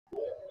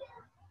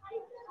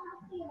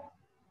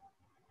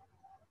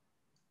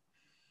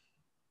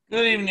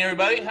Good evening,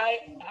 everybody. Hi,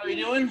 how are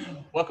you doing?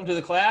 Welcome to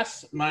the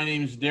class. My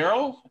name is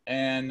Daryl,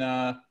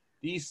 and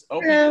these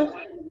opening Hello.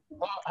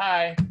 oh,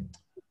 hi.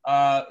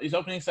 These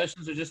opening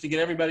sessions are just to get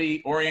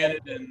everybody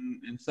oriented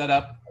and set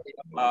up. Take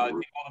all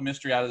the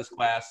mystery out of this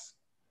class.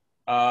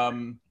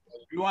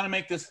 We want to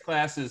make this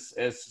class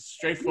as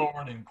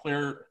straightforward and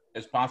clear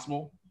as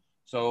possible.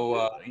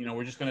 So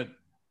we're just going to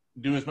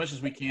do as much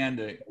as we can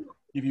to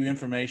give you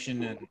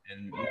information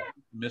and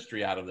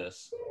mystery out of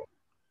this.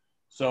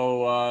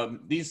 So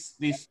these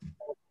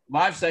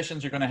live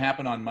sessions are going to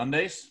happen on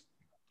Mondays.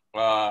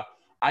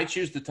 I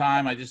choose the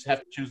time. I just have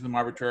to choose them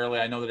arbitrarily.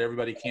 I know that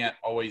everybody can't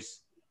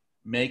always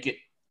make it,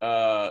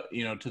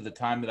 to the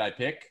time that I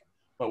pick,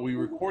 but we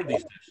record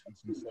these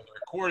sessions, and so the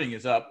recording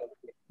is up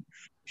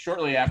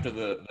shortly after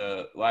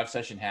the live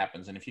session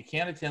happens. And if you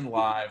can't attend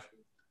live,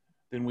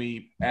 then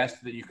we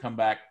ask that you come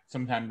back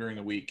sometime during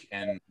the week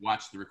and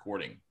watch the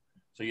recording.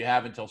 So you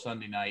have until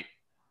Sunday night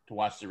to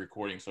watch the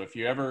recording. So if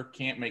you ever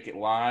can't make it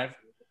live,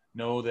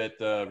 know that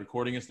the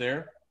recording is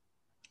there.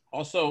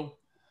 Also,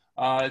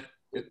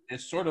 it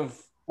sort of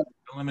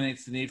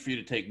eliminates the need for you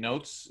to take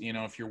notes.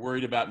 If you're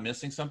worried about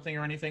missing something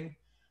or anything,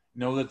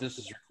 know that this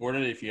is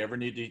recorded. If you ever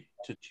need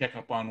to check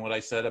up on what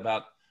I said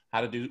about how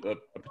to do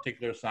a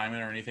particular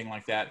assignment or anything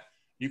like that,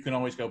 you can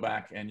always go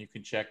back and you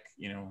can check,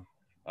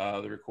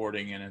 the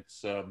recording, and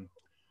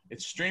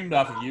it's streamed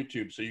off of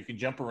YouTube, so you can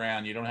jump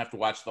around. You don't have to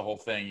watch the whole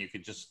thing. You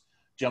could just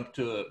jump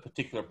to a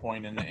particular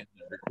point in the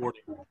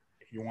recording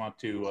if you want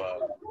to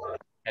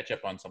catch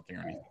up on something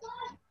or anything.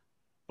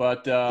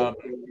 But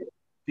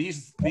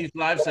these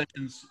live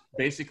sessions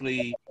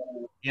basically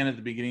begin at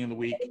the beginning of the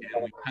week,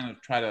 and we kind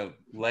of try to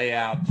lay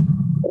out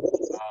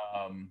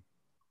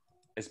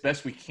as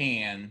best we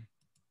can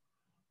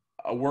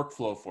a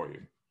workflow for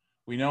you.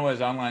 We know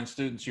as online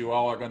students, you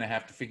all are going to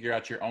have to figure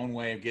out your own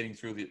way of getting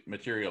through the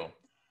material.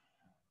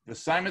 The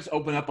assignments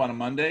open up on a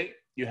Monday.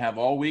 You have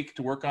all week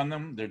to work on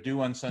them. They're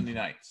due on Sunday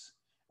nights.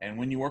 And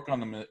when you work on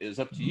them is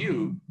up to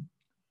you.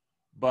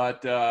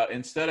 But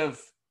instead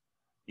of,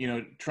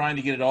 trying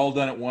to get it all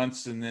done at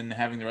once and then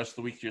having the rest of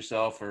the week to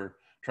yourself, or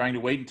trying to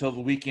wait until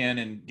the weekend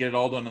and get it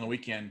all done on the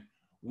weekend,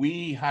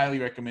 we highly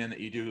recommend that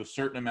you do a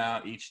certain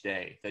amount each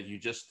day, that you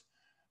just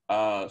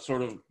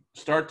sort of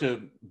start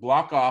to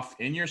block off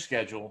in your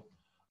schedule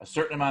a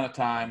certain amount of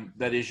time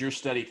that is your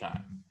study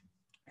time.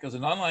 Because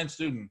an online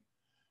student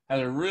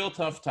has a real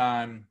tough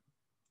time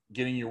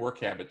getting your work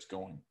habits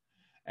going.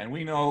 And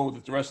we know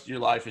that the rest of your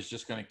life is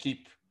just going to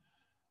keep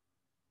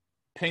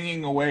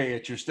pinging away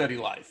at your study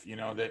life.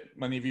 That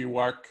many of you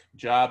work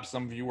jobs,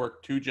 some of you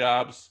work 2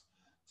 jobs,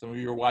 some of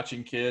you are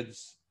watching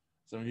kids,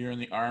 some of you are in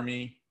the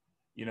Army.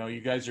 You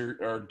guys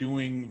are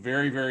doing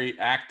very, very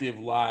active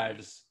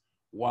lives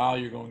while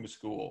you're going to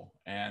school.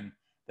 And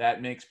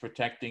that makes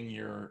protecting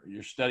your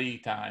study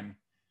time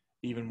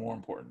even more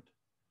important.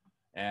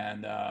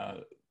 And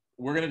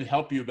we're going to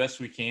help you best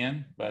we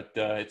can, but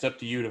it's up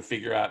to you to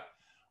figure out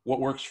what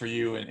works for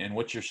you and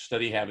what your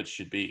study habits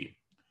should be.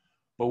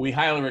 But we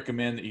highly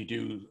recommend that you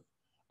do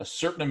a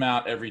certain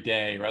amount every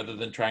day rather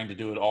than trying to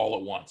do it all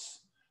at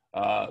once.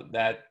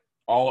 That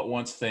all at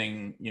once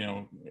thing,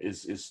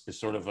 is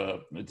sort of a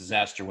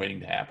disaster waiting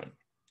to happen.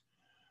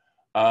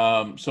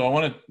 So I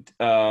want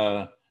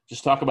to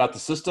just talk about the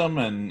system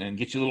and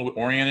get you a little bit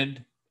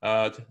oriented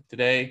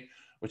today.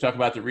 We talk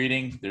about the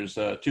reading. There's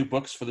 2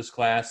 books for this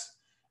class,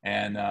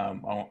 and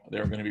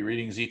there are going to be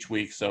readings each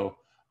week. So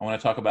I want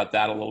to talk about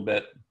that a little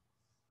bit.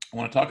 I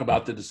want to talk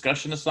about the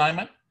discussion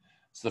assignment.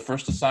 It's the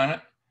first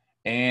assignment,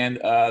 and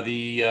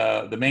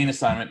the main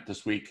assignment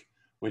this week,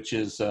 which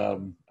is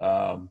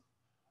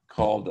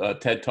called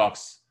TED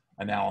Talks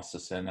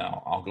Analysis, and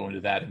I'll go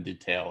into that in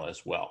detail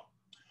as well.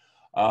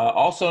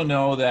 Also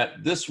know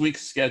that this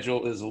week's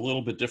schedule is a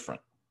little bit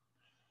different.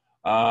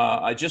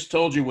 I just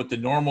told you what the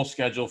normal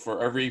schedule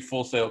for every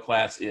Full Sail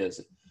class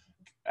is.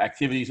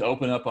 Activities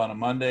open up on a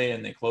Monday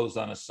and they close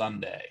on a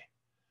Sunday.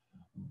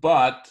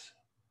 But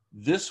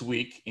this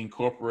week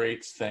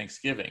incorporates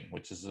Thanksgiving,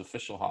 which is an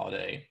official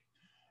holiday.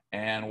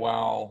 And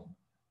while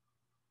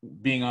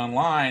being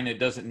online, it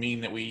doesn't mean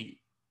that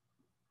we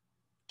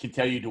can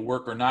tell you to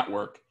work or not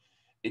work.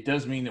 It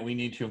does mean that we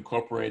need to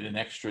incorporate an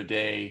extra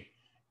day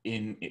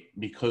in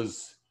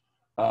because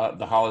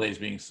the holiday is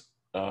being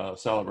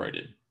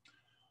celebrated.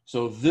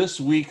 So this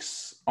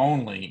week's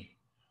only,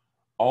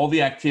 all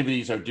the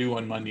activities are due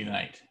on Monday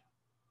night.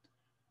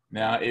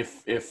 Now,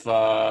 if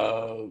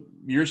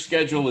your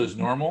schedule is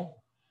normal,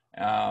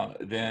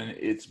 then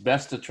it's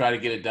best to try to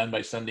get it done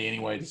by Sunday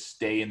anyway to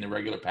stay in the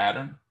regular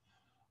pattern.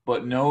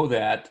 But know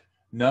that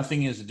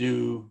nothing is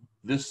due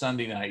this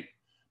Sunday night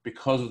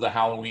because of the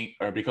Halloween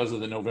or because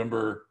of the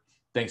November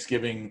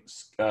Thanksgiving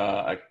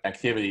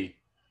activity.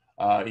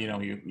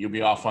 You'll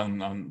be off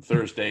on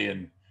Thursday,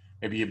 and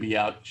maybe you'll be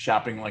out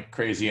shopping like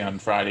crazy on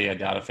Friday. I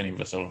doubt if any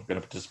of us are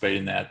going to participate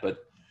in that,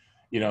 but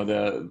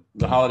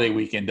the holiday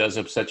weekend does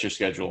upset your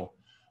schedule.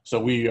 So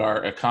we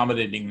are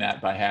accommodating that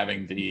by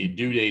having the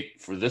due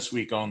date for this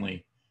week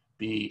only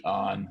be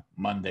on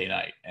Monday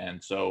night.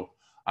 And so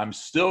I'm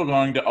still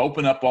going to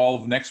open up all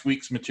of next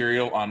week's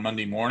material on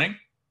Monday morning.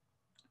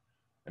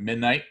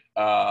 midnight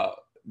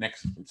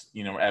next,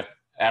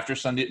 after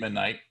Sunday at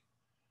midnight.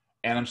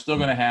 And I'm still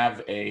going to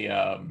have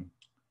a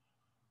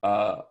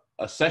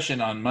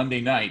session on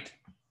Monday night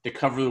to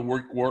cover the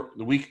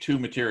week 2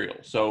 material.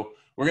 So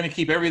we're going to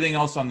keep everything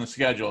else on the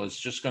schedule. It's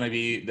just going to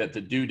be that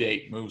the due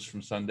date moves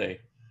from Sunday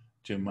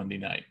to Monday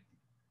night.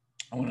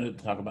 I wanted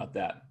to talk about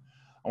that.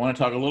 I want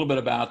to talk a little bit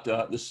about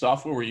the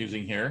software we're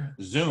using here,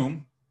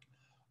 Zoom.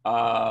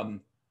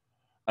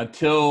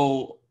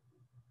 Until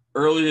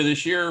earlier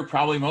this year,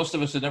 probably most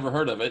of us had never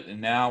heard of it,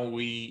 and now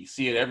we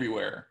see it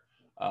everywhere.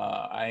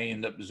 I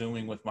end up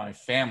Zooming with my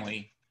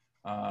family.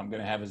 I'm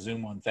going to have a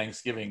Zoom on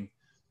Thanksgiving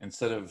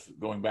instead of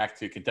going back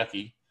to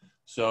Kentucky.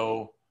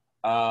 So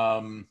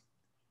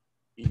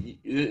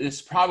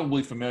it's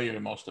probably familiar to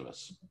most of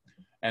us.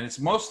 And it's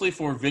mostly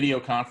for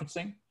video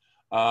conferencing.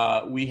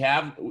 We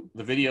have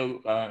the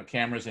video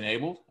cameras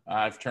enabled.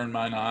 I've turned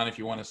mine on if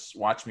you want to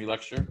watch me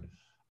lecture.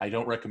 I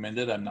don't recommend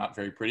it. I'm not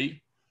very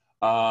pretty.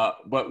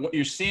 But what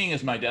you're seeing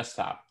is my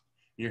desktop.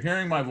 You're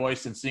hearing my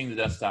voice and seeing the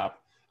desktop.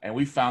 And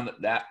we found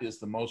that that is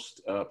the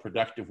most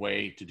productive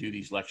way to do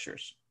these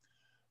lectures.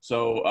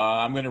 So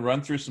I'm going to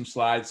run through some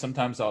slides.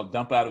 Sometimes I'll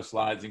dump out of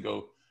slides and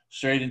go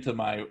straight into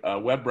my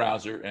web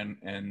browser,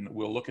 and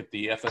we'll look at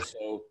the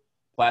FSO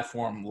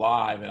platform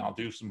live, and I'll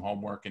do some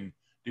homework and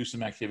do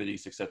some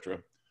activities, etc.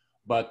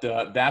 But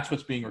that's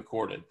what's being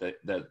recorded,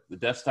 the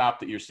desktop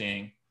that you're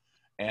seeing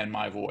and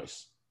my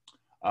voice.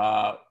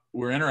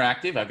 We're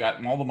interactive. I've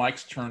got all the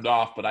mics turned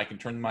off, but I can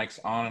turn the mics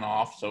on and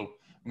off. So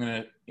I'm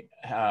going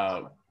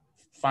to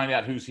find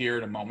out who's here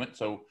in a moment.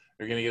 So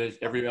you're going to get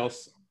everybody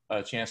else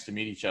a chance to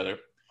meet each other.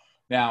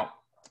 Now,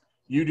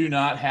 you do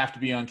not have to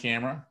be on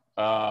camera.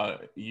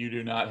 You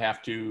do not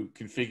have to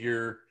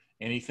configure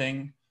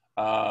anything.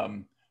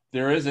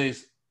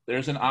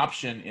 There's an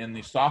option in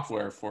the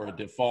software for a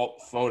default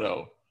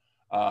photo,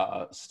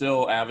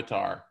 still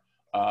avatar,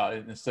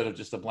 instead of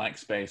just a blank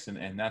space.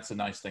 And that's a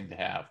nice thing to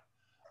have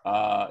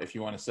if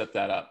you want to set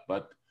that up.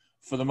 But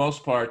for the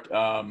most part,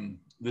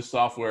 this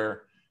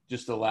software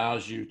just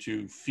allows you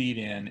to feed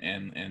in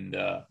and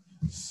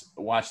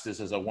watch this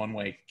as a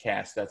one-way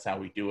cast. That's how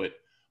we do it.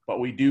 But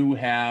we do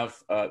have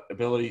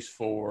abilities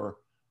for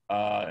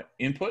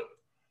input.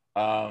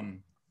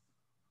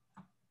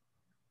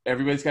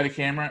 Everybody's got a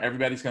camera.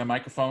 Everybody's got a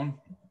microphone.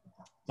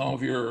 Some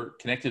of you are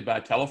connected by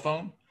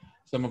telephone.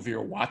 Some of you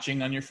are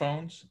watching on your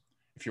phones.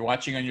 If you're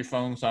watching on your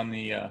phones on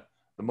the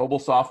mobile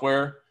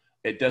software,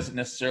 it doesn't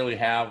necessarily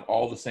have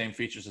all the same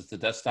features as the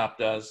desktop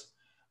does.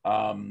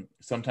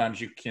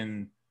 Sometimes you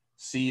can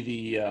see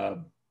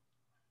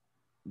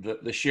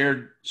the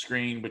shared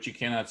screen, but you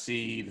cannot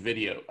see the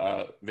video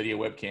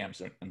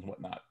webcams and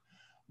whatnot.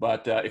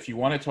 But if you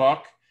want to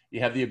talk, you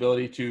have the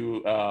ability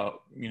to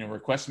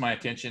request my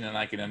attention, and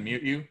I can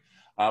unmute you.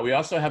 We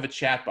also have a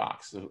chat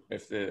box. So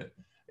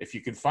if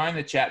you can find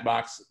the chat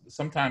box,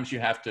 sometimes you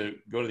have to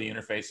go to the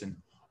interface and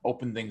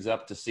open things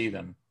up to see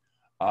them.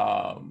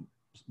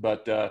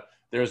 But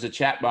there's a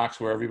chat box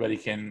where everybody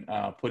can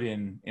put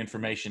in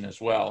information as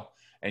well,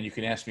 and you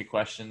can ask me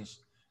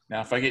questions.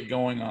 Now, if I get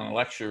going on a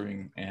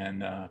lecturing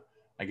and I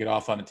get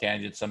off on a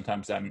tangent,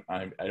 sometimes I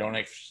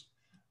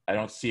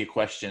don't see a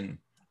question.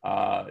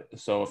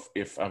 So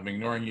if I'm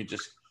ignoring you,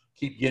 just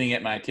keep getting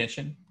at my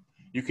attention.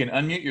 You can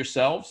unmute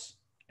yourselves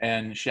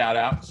and shout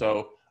out.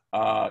 So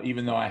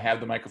even though I have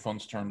the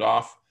microphones turned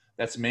off,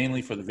 that's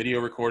mainly for the video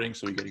recording,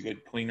 so we get a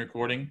good clean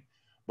recording.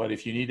 But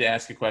if you need to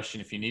ask a question,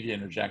 if you need to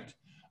interject,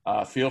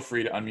 feel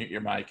free to unmute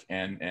your mic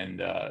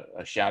and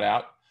shout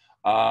out.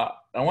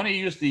 I want to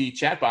use the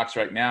chat box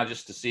right now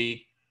just to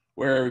see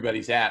where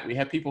everybody's at. We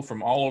have people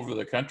from all over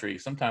the country,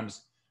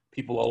 sometimes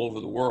people all over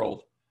the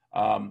world.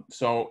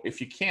 So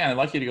if you can, I'd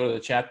like you to go to the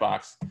chat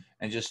box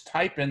and just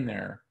type in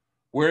there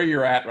where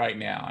you're at right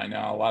now. I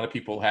know a lot of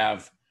people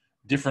have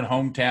different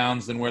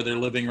hometowns than where they're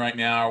living right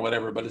now or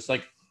whatever, but it's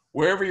like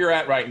wherever you're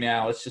at right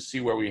now, let's just see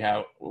where we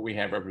have what we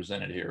have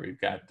represented here. We've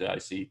got, I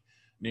see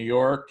New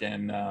York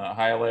and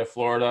Hialeah,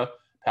 Florida,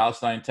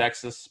 Palestine,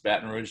 Texas,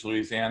 Baton Rouge,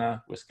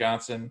 Louisiana,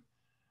 Wisconsin,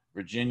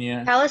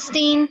 Virginia.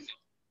 Palestine.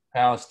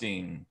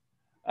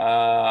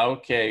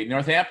 Okay,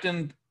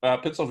 Northampton,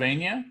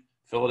 Pennsylvania,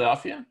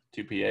 Philadelphia,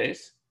 2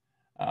 PAs.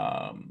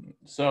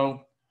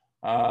 So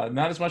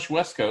not as much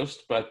West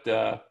Coast, but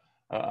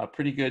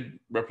pretty good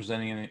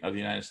representing of the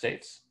United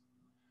States.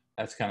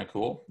 That's kind of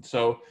cool.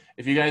 So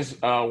if you guys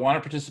want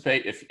to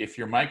participate, if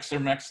your mics are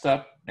mixed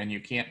up and you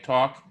can't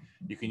talk,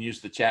 you can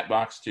use the chat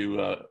box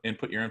to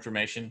input your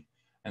information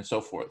and so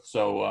forth.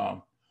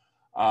 So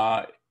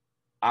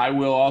I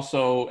will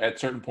also at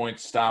certain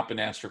points stop and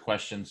ask for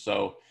questions.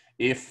 So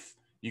if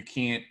you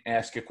can't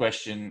ask a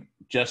question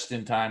just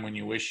in time when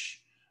you wish,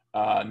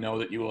 know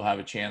that you will have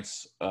a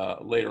chance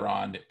later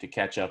on to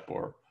catch up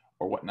or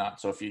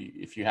whatnot. So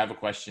if you have a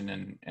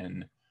question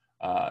and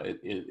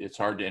it's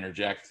hard to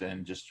interject,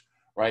 then just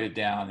write it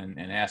down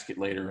and ask it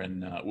later,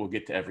 and we'll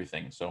get to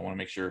everything. So I want to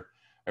make sure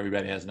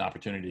everybody has an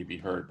opportunity to be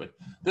heard. But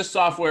this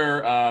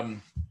software,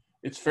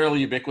 it's fairly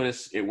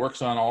ubiquitous. It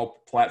works on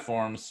all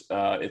platforms.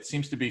 It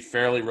seems to be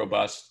fairly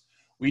robust.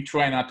 We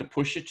try not to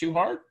push it too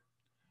hard,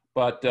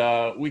 but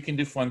we can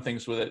do fun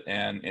things with it,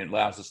 and it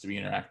allows us to be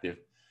interactive.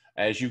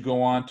 As you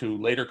go on to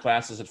later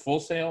classes at Full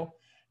Sail,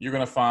 you're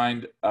going to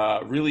find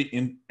really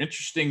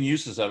interesting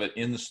uses of it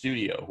in the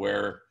studio,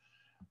 where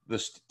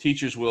the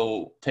teachers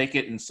will take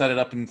it and set it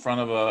up in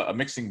front of a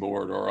mixing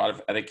board, or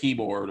at a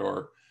keyboard,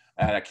 or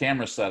at a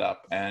camera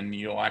setup, and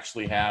you'll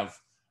actually have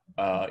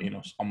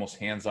almost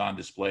hands-on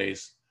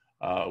displays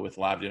with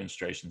live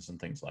demonstrations and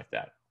things like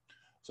that.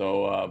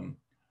 So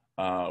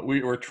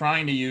we're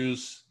trying to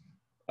use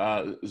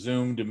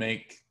Zoom to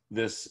make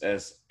this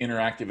as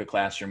interactive a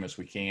classroom as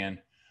we can.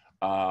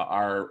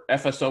 Our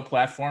FSO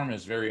platform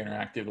is very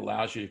interactive. It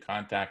allows you to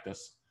contact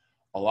us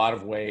a lot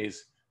of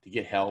ways to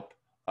get help.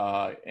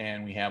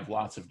 And we have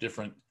lots of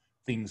different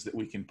things that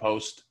we can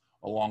post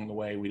along the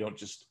way. We don't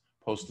just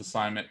post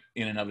assignment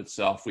in and of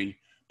itself. We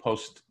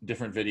post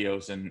different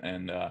videos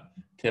and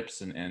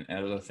tips and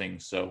other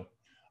things. So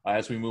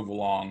as we move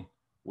along,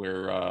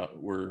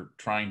 we're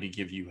trying to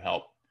give you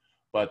help.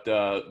 But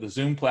the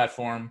Zoom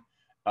platform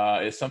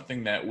is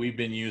something that we've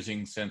been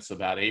using since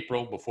about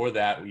April. Before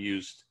that, we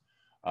used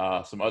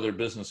some other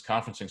business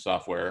conferencing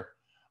software.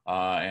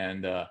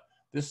 And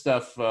this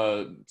stuff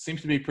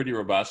seems to be pretty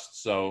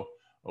robust. So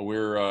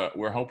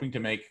we're hoping to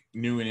make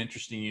new and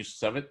interesting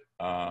uses of it.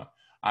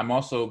 I'm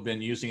also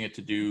been using it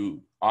to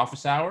do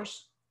office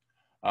hours.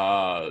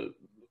 In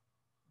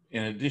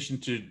addition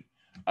to,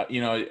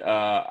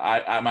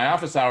 my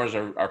office hours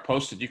are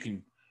posted. You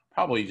can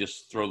probably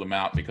just throw them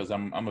out because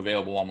I'm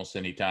available almost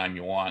any time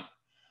you want.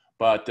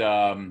 But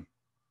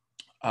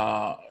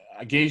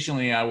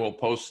occasionally I will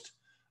post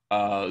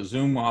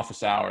Zoom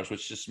office hours,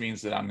 which just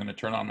means that I'm going to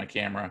turn on my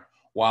camera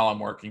while I'm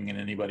working, and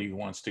anybody who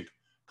wants to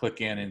click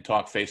in and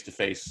talk face to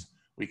face,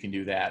 we can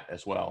do that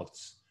as well.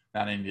 It's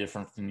not any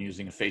different than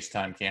using a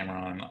FaceTime camera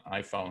on an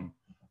iPhone,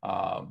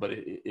 but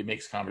it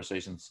makes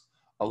conversations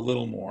a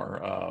little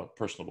more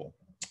personable.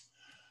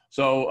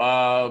 So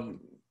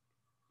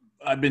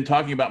I've been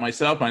talking about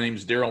myself. My name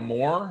is Daryl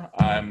Moore.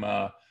 I'm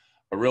a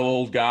real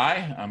old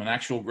guy. I'm an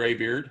actual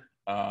graybeard.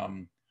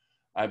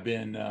 I've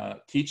been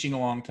teaching a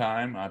long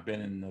time. I've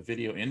been in the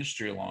video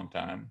industry a long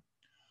time.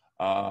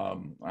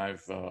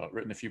 I've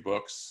written a few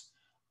books.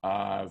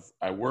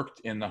 I worked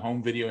in the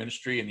home video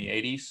industry in the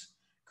 80s,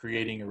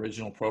 creating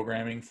original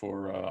programming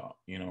for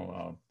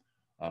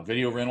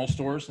video rental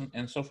stores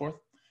and so forth.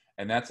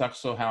 And that's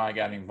also how I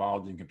got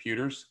involved in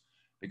computers,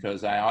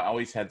 because I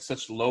always had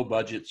such low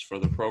budgets for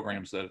the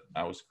programs that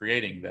I was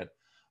creating that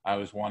I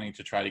was wanting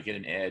to try to get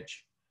an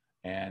edge.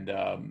 And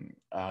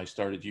I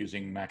started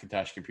using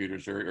Macintosh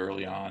computers very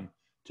early on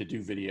to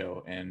do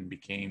video, and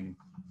became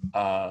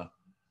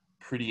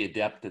pretty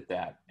adept at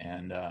that.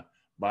 And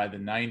by the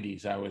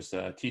 90s, I was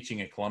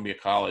teaching at Columbia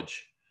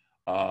College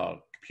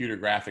computer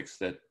graphics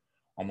that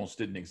almost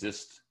didn't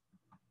exist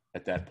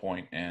at that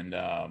point, and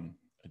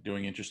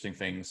doing interesting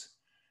things.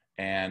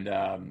 And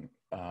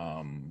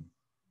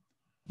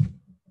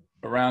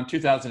around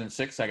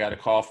 2006, I got a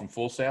call from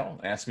Full Sail,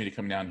 asked me to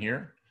come down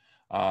here.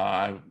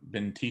 I've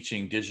been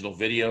teaching digital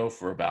video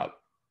for about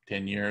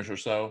 10 years or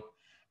so.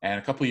 And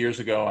a couple of years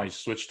ago, I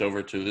switched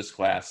over to this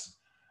class,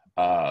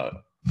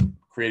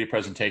 Creative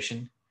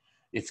Presentation.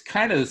 It's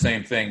kind of the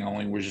same thing,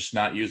 only we're just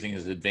not using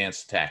as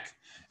advanced tech.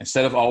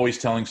 Instead of always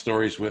telling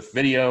stories with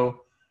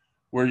video,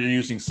 we're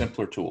using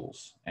simpler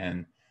tools.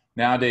 And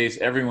nowadays,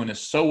 everyone is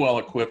so well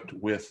equipped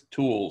with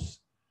tools.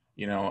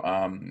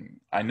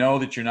 I know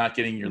that you're not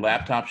getting your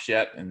laptops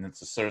yet, and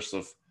it's a source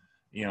of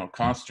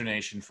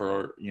consternation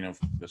for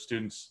the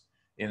students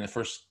in the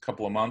first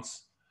couple of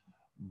months.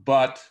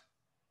 But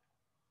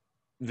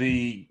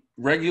the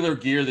regular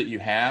gear that you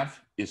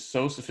have is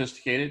so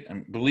sophisticated,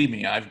 and believe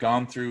me, I've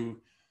gone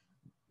through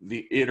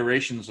the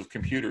iterations of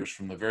computers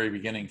from the very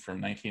beginning,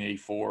 from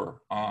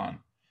 1984 on,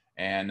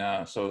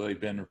 and so they've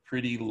been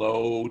pretty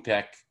low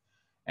tech,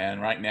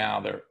 and right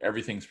now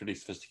everything's pretty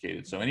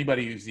sophisticated. So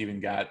anybody who's even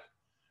got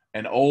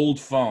an old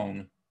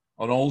phone,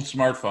 an old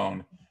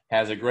smartphone,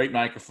 has a great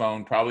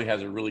microphone, probably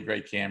has a really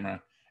great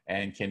camera,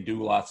 and can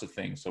do lots of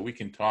things. So we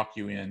can talk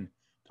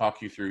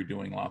you through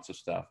doing lots of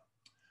stuff.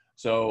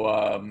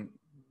 So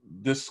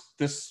this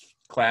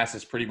class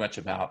is pretty much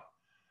about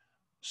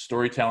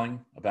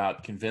storytelling,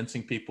 about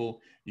convincing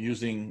people,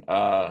 using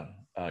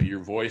your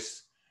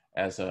voice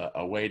as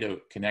a way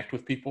to connect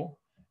with people.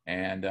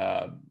 And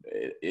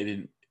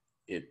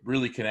it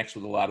really connects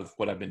with a lot of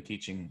what I've been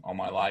teaching all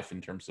my life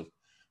in terms of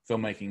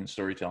filmmaking and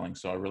storytelling.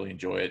 So I really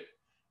enjoy it.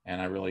 And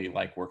I really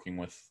like working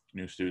with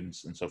new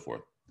students and so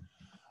forth.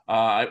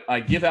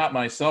 I give out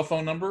my cell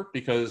phone number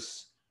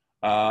because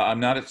I'm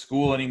not at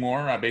school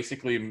anymore. I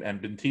basically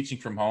have been teaching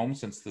from home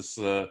since this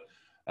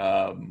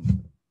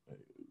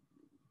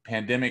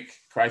pandemic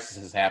crisis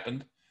has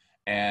happened.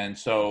 And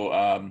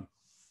so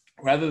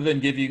rather than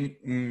giving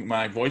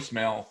my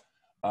voicemail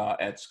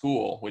at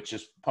school, which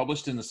is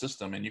published in the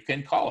system, and you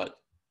can call it,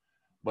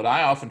 but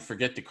I often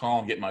forget to call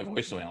and get my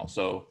voicemail.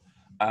 So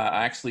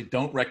I actually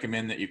don't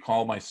recommend that you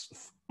call my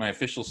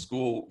official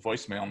school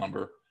voicemail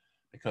number,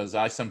 because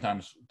I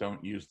sometimes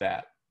don't use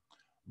that.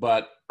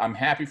 But I'm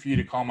happy for you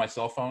to call my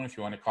cell phone if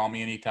you want to call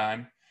me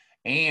anytime.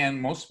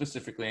 And most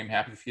specifically, I'm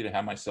happy for you to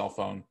have my cell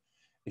phone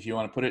if you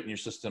want to put it in your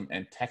system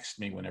and text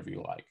me whenever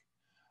you like.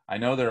 I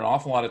know there are an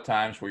awful lot of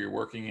times where you're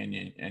working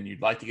and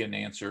you'd like to get an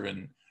answer,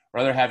 and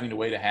rather having to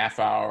wait a half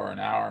hour or an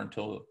hour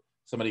until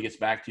somebody gets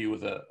back to you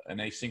with an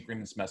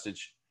asynchronous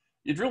message,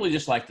 you'd really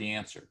just like the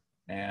answer.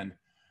 And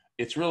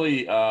it's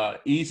really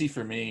easy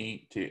for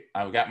me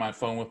I've got my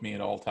phone with me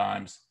at all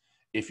times.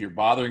 If you're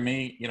bothering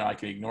me, I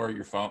can ignore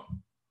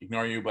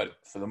you, but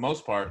for the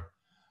most part,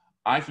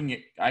 I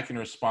can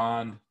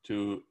respond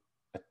to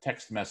a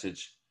text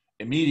message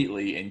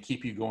immediately and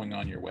keep you going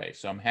on your way.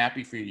 So I'm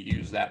happy for you to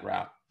use that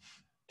route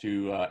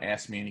to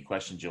ask me any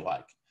questions you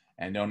like.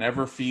 And don't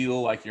ever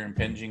feel like you're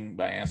impinging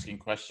by asking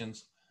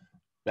questions.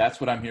 That's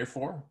what I'm here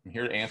for. I'm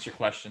here to answer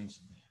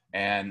questions.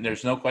 And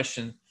there's no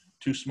question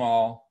too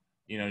small,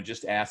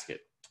 just ask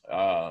it.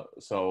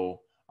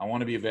 So I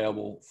want to be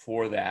available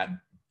for that.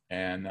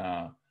 And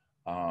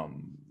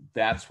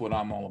that's what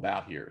I'm all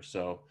about here.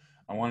 So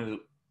I wanted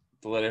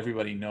to let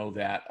everybody know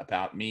that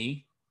about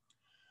me.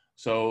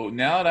 So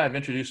now that I've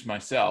introduced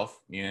myself,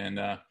 and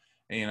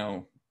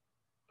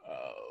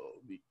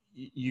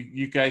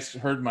you guys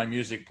heard my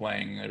music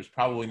playing. There's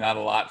probably not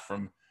a lot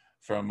from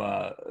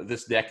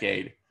this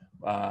decade.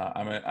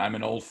 I'm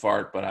an old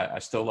fart, but I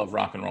still love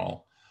rock and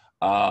roll.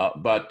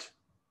 But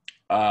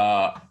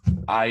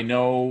I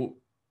know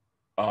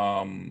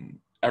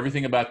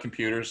everything about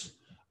computers.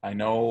 I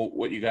know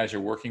what you guys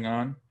are working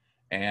on,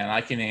 and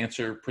I can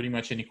answer pretty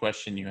much any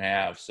question you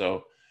have.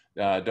 So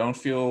don't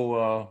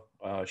feel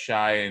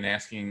shy in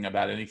asking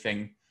about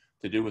anything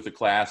to do with the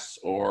class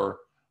or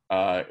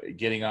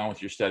getting on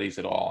with your studies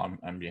at all.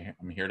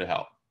 I'm here to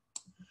help.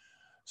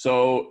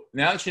 So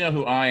now that you know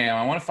who I am,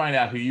 I want to find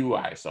out who you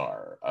guys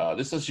are.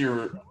 This is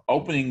your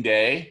opening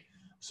day.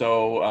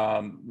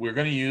 So we're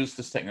going to use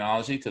this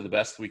technology to the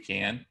best we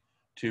can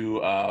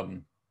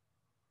to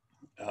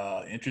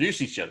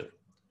introduce each other.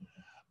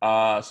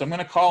 So I'm going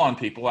to call on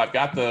people. I've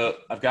got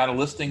a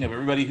listing of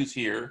everybody who's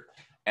here,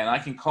 and I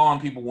can call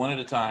on people one at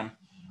a time.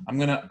 I'm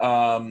going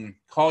to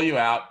call you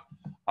out,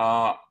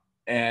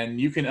 and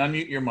you can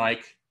unmute your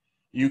mic.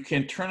 You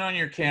can turn on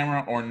your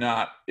camera or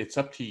not. It's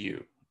up to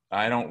you.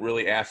 I don't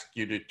really ask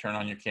you to turn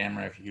on your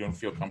camera if you don't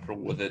feel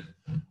comfortable with it.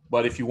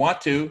 But if you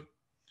want to,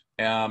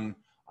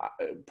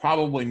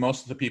 probably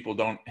most of the people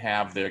don't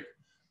have the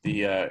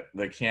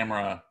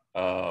camera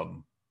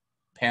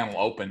panel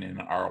open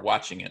and are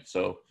watching it.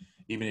 So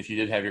even if you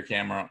did have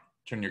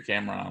turn your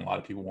camera on, a lot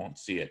of people won't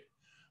see it.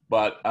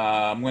 But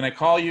when I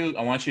call you,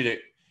 I want you to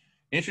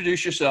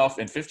introduce yourself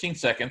in 15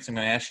 seconds. I'm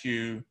going to ask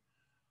you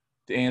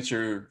to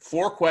answer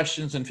 4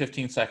 questions in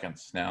 15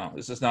 seconds. Now,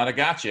 this is not a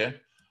gotcha.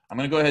 I'm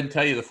going to go ahead and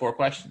tell you the 4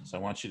 questions. I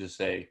want you to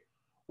say,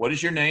 what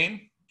is your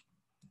name?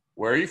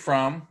 Where are you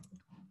from?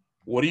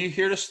 What are you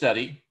here to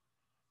study?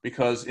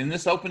 Because in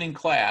this opening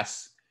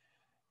class,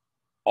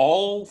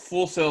 all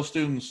Full Sail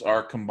students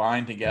are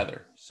combined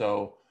together.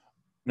 So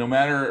no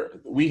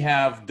matter, we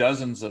have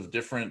dozens of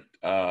different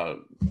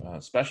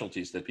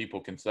specialties that people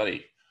can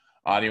study: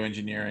 audio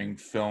engineering,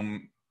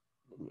 film,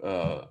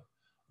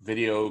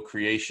 video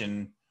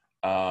creation,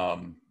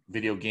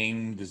 video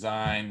game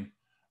design,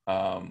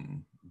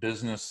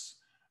 business,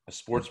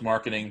 sports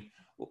marketing,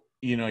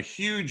 a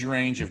huge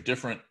range of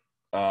different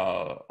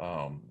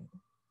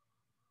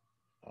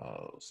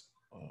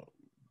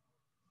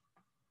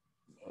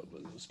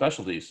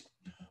specialties,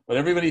 but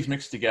everybody's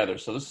mixed together.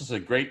 So this is a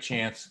great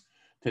chance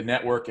to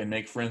network and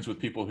make friends with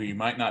people who you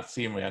might not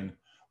see when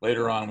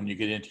later on when you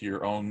get into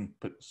your own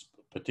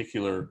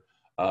particular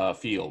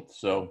field.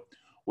 So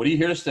what are you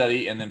here to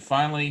study? And then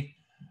finally,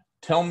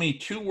 tell me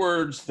 2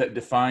 words that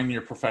define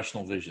your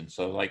professional vision.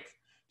 So like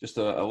just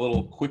a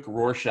little quick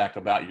Rorschach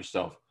about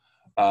yourself.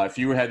 If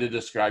you had to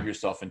describe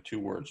yourself in 2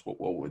 words,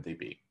 what would they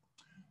be?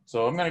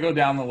 So I'm going to go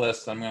down the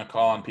list. I'm going to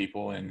call on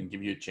people and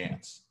give you a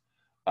chance.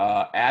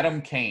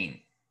 Adam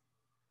Kane.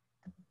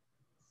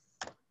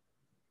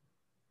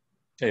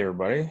 Hey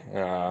everybody,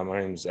 my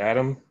name is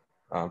Adam.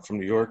 I'm from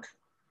New York,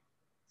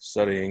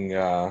 studying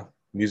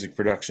music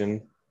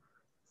production.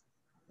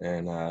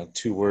 And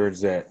 2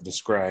 words that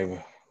describe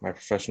my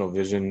professional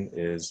vision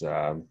is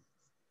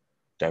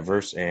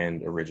diverse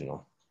and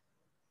original.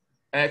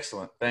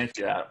 Excellent. Thank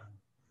you, Adam.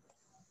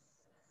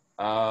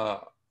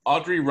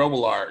 Audrey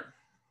Robillard.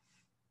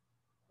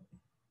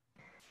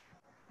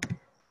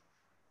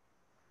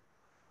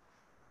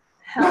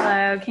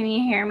 Hello, can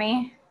you hear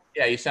me?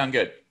 Yeah, you sound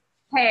good.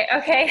 Hey,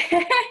 okay.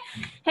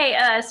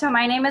 Hey, so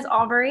my name is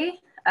Aubrey.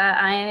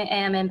 I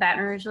am in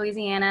Baton Rouge,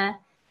 Louisiana.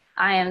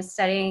 I am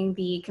studying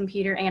the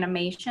computer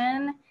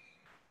animation.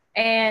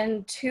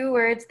 And 2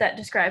 words that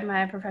describe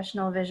my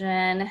professional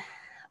vision,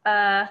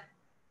 I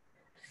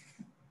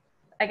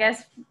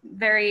guess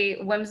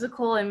very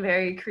whimsical and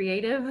very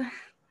creative.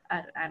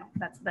 I don't,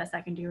 that's the best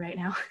I can do right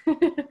now. All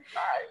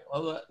right,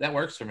 well, that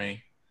works for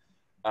me.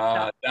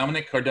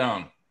 Dominic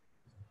Cardone.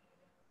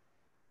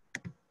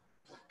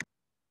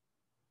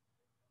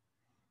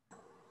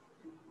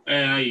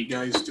 Hey, how you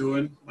guys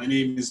doing? My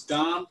name is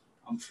Dom.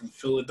 I'm from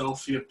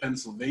Philadelphia,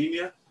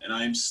 Pennsylvania, and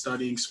I'm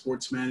studying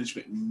sports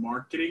management and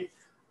marketing.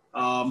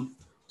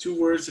 Two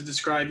words to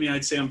describe me,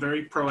 I'd say I'm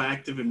very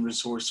proactive and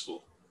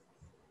resourceful.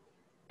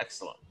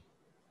 Excellent.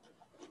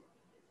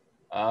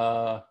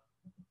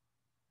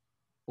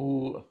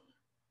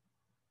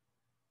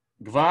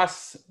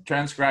 Gvas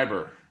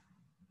transcriber.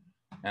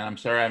 And I'm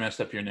sorry I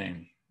messed up your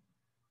name.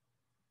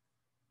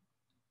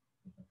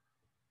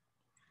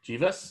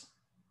 Jivas?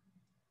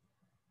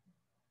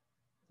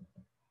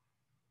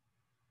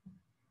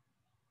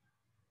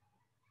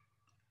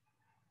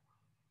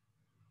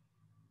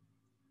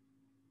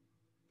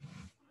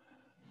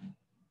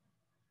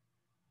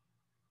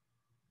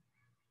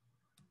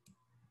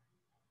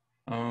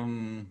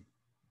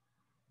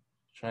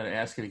 Try to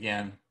ask it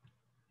again.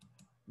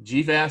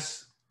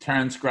 Jivas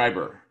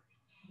transcriber.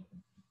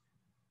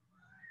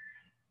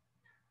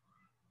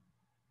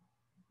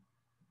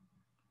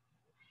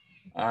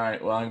 All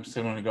right, well, I'm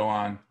still going to go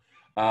on.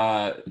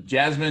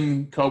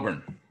 Jasmine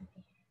Coburn.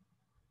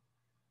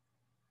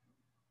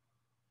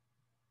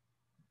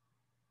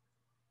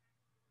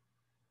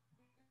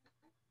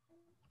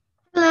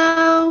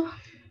 Hello,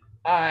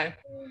 Hi.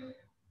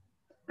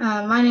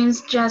 my name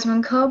is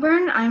Jasmine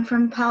Coburn. I'm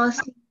from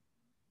Palestine.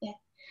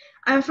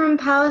 I'm from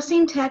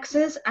Palestine,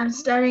 Texas. I'm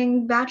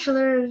studying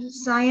Bachelor of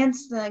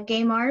Science, the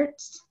Game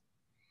Arts,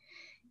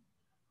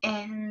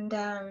 and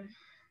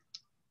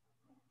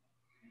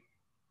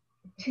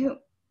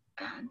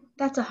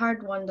that's a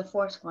hard one. The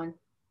fourth one.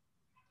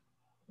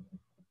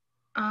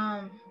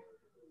 I'll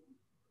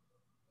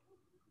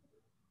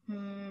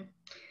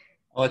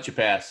let you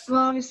pass. Well,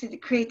 obviously the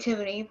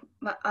creativity,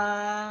 but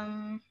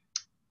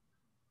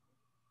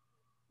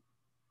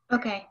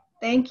okay.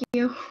 Thank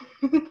you.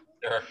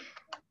 Sure.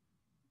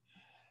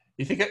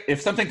 You think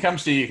if something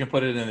comes to you, you can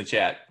put it in the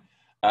chat.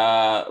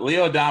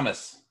 Leo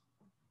Damas.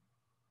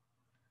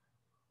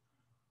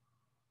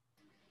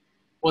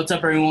 What's up,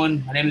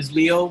 everyone? My name is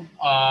Leo.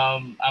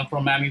 I'm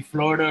from Miami,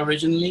 Florida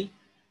originally.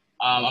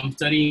 I'm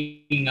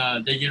studying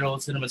digital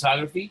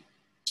cinematography.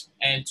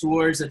 And two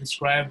words that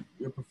describe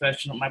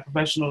my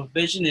professional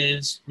vision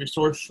is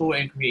resourceful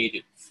and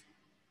creative.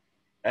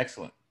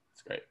 Excellent.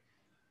 That's great.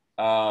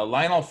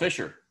 Lionel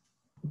Fisher.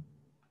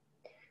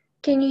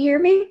 Can you hear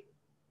me?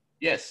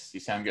 Yes, you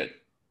sound good.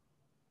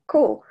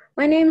 Cool.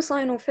 My name is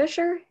Lionel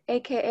Fisher,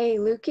 aka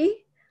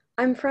Lukey.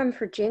 I'm from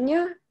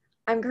Virginia.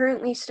 I'm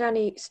currently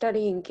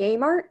studying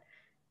game art,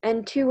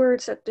 and two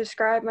words that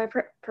describe my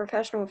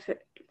professional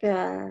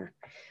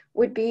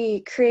would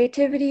be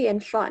creativity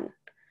and fun.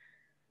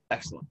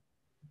 Excellent.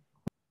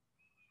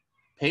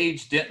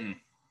 Paige Denton.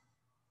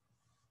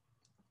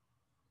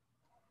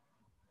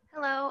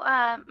 Hello,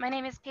 my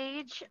name is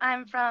Paige.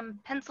 I'm from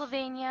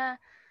Pennsylvania.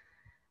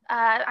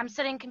 I'm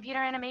studying computer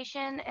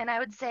animation, and I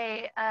would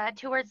say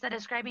two words that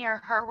describe me are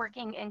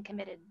hardworking and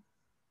committed.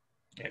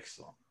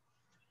 Excellent.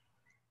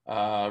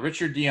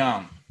 Richard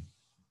Dion.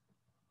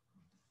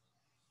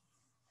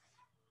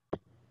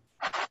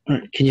 All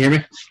right, can you hear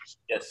me?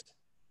 Yes.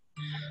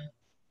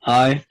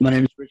 Hi, my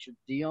name is Richard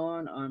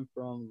Dion. I'm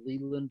from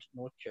Leland,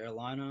 North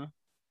Carolina.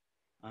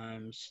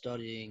 I'm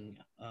studying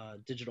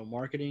digital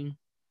marketing,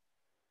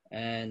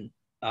 and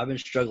I've been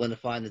struggling to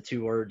find the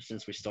two words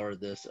since we started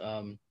this.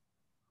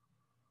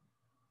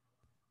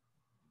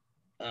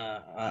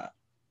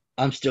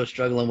 I'm still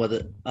struggling with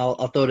it.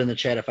 I'll throw it in the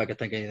chat if I can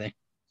think of anything.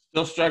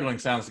 Still struggling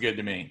sounds good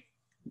to me.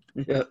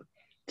 Yeah,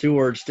 two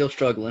words, still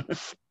struggling.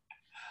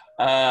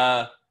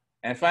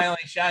 And finally,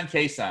 Sean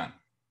Kason.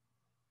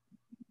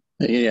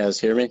 Hey, you guys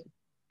hear me?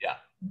 Yeah.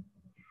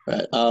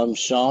 Right. I'm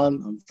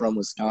Sean. I'm from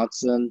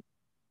Wisconsin.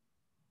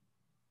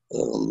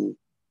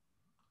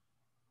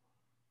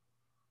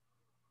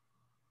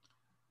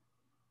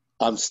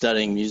 I'm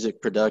studying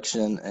music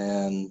production,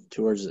 and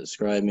two words that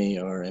describe me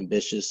are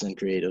ambitious and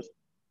creative.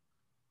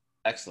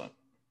 Excellent.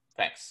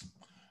 Thanks.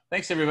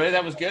 Thanks, everybody.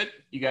 That was good.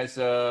 You guys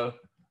seem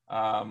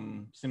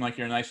like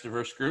you're a nice,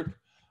 diverse group.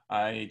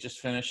 I just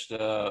finished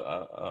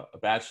a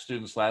batch of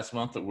students last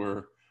month that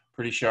were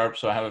pretty sharp,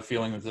 so I have a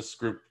feeling that this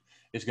group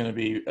is going to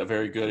be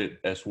very good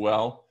as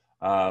well.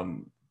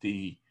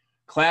 The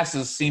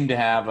classes seem to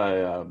have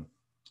a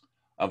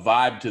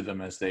vibe to them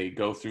as they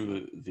go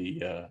through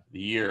the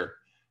year,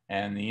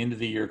 and the end of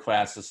the year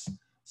classes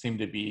seem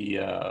to be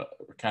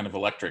kind of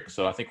electric.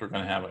 So I think we're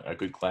going to have a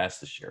good class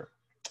this year.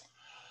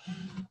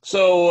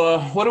 So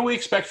what do we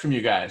expect from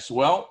you guys?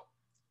 Well,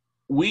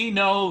 we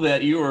know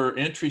that you are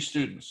entry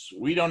students.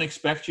 We don't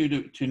expect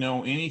you to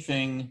know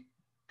anything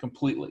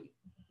completely.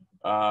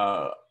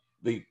 The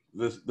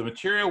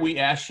material we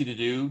asked you to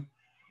do,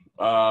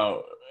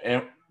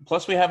 and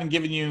plus we haven't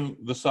given you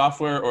the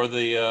software or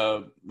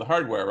the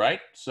hardware,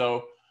 right?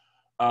 So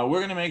we're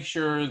going to make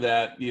sure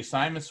that the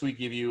assignments we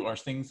give you are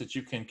things that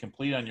you can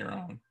complete on your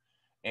own.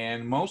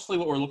 And mostly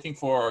what we're looking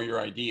for are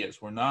your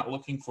ideas. We're not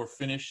looking for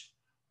finished,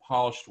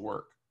 polished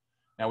work.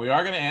 Now, we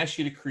are going to ask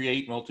you to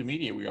create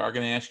multimedia. We are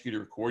going to ask you to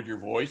record your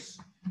voice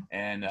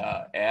and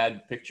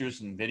add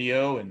pictures and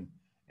video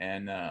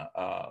and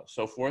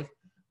so forth.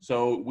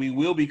 So we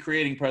will be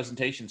creating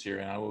presentations here,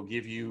 and I will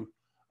give you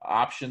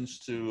options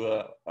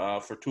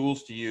for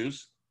tools to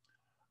use.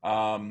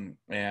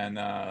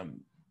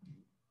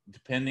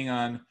 Depending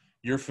on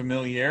your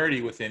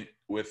familiarity with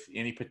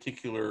any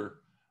particular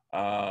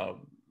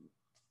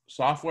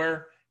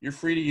software, you're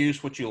free to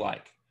use what you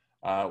like.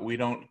 We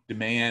don't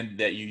demand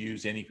that you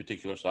use any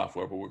particular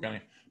software, but we're going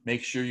to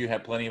make sure you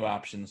have plenty of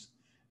options.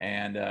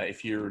 And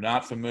if you're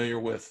not familiar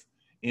with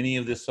any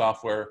of this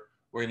software,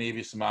 we're going to give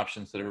you some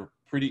options that are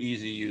pretty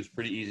easy to use,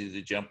 pretty easy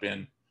to jump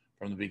in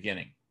from the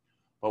beginning.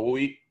 But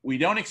we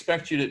don't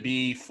expect you to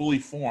be fully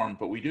formed,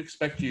 but we do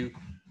expect you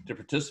to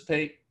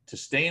participate, to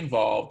stay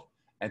involved,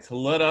 and to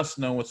let us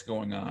know what's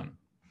going on.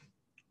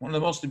 One of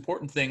the most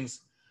important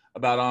things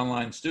about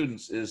online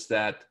students is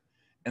that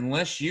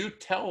unless you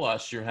tell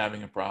us you're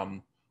having a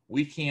problem,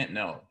 we can't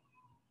know.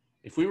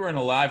 If we were in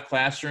a live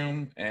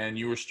classroom and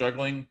you were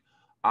struggling,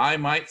 I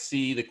might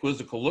see the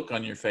quizzical look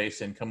on your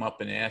face and come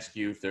up and ask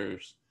you if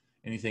there's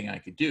anything I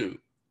could do.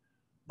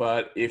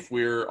 But if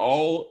we're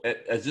all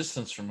at a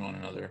distance from one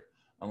another,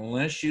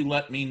 unless you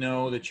let me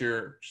know that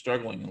you're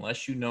struggling,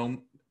 unless you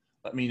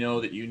let me know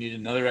that you need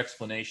another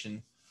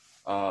explanation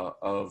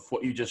of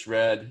what you just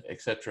read,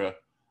 etc.,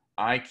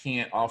 I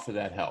can't offer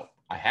that help.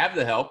 I have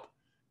the help,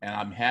 and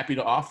I'm happy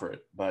to offer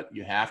it, but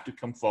you have to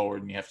come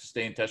forward and you have to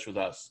stay in touch with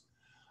us.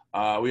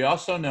 We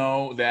also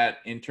know that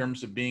in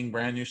terms of being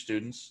brand new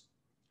students,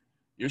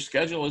 your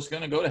schedule is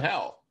going to go to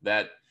hell.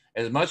 That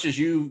as much as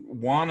you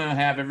want to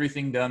have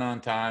everything done on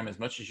time, as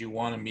much as you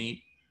want to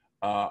meet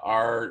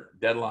our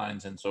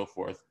deadlines and so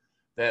forth,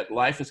 that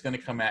life is going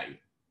to come at you.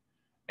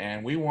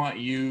 And we want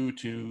you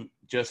to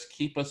just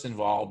keep us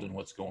involved in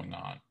what's going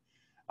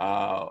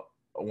on.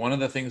 One of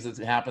the things that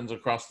happens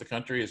across the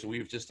country is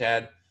we've just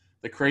had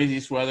the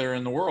craziest weather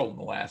in the world in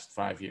the last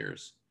 5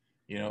 years.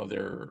 You know,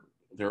 there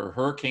are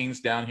hurricanes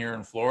down here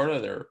in Florida.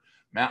 There are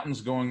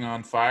mountains going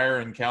on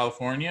fire in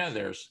California.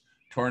 There's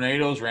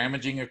tornadoes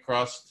ramaging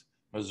across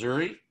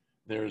Missouri.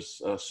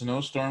 There's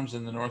snowstorms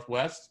in the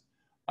Northwest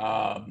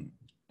and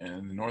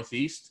the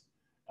Northeast.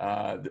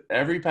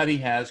 Everybody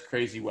has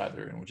crazy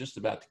weather, and we're just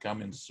about to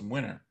come into some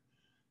winter.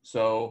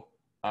 So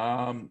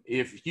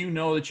if you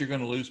know that you're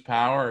going to lose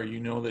power, or you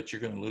know that you're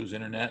going to lose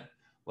internet,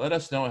 let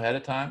us know ahead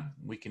of time.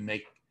 We can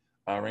make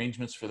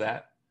arrangements for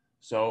that.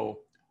 So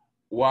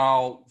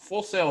while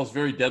Full Sail is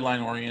very deadline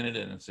oriented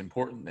and it's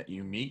important that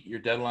you meet your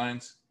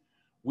deadlines,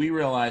 we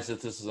realize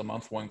that this is a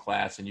month one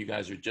class and you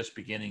guys are just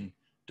beginning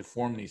to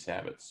form these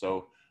habits.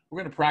 So we're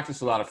going to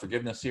practice a lot of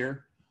forgiveness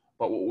here,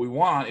 but what we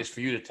want is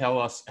for you to tell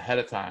us ahead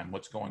of time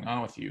what's going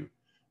on with you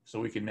so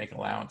we can make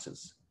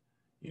allowances.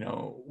 You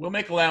know, we'll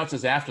make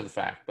allowances after the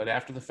fact, but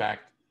after the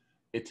fact,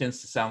 it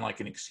tends to sound like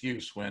an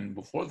excuse when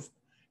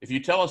if you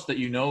tell us that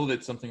you know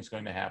that something's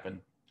going to happen,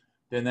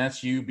 then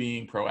that's you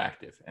being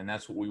proactive. And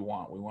that's what we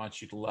want. We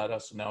want you to let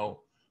us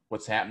know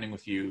what's happening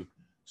with you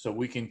so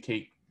we can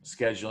keep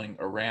scheduling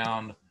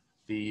around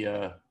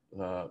the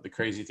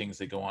crazy things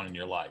that go on in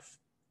your life.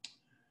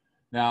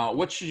 Now,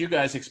 what should you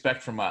guys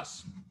expect from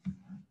us?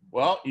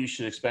 Well, you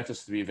should expect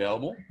us to be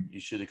available. You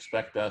should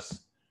expect us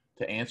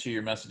to answer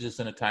your messages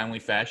in a timely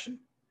fashion.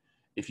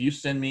 If you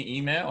send me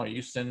email or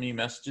you send me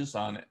messages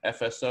on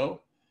FSO,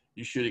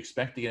 you should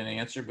expect to get an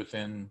answer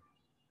within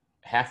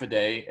half a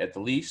day at the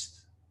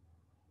least,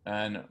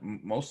 and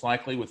most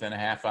likely within a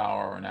half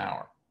hour or an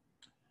hour.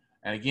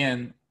 And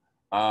again,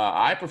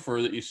 I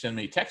prefer that you send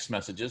me text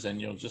messages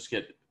and you'll just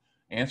get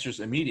answers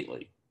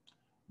immediately.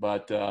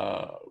 But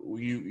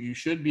you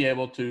should be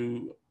able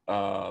to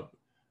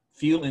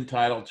feel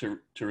entitled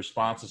to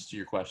responses to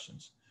your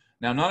questions.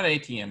 Now, I'm not an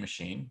ATM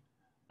machine.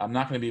 I'm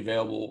not going to be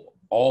available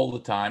all the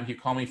time. If you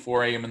call me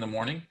 4 a.m. in the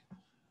morning,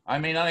 I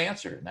may not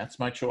answer, and that's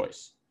my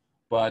choice.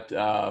 But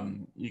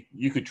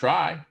you could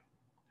try.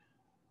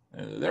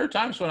 There are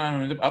times when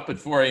I'm up at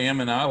 4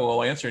 a.m. and I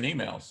will answer an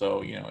email.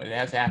 So, you know, it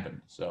has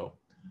happened. So,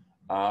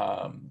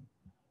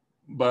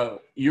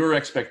 but your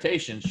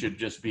expectation should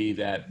just be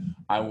that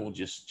I will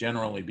just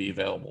generally be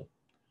available.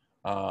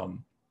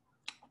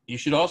 You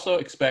should also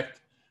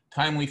expect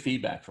timely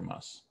feedback from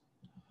us.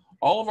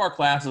 All of our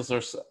classes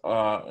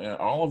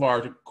all of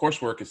our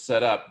coursework is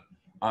set up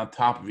on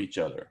top of each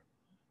other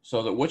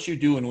so that what you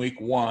do in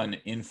week 1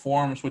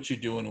 informs what you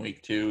do in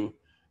week 2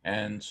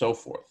 and so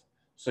forth.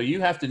 So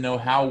you have to know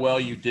how well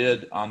you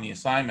did on the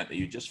assignment that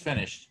you just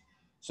finished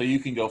so you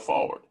can go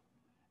forward.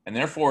 And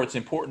therefore, it's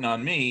important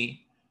on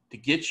me to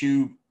get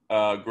you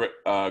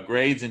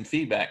grades and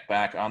feedback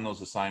back on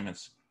those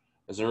assignments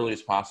as early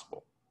as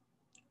possible.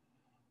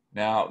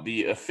 Now,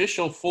 the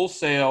official Full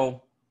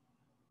Sail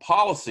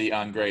policy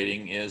on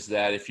grading is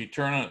that if you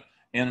turn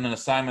in an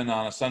assignment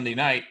on a Sunday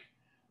night,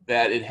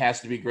 that it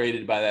has to be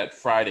graded by that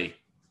Friday.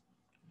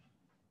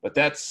 But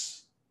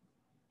that's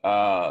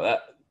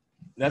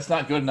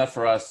not good enough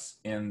for us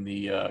in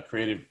the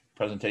creative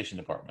presentation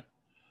department.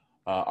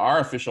 Our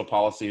official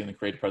policy in the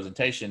creative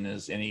presentation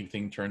is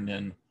anything turned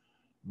in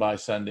by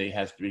Sunday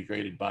has to be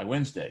graded by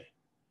Wednesday.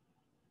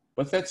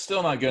 But that's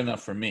still not good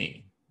enough for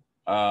me.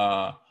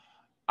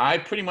 I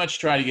pretty much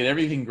try to get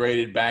everything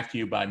graded back to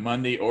you by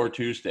Monday or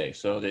Tuesday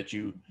so that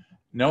you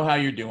know how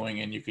you're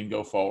doing and you can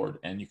go forward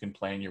and you can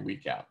plan your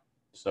week out.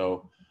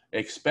 So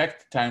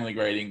expect timely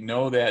grading.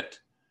 Know that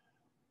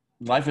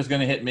life is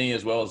going to hit me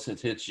as well as it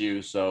hits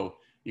you. So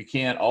You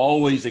can't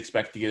always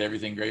expect to get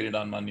everything graded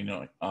on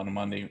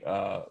Monday,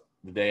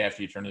 the day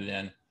after you turn it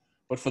in.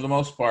 But for the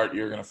most part,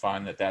 you're going to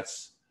find that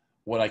that's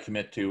what I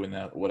commit to and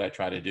that what I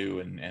try to do.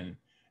 And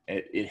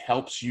it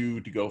helps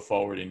you to go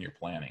forward in your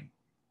planning.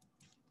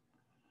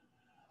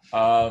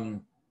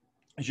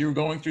 As you were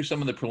going through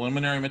some of the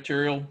preliminary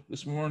material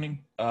this morning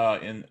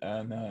looking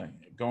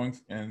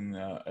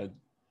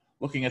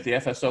at the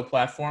FSO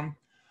platform,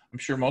 I'm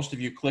sure most of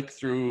you clicked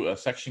through a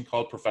section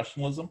called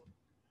professionalism.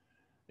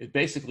 It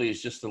basically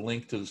is just a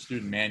link to the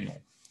student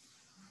manual.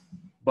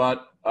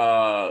 But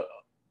an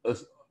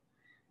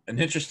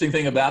interesting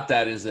thing about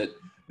that is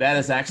that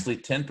is actually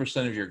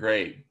 10% of your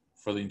grade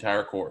for the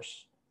entire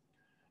course.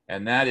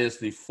 And that is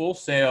the Full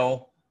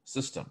Sail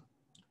system.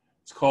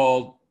 It's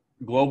called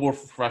Global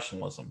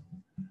Professionalism.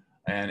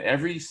 And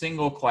every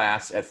single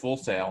class at Full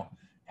Sail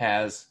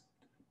has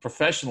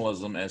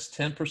professionalism as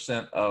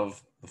 10%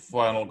 of the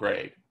final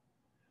grade.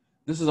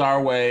 This is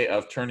our way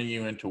of turning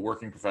you into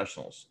working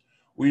professionals.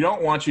 We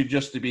don't want you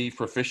just to be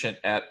proficient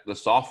at the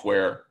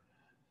software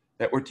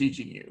that we're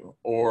teaching you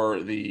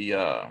or the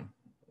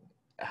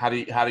how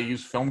to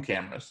use film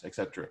cameras,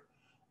 etc.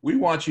 We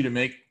want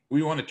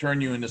to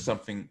turn you into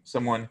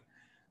someone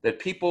that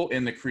people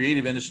in the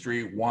creative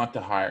industry want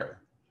to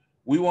hire.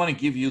 We want to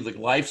give you the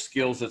life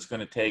skills that's going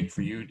to take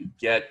for you to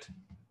get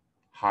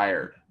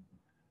hired.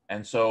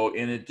 And so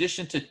in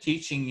addition to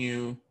teaching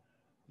you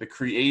the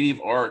creative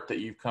art that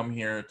you've come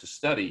here to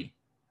study,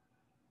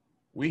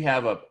 we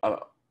have a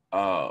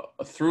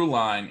through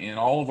line in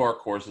all of our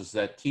courses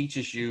that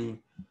teaches you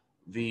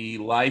the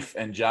life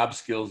and job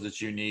skills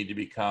that you need to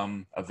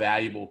become a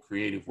valuable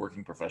creative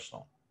working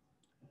professional.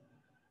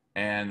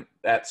 And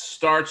that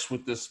starts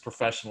with this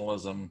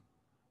professionalism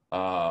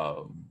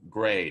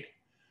grade.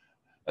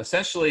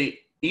 Essentially,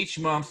 each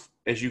month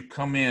as you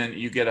come in,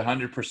 you get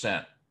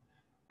 100%.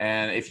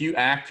 And if you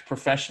act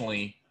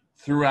professionally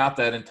throughout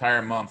that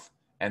entire month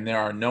and there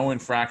are no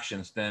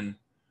infractions, then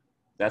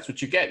that's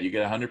what you get. You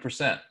get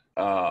 100%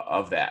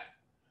 of that.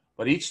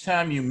 But each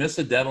time you miss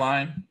a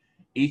deadline,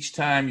 each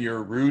time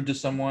you're rude to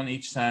someone,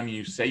 each time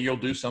you say you'll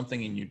do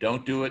something and you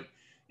don't do it,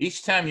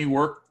 each time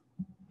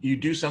you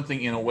do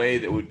something in a way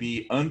that would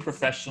be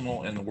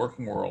unprofessional in the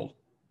working world,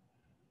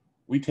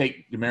 we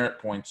take demerit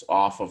points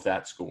off of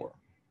that score.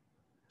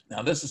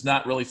 Now, this is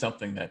not really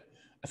something that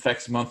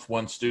affects month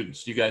one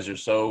students. You guys are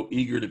so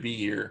eager to be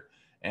here,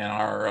 and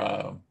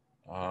our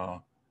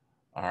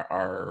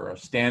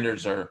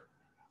standards are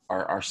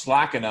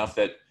slack enough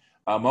that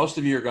most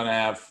of you are going to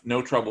have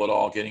no trouble at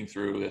all getting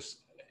through this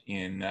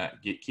in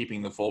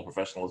keeping the full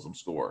professionalism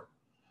score.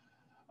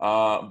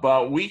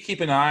 But we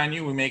keep an eye on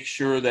you. We make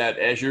sure that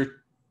as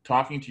you're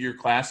talking to your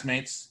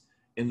classmates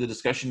in the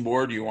discussion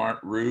board, you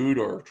aren't rude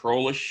or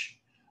trollish.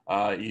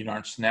 You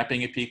aren't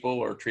snapping at people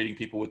or treating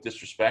people with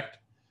disrespect.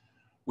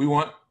 We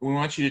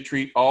want you to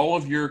treat all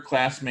of your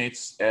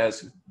classmates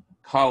as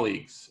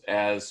colleagues,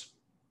 as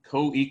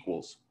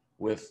co-equals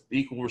with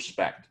equal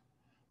respect,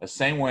 the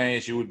same way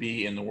as you would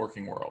be in the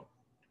working world.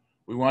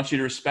 We want you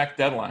to respect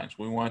deadlines.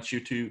 We want you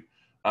to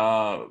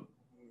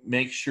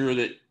make sure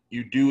that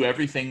you do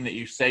everything that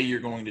you say you're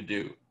going to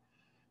do.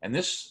 And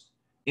this,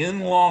 in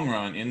the long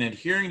run, in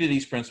adhering to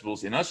these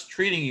principles, in us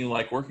treating you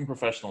like working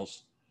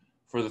professionals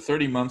for the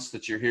 30 months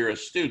that you're here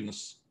as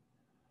students,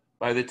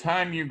 by the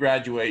time you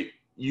graduate,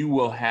 you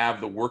will have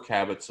the work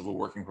habits of a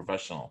working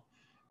professional,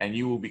 and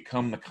you will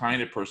become the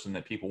kind of person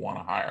that people want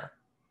to hire.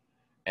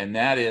 And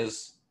that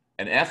is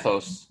an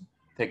ethos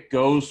that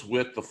goes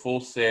with the Full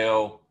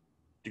Sail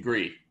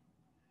degree.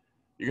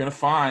 You're going to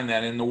find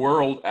that in the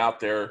world out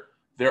there,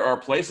 there are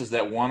places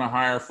that want to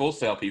hire Full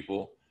Sail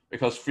people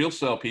because Full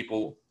Sail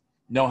people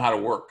know how to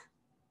work,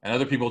 and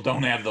other people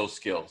don't have those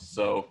skills.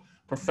 So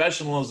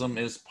professionalism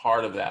is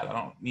part of that. I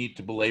don't need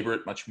to belabor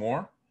it much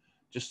more,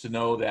 just to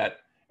know that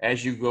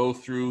as you go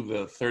through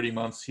the 30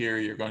 months here,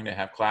 you're going to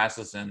have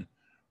classes in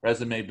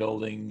resume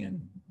building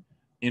and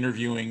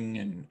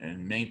interviewing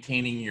and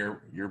maintaining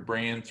your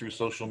brand through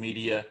social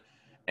media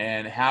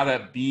and how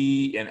to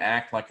be and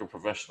act like a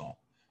professional.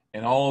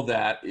 And all of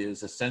that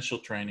is essential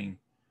training,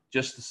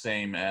 just the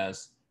same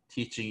as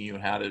teaching you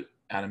how to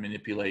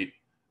manipulate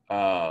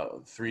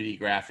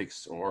 3D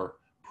graphics or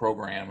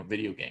program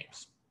video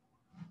games.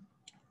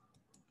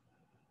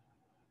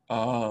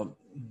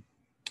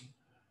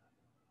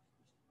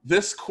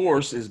 This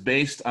course is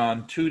based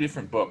on 2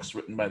 different books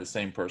written by the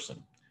same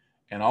person.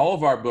 And all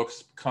of our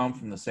books come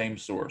from the same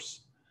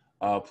source,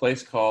 a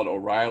place called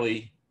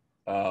O'Reilly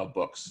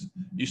Books.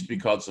 It used to be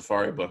called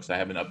Safari Books. I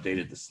haven't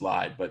updated the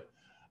slide, but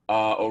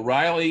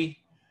O'Reilly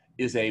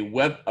is a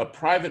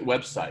private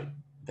website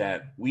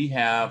that we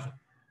have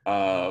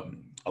a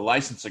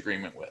license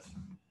agreement with.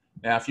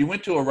 Now, if you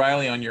went to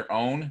O'Reilly on your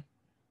own,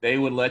 they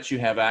would let you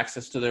have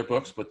access to their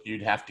books, but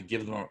you'd have to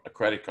give them a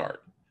credit card.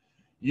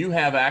 You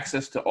have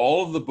access to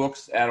all of the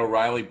books at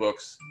O'Reilly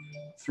Books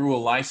through a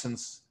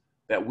license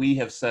that we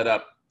have set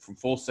up from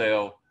Full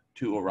Sail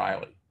to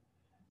O'Reilly.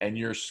 And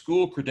your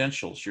school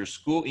credentials, your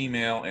school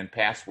email and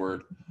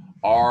password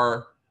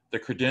are the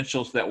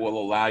credentials that will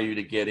allow you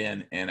to get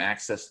in and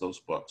access those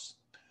books.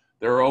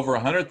 There are over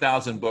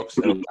 100,000 books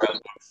at O'Reilly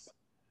Books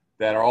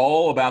that are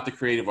all about the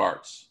creative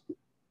arts,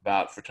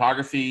 about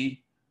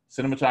photography,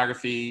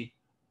 cinematography,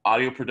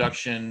 audio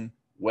production,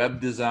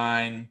 web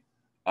design,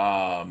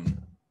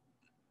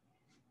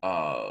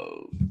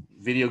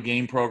 video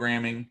game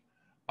programming.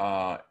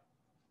 That's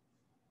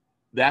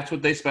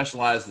what they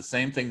specialize, the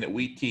same thing that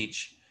we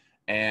teach,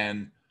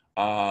 and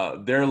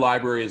their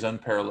library is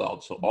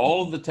unparalleled. So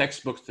all of the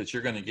textbooks that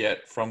you're going to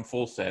get from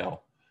Full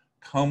Sail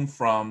come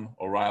from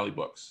O'Reilly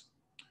Books.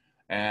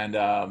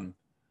 And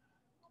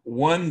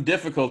one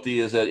difficulty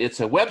is that it's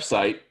a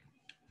website,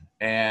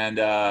 and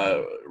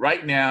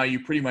right now you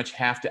pretty much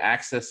have to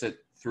access it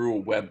through a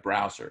web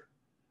browser.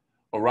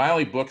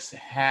 O'Reilly Books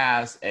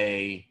has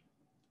a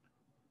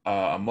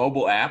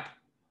mobile app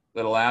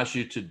that allows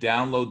you to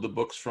download the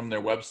books from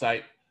their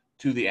website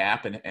to the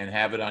app and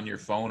have it on your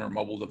phone or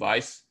mobile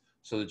device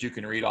so that you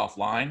can read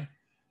offline.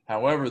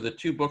 However, the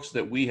two books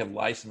that we have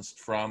licensed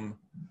from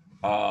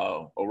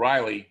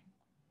O'Reilly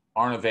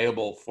aren't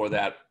available for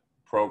that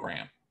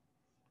program.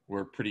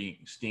 We're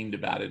pretty steamed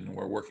about it, and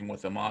we're working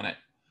with them on it.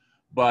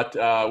 But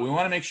we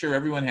want to make sure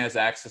everyone has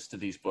access to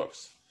these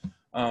books.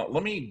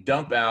 Let me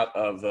dump out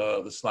of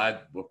the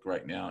slide book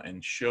right now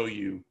and show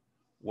you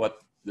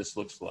what this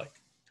looks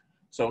like.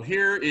 So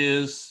here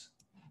is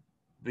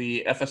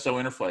the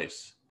FSO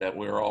interface that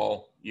we're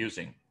all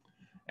using.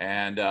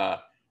 And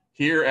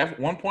here,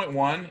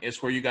 1.1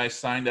 is where you guys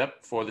signed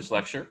up for this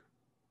lecture.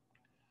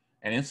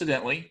 And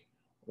incidentally,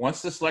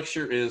 once this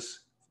lecture is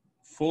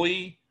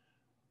fully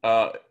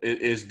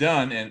is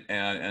done and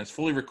it's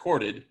fully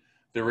recorded,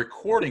 the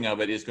recording of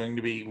it is going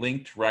to be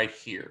linked right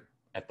here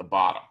at the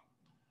bottom.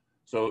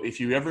 So if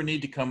you ever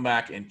need to come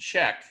back and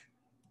check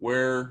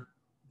where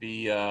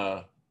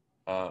the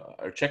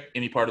or check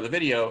any part of the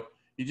video,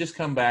 you just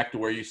come back to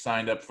where you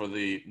signed up for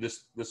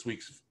this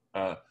week's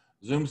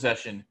Zoom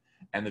session,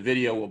 and the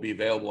video will be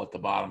available at the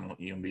bottom.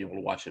 You'll be able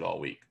to watch it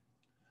all week.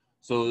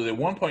 So the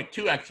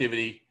 1.2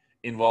 activity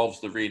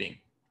involves the reading.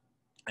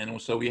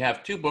 And so we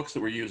have two books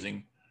that we're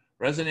using,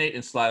 Resonate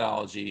and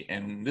Slideology,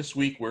 and this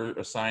week we're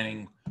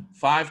assigning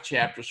 5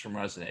 chapters from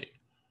Resonate,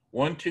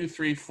 1, 2,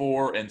 3,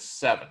 4, and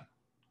 7.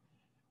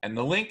 And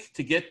the link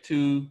to get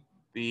to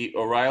the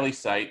O'Reilly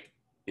site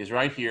is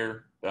right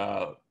here,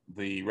 the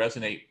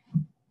Resonate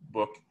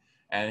book,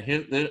 and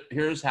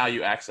here's how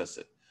you access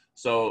it.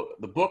 So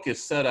the book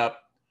is set up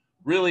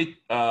really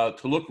to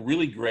look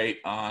really great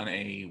on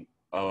a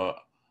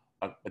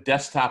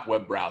desktop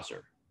web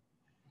browser.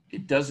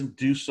 It doesn't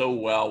do so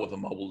well with a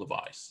mobile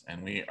device,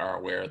 and we are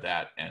aware of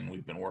that, and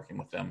we've been working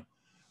with them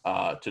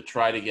to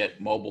try to get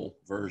mobile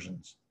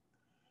versions.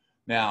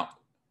 Now,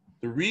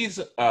 the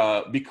reason,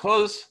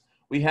 because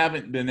we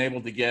haven't been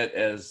able to get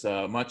as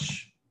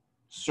much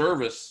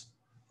service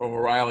from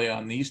O'Reilly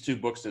on these two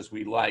books as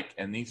we like,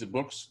 and these are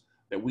books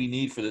that we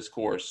need for this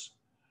course,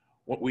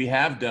 what we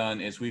have done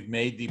is we've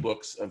made the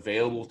books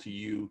available to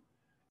you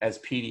as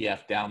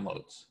PDF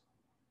downloads.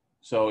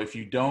 So if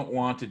you don't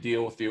want to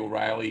deal with the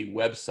O'Reilly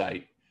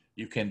website,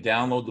 you can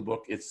download the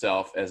book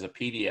itself as a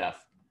PDF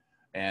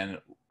and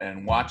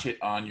watch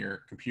it on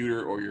your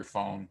computer or your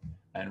phone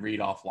and read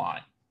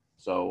offline.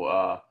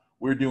 So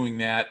we're doing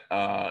that.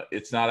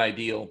 It's not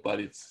ideal, but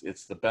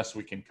it's the best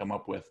we can come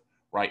up with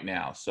right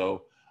now.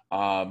 So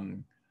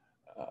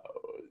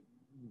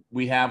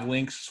we have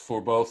links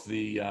for both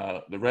the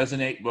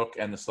Resonate book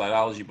and the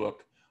Slideology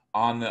book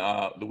on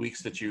the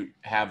weeks that you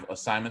have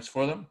assignments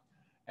for them,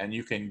 and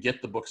you can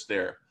get the books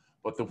there.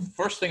 But the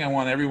first thing I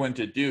want everyone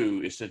to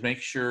do is to make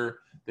sure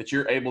that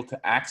you're able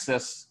to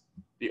access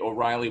the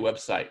O'Reilly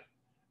website.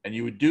 And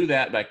you would do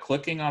that by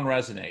clicking on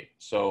Resonate.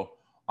 So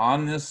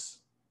on this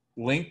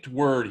linked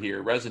word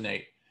here,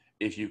 Resonate,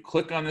 if you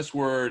click on this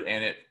word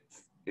and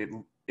it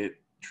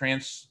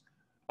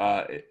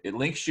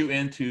links you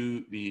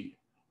into the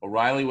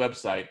O'Reilly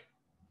website,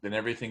 then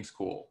everything's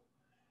cool.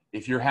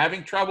 If you're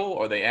having trouble,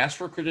 or they ask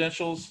for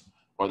credentials,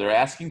 or they're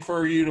asking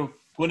for you to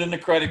put in a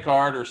credit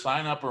card or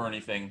sign up or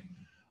anything,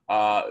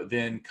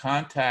 then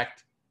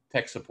contact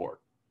tech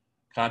support.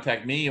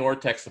 Contact me or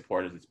tech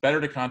support. It's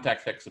better to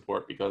contact tech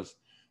support because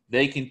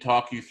they can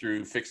talk you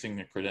through fixing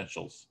the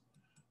credentials.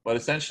 But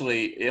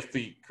essentially, if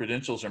the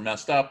credentials are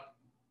messed up,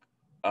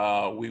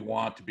 we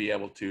want to be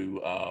able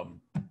to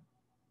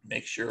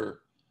make sure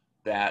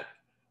that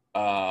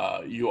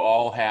you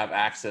all have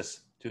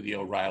access to the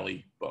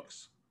O'Reilly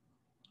books.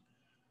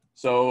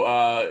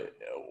 So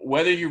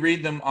whether you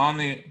read them on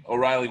the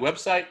O'Reilly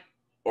website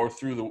or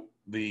through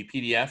the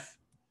PDF,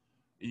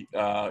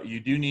 you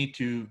do need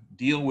to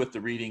deal with the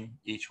reading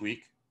each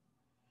week.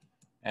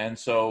 And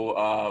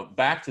so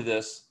back to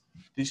this,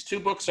 these two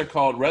books are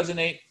called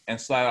Resonate and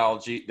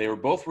Slideology. They were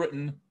both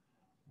written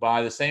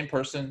by the same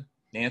person,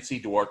 Nancy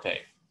Duarte.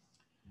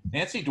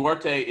 Nancy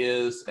Duarte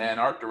is an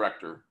art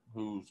director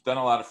who's done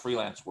a lot of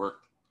freelance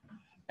work.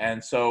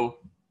 And so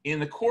in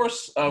the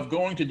course of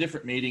going to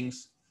different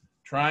meetings,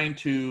 trying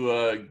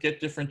to get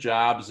different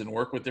jobs and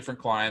work with different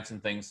clients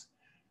and things,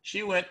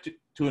 she went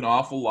to an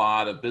awful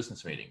lot of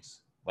business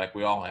meetings, like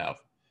we all have,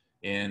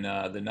 in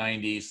the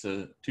 90s,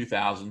 the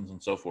 2000s,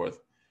 and so forth.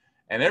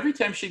 And every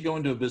time she'd go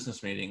into a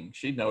business meeting,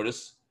 she'd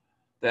notice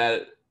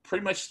that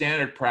pretty much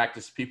standard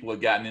practice, people had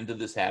gotten into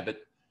this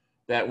habit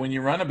that when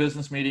you run a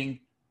business meeting,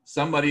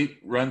 somebody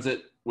runs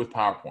it with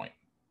PowerPoint.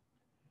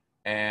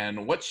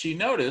 And what she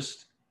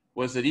noticed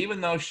was that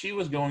even though she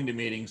was going to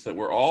meetings that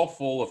were all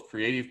full of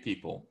creative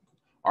people,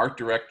 art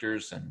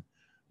directors and,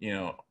 you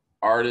know,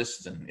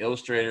 artists and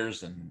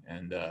illustrators and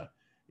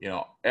you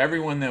know,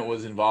 everyone that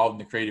was involved in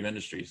the creative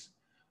industries,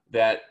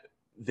 that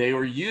they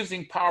were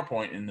using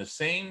PowerPoint in the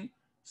same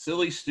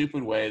silly,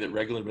 stupid way that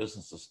regular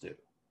businesses do.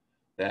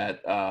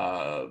 That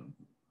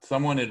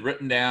someone had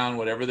written down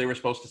whatever they were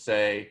supposed to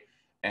say,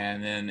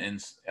 and then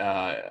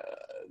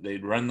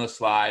they'd run the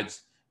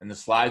slides, and the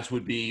slides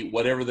would be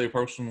whatever the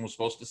person was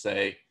supposed to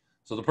say.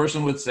 So the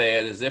person would say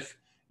it as if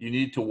you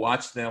need to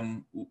watch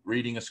them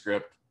reading a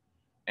script.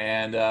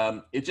 And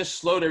it just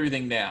slowed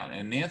everything down.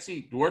 And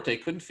Nancy Duarte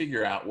couldn't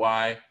figure out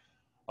why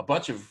a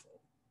bunch of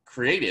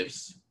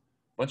creatives,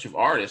 a bunch of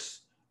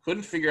artists,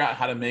 couldn't figure out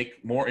how to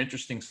make more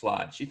interesting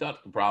slides. She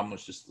thought the problem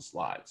was just the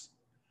slides.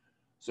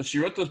 So she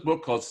wrote this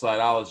book called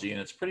Slideology,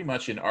 and it's pretty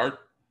much an art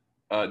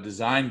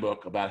design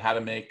book about how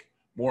to make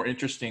more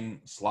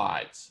interesting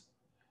slides.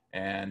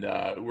 And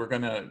we're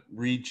going to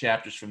read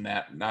chapters from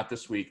that, not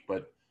this week,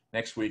 but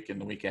next week and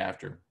the week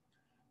after.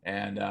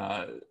 And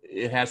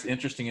it has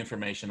interesting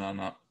information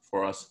on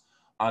for us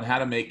on how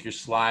to make your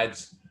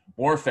slides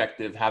more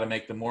effective, how to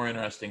make them more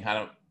interesting, how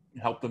to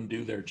help them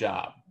do their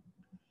job.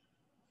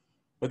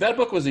 But that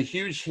book was a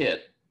huge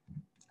hit.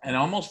 And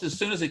almost as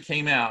soon as it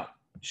came out,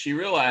 she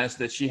realized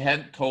that she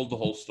hadn't told the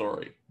whole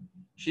story.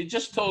 She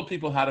just told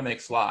people how to make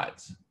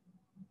slides.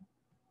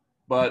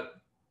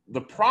 But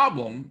the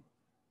problem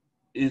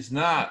is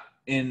not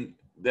in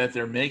that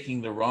they're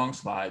making the wrong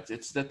slides.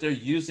 It's that they're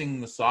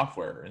using the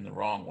software in the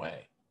wrong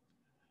way.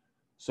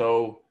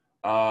 So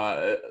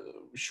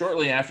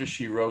shortly after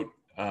she wrote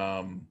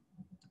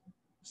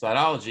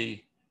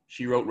Slideology,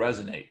 she wrote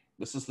Resonate.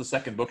 This is the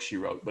second book she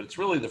wrote, but it's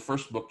really the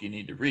first book you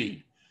need to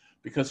read,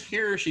 because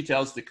here she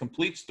tells the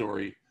complete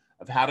story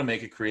of how to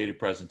make a creative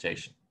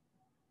presentation.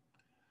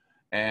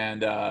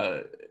 And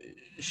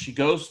she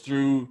goes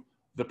through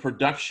the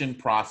production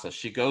process.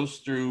 She goes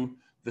through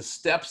the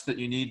steps that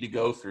you need to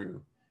go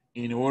through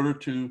in order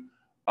to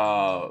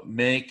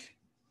make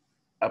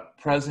a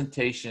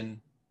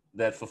presentation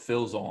that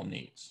fulfills all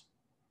needs.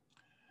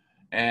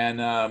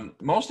 And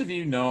most of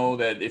you know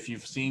that if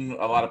you've seen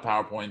a lot of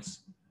PowerPoints,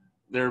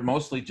 they're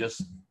mostly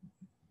just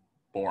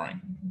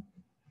boring.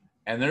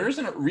 And there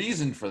isn't a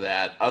reason for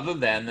that other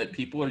than that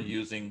people are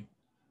using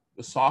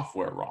the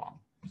software wrong.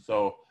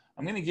 So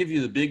I'm going to give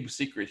you the big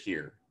secret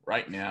here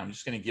right now. I'm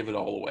just going to give it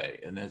all away.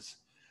 And it's,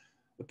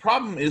 the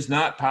problem is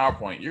not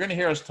PowerPoint. You're going to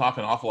hear us talk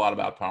an awful lot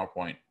about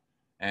PowerPoint.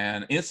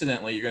 And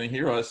incidentally, you're going to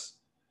hear us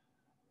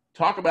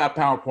talk about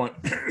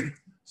PowerPoint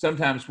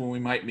sometimes when we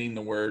might mean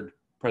the word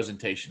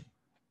presentation,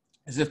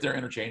 as if they're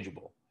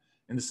interchangeable,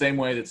 in the same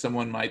way that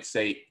someone might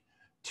say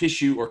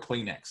tissue or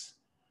Kleenex.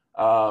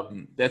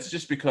 That's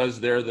just because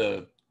they're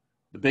the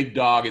big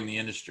dog in the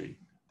industry,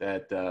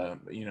 that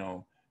you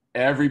know,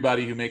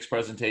 everybody who makes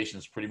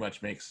presentations pretty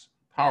much makes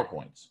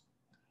PowerPoints.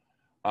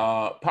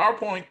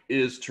 PowerPoint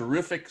is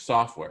terrific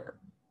software,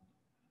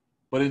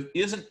 but it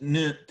isn't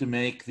meant to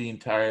make the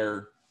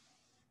entire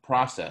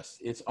process.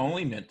 It's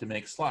only meant to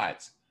make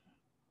slides.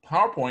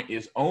 PowerPoint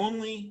is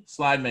only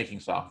slide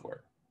making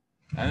software.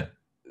 And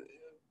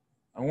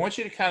I want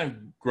you to kind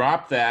of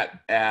drop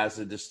that as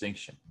a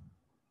distinction.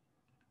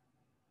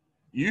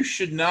 You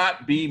should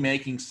not be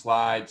making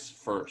slides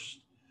first.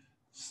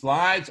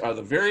 Slides are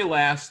the very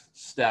last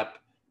step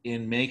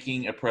in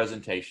making a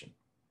presentation.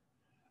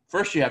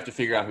 First, you have to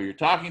figure out who you're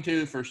talking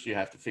to. First, you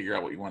have to figure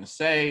out what you want to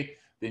say.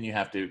 Then you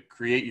have to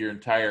create your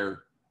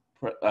entire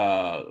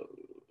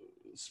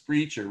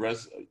speech or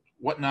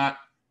whatnot.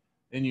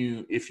 Then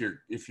you, if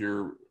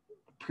you're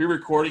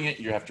pre-recording it,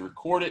 you have to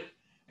record it.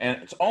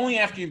 And it's only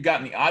after you've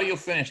gotten the audio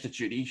finished that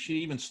you should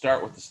even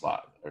start with the slide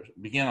or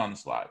begin on the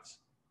slides.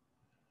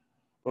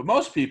 But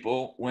most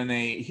people, when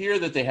they hear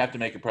that they have to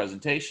make a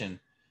presentation,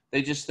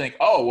 they just think,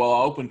 oh, well,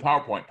 I'll open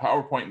PowerPoint.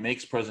 PowerPoint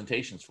makes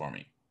presentations for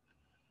me.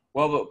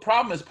 Well, the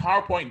problem is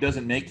PowerPoint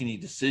doesn't make any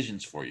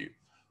decisions for you.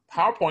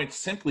 PowerPoint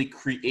simply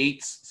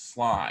creates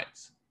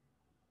slides.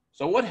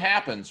 So what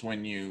happens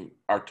when you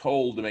are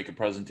told to make a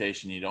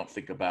presentation, you don't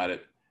think about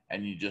it,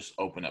 and you just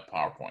open up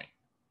PowerPoint?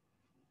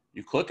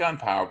 You click on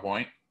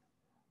PowerPoint.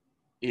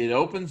 It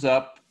opens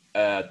up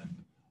a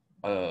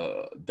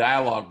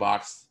dialog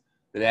box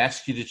that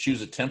asks you to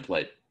choose a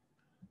template.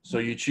 So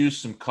you choose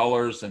some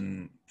colors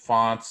and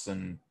fonts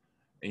and,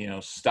 you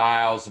know,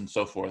 styles and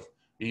so forth.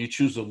 You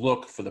choose a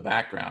look for the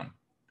background.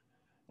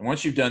 And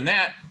once you've done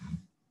that,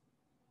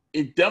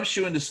 it dumps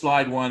you into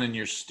slide one, and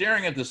you're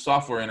staring at the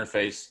software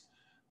interface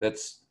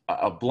that's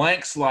a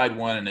blank slide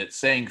one, and it's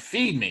saying,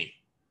 feed me.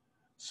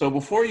 So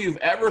before you've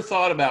ever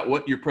thought about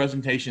what your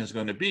presentation is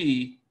going to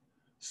be,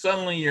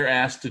 suddenly you're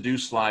asked to do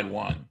slide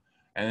one.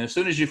 And as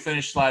soon as you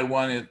finish slide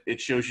one,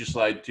 it shows you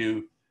slide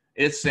two.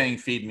 It's saying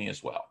feed me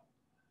as well.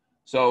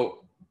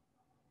 So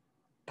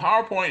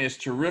PowerPoint is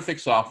terrific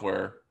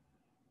software,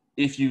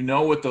 if you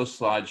know what those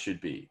slides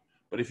should be.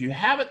 But if you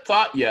haven't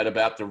thought yet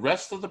about the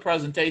rest of the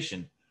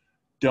presentation,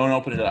 don't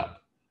open it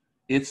up.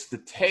 It's the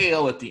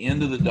tail at the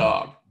end of the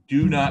dog.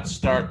 Do not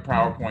start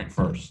PowerPoint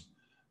first.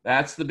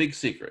 That's the big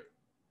secret.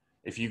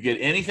 If you get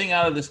anything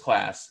out of this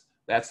class,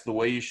 that's the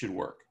way you should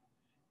work.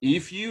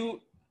 If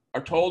you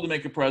are told to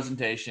make a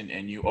presentation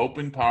and you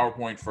open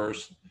PowerPoint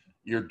first,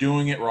 you're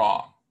doing it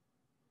wrong.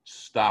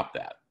 Stop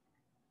that.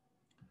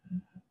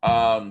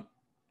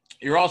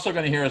 You're also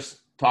going to hear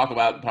us talk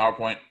about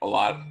PowerPoint a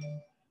lot.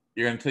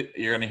 You're going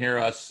to hear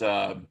us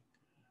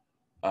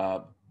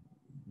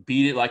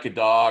beat it like a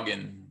dog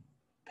and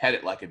pet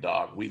it like a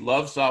dog. We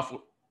love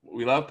software.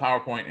 We love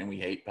PowerPoint and we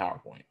hate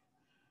PowerPoint.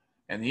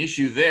 And the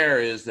issue there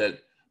is that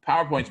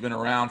PowerPoint's been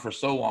around for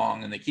so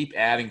long and they keep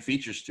adding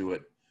features to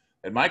it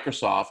that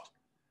Microsoft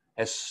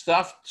has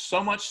stuffed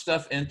so much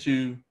stuff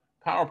into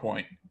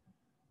PowerPoint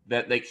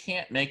that they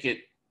can't make it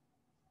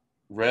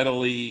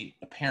readily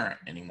apparent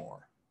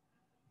anymore.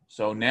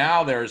 So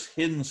now there's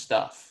hidden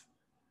stuff,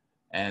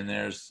 and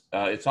there's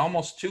it's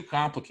almost too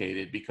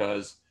complicated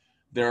because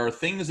there are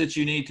things that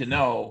you need to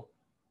know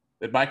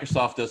that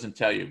Microsoft doesn't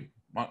tell you.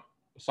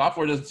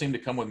 Software doesn't seem to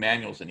come with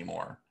manuals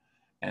anymore.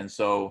 And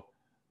so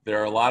there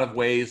are a lot of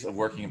ways of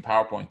working in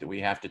PowerPoint that we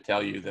have to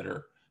tell you that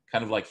are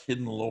kind of like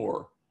hidden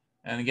lore.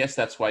 And I guess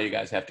that's why you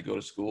guys have to go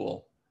to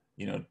school,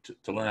 you know,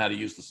 to learn how to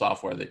use the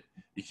software that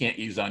you can't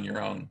use on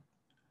your own.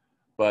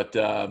 But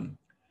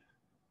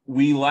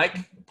we like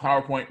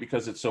PowerPoint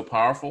because it's so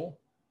powerful,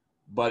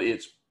 but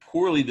it's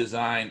poorly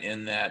designed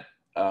in that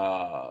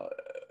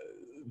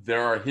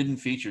there are hidden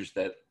features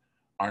that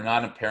are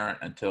not apparent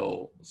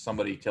until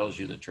somebody tells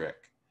you the trick.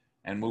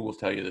 And we will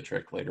tell you the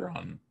trick later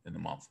on in the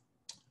month.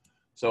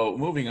 So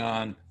moving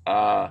on,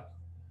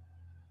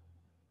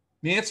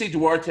 Nancy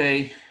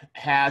Duarte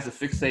has a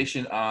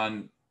fixation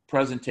on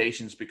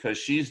presentations because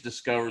she's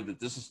discovered that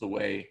this is the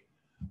way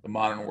the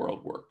modern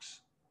world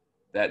works.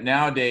 That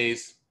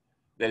nowadays,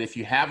 that if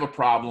you have a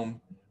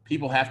problem,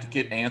 people have to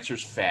get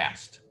answers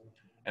fast.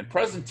 And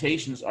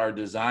presentations are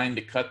designed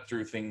to cut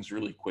through things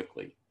really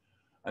quickly.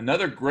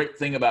 Another great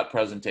thing about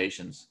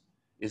presentations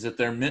is that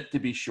they're meant to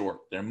be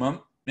short. They're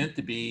meant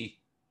to be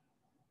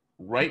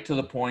right to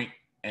the point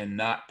and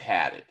not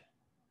padded.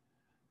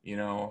 You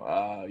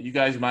know, you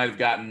guys might have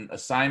gotten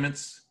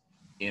assignments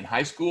in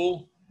high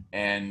school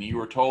and you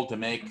were told to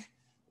make,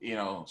 you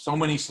know, so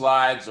many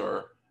slides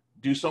or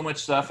do so much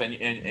stuff, and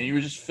you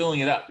were just filling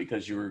it up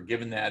because you were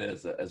given that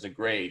as a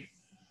grade.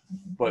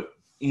 But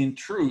in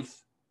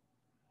truth,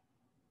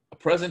 a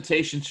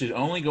presentation should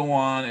only go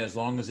on as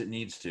long as it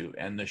needs to,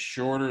 and the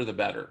shorter the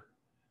better.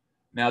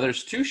 Now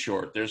there's too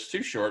short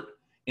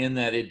in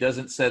that it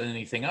doesn't set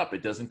anything up.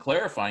 It doesn't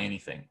clarify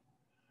anything.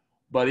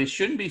 But it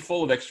shouldn't be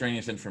full of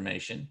extraneous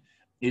information.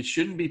 It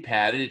shouldn't be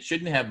padded. It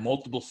shouldn't have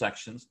multiple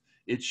sections.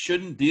 It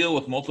shouldn't deal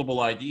with multiple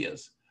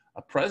ideas.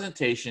 A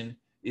presentation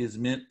is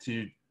meant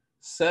to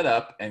set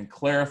up and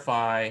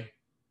clarify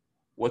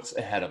what's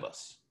ahead of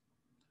us.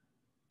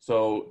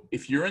 So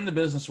if you're in the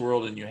business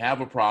world and you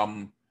have a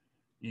problem,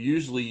 you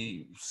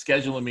usually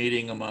schedule a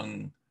meeting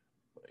among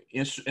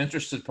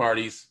interested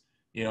parties,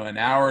 you know, an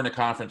hour in a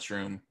conference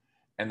room,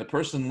 and the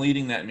person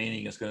leading that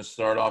meeting is going to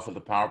start off with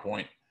a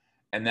PowerPoint.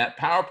 And that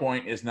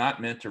PowerPoint is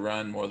not meant to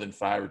run more than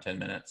 5 or 10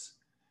 minutes.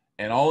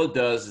 And all it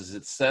does is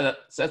it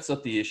sets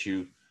up the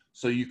issue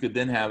so you could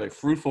then have a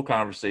fruitful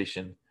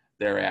conversation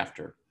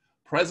thereafter.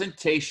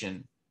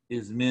 Presentation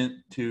is meant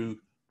to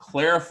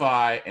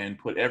clarify and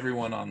put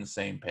everyone on the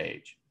same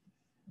page.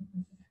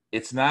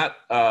 It's not,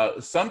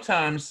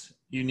 sometimes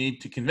you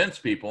need to convince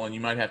people and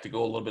you might have to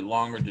go a little bit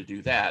longer to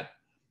do that.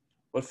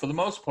 But for the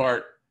most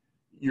part,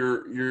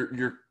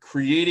 you're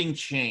creating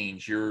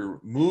change. You're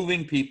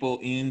moving people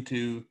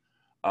into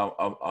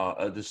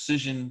a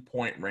decision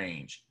point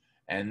range.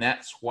 And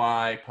that's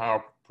why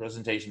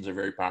presentations are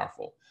very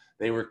powerful.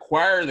 They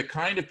require the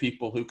kind of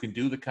people who can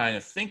do the kind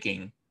of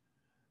thinking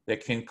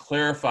that can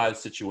clarify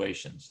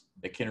situations,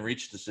 that can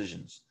reach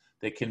decisions,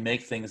 that can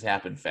make things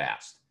happen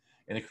fast.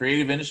 In the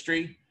creative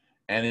industry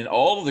and in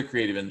all of the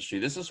creative industry,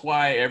 this is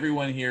why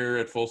everyone here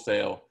at Full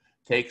Sail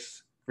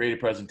takes creative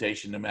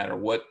presentation no matter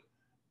what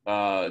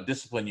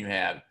discipline you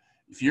have.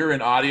 If you're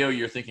in audio,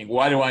 you're thinking,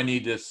 why do I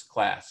need this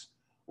class?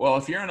 Well,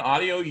 if you're in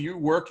audio, you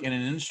work in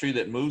an industry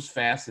that moves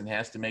fast and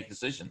has to make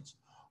decisions.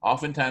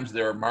 Oftentimes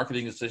there are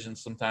marketing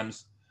decisions,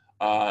 sometimes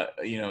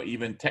you know,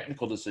 even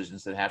technical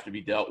decisions that have to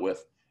be dealt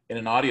with in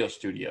an audio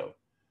studio.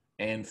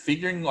 And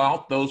figuring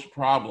out those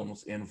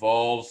problems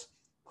involves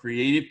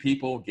creative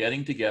people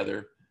getting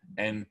together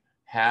and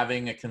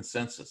having a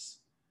consensus.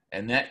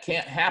 And that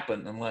can't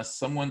happen unless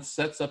someone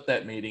sets up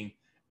that meeting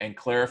and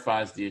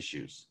clarifies the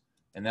issues.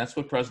 And that's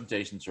what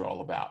presentations are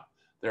all about.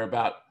 They're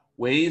about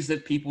ways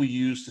that people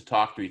use to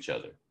talk to each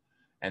other.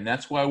 And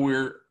that's why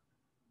we're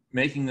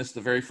making this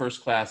the very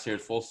first class here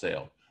at Full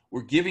Sail.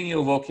 We're giving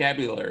you a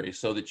vocabulary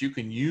so that you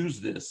can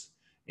use this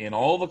in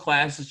all the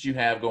classes you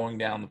have going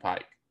down the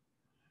pike.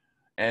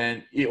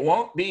 And it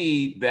won't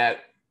be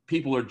that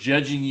people are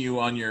judging you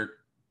on your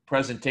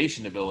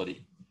presentation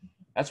ability.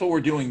 That's what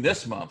we're doing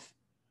this month.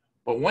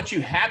 But once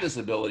you have this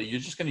ability, you're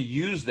just going to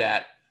use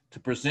that to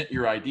present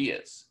your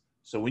ideas.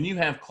 So when you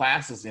have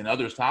classes in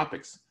other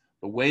topics,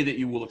 the way that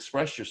you will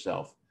express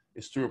yourself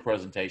is through a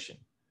presentation.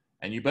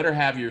 And you better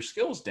have your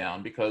skills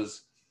down,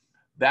 because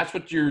that's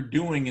what you're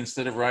doing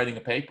instead of writing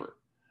a paper.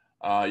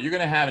 You're going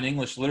to have an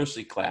English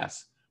literacy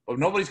class, but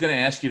nobody's going to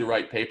ask you to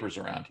write papers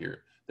around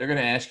here. They're going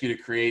to ask you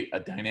to create a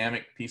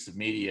dynamic piece of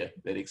media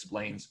that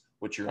explains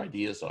what your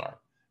ideas are.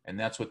 And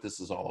that's what this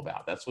is all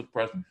about. That's what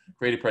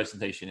creative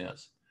presentation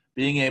is.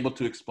 Being able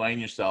to explain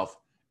yourself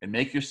and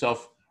make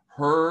yourself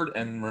heard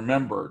and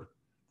remembered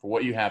for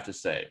what you have to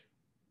say.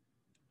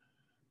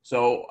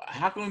 So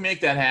how can we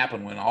make that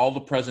happen when all the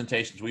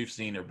presentations we've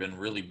seen have been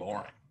really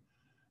boring?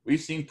 We've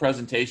seen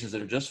presentations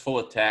that are just full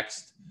of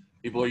text.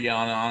 People are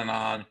yelling on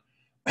and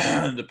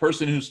on. The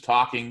person who's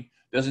talking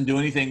doesn't do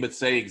anything but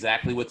say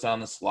exactly what's on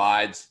the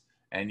slides.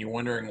 And you're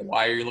wondering,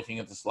 why are you looking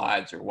at the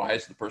slides? Or why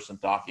is the person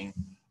talking?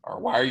 Or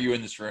why are you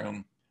in this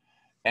room?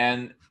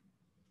 And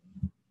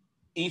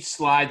each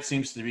slide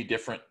seems to be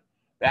different.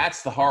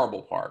 That's the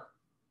horrible part,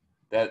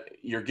 that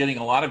you're getting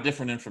a lot of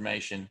different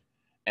information,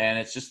 and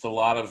it's just a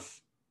lot of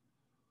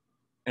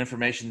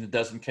information that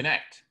doesn't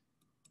connect.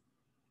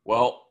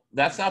 Well,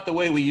 that's not the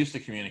way we used to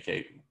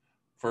communicate.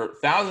 For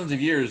thousands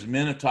of years,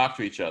 men have talked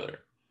to each other.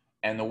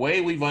 And the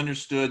way we've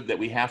understood that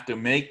we have to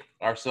make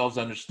ourselves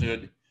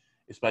understood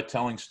is by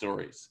telling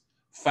stories.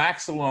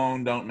 Facts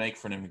alone don't make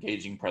for an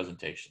engaging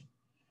presentation.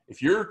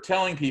 If you're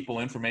telling people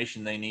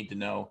information they need to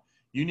know,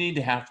 you need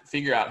to have to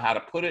figure out how to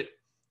put it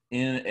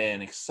in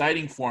an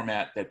exciting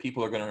format that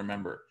people are going to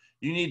remember.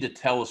 You need to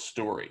tell a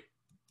story.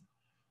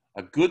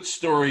 A good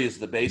story is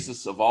the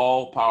basis of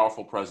all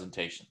powerful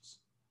presentations.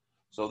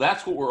 So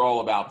that's what we're all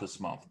about this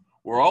month.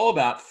 We're all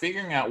about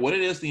figuring out what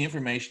it is, the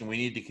information we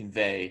need to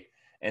convey,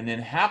 and then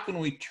how can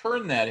we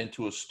turn that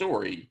into a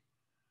story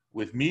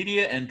with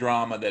media and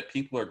drama that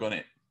people are going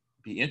to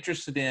be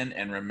interested in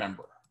and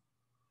remember.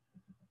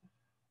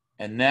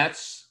 And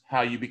that's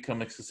how you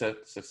become a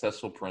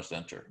successful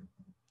presenter.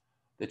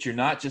 That you're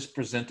not just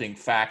presenting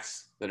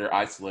facts that are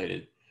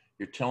isolated.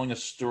 You're telling a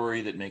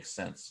story that makes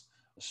sense,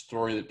 a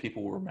story that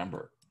people will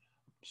remember,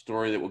 a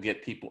story that will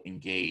get people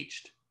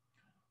engaged.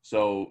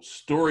 So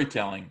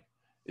storytelling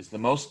is the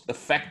most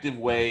effective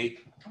way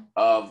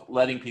of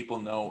letting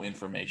people know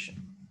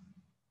information.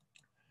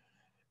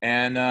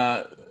 And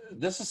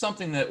this is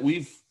something that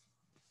we've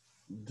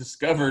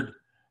discovered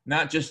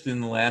not just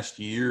in the last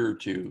year or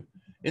two.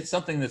 It's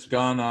something that's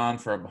gone on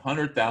for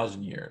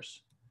 100,000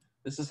 years.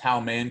 This is how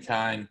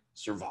mankind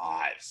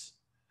survives.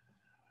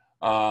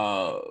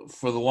 For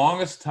the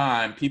longest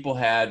time, people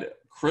had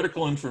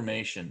critical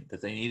information that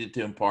they needed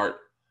to impart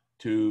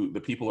to the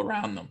people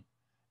around them.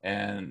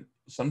 And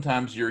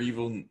sometimes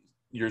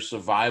your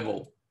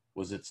survival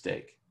was at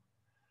stake.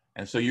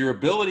 And so your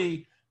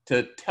ability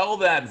to tell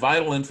that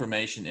vital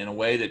information in a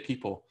way that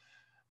people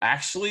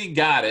actually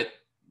got it,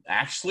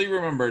 actually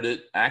remembered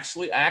it,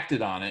 actually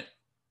acted on it,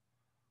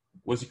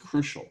 was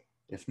crucial.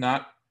 If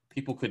not,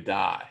 people could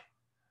die.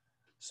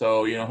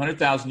 So,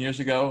 100,000 years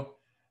ago,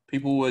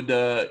 people would,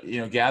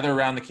 gather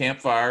around the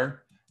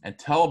campfire and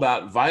tell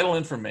about vital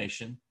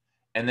information,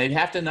 and they'd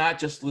have to not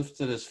just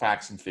list it as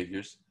facts and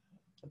figures,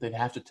 but they'd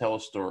have to tell a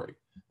story.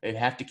 They'd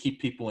have to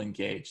keep people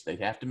engaged.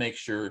 They'd have to make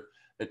sure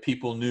that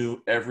people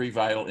knew every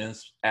vital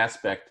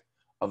aspect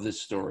of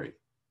this story.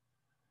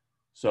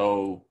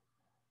 So,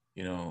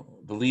 the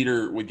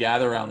leader would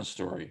gather around the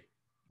story,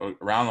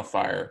 around the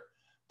fire,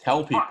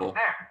 tell people,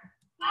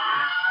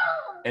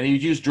 and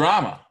he'd use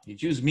drama,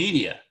 he'd use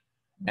media,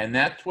 and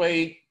that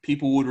way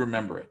people would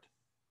remember it.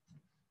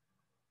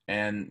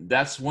 And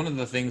that's one of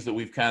the things that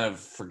we've kind of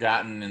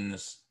forgotten in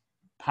this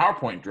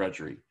PowerPoint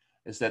drudgery,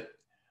 is that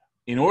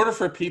in order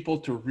for people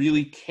to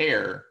really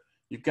care,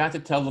 you've got to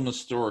tell them a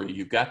story.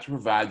 You've got to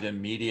provide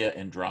them media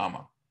and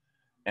drama.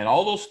 And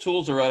all those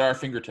tools are at our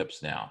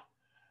fingertips now.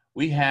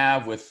 We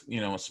have, with a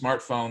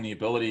smartphone, the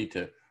ability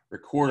to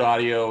record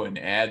audio and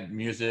add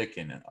music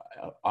and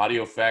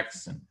audio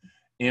effects and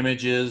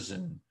images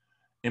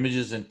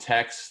and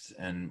text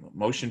and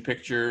motion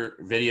picture,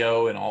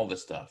 video, and all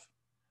this stuff.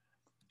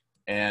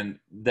 And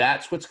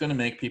that's what's going to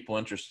make people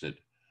interested.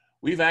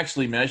 We've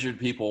actually measured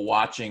people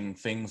watching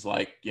things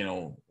like,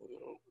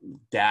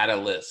 data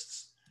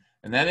lists.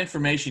 And that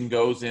information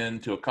goes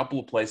into a couple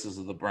of places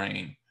of the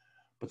brain.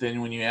 But then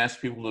when you ask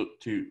people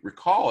to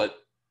recall it,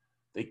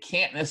 they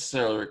can't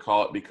necessarily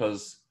recall it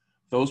because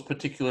those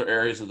particular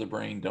areas of the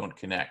brain don't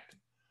connect.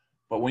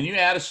 But when you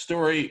add a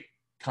story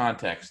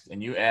context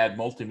and you add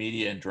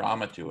multimedia and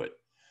drama to it,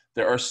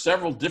 there are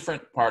several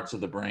different parts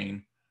of the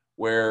brain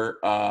where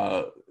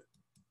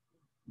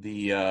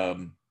the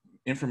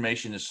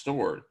information is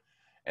stored.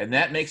 And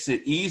that makes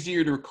it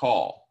easier to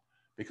recall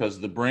because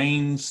the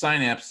brain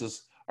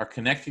synapses are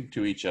connecting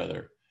to each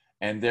other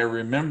and they're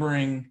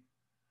remembering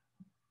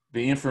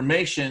the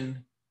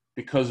information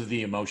because of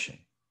the emotion.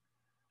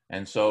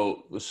 And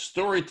so the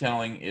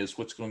storytelling is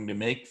what's going to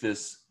make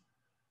this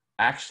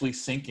actually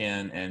sink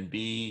in and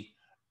be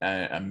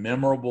a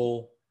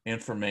memorable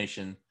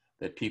information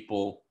that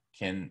people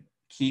can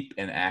keep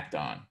and act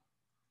on.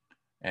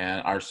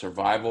 and our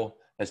survival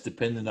has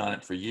depended on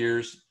it for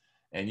years.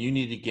 And you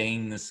need to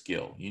gain the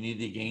skill. You need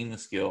to gain the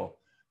skill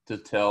to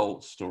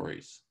tell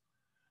stories.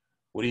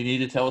 What do you need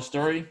to tell a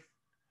story?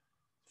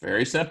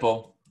 Very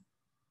simple.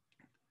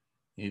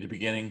 You need a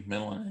beginning,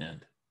 middle, and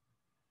end.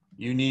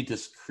 You need to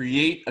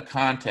create a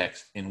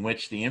context in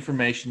which the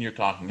information you're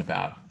talking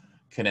about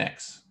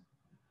connects.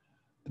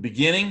 The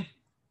beginning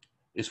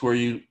is where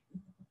you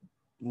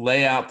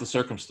lay out the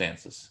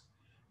circumstances.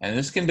 And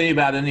this can be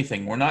about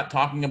anything. We're not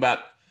talking about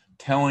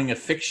telling a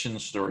fiction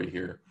story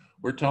here.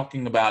 We're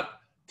talking about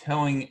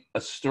telling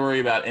a story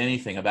about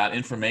anything, about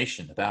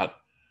information, about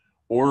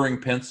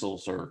ordering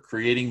pencils or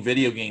creating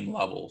video game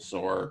levels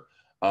or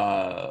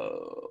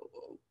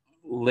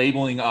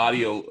labeling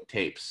audio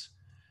tapes.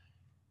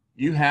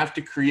 You have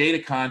to create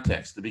a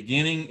context. The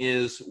beginning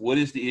is, what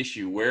is the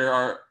issue? Where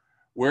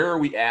are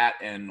we at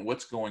and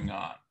what's going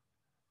on?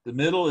 The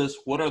middle is,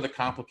 what are the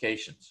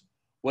complications?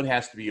 What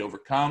has to be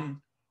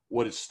overcome?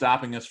 What is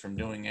stopping us from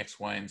doing X,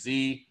 Y, and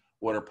Z?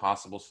 What are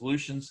possible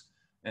solutions?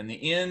 And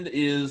the end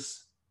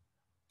is,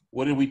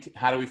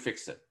 how do we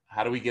fix it?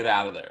 How do we get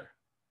out of there?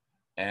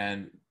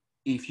 And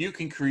if you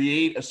can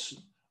create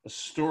a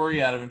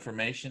story out of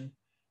information,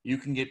 you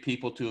can get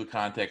people to a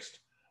context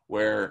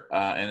where,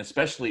 and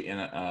especially in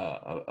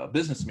a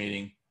business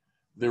meeting,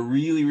 they're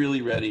really,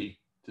 really ready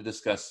to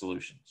discuss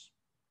solutions.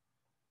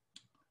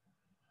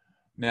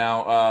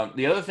 Now,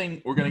 the other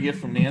thing we're going to get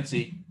from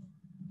Nancy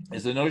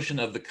is the notion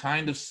of the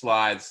kind of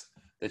slides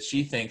that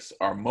she thinks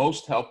are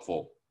most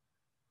helpful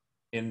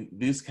in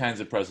these kinds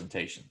of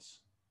presentations.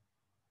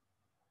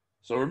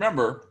 So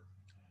remember,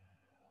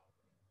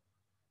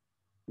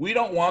 we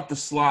don't want the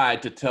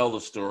slide to tell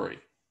the story.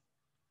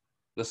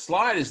 The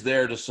slide is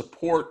there to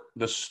support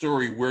the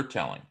story we're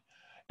telling.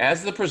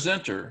 As the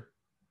presenter,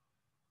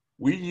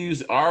 we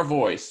use our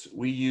voice,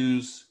 we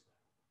use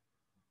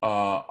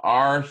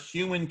our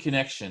human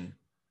connection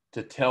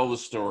to tell the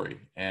story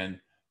and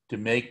to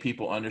make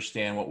people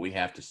understand what we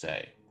have to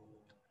say.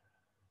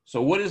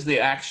 So what is the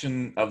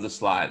action of the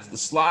slides? The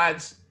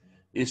slides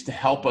is to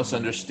help us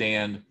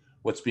understand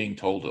what's being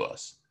told to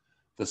us.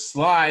 The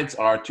slides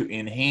are to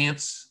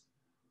enhance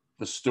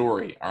the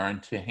story, are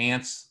to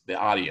enhance the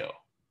audio.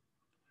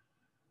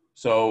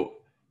 So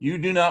you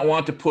do not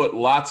want to put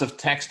lots of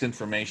text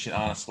information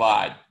on a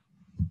slide,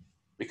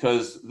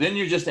 because then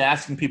you're just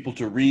asking people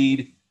to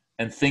read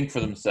and think for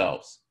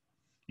themselves.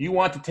 You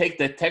want to take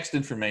that text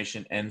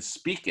information and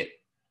speak it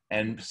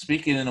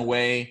in a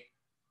way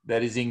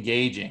that is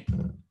engaging.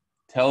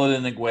 Tell it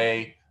in a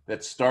way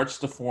that starts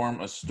to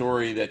form a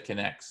story that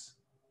connects.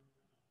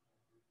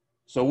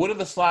 So what do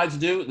the slides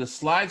do? The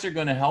slides are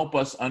going to help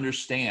us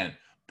understand,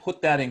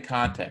 put that in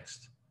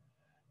context.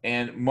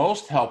 And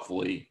most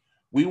helpfully,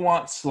 we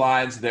want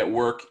slides that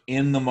work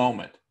in the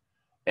moment.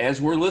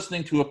 As we're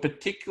listening to a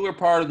particular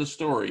part of the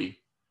story,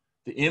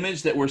 the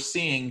image that we're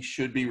seeing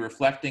should be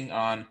reflecting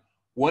on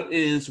what it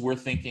is we're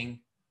thinking,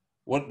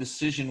 what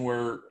decision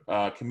we're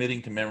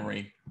committing to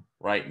memory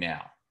right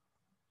now.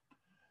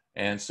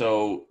 And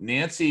so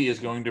Nancy is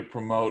going to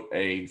promote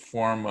a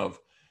form of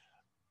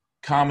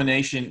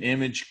combination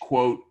image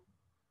quote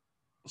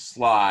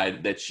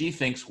slide that she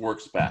thinks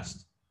works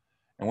best.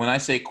 And when I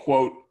say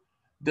quote,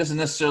 it doesn't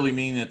necessarily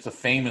mean it's a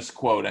famous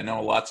quote. I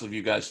know lots of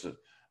you guys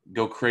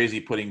go crazy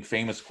putting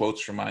famous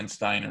quotes from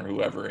Einstein or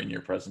whoever in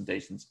your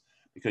presentations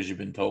because you've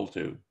been told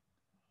to.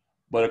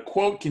 But a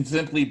quote can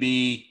simply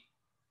be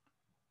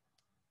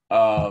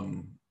a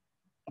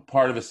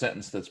part of a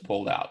sentence that's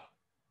pulled out.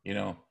 You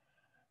know,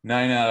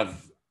 9 out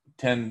of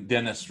 10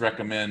 dentists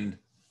recommend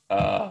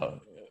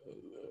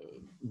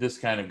this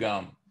kind of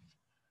gum.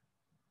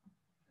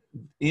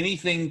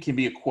 Anything can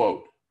be a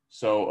quote.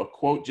 So a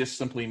quote just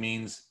simply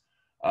means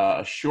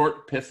a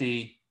short,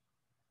 pithy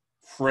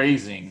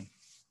phrasing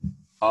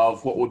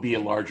of what would be a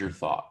larger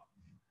thought.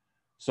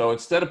 So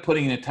instead of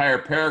putting an entire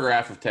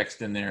paragraph of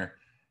text in there,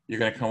 you're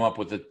going to come up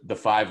with the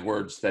 5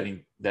 words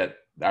that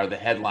are the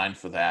headline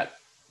for that.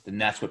 Then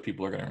that's what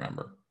people are going to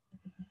remember.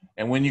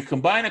 And when you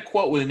combine a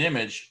quote with an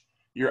image,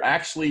 you're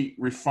actually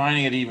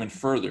refining it even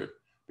further,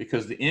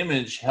 because the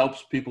image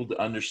helps people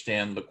to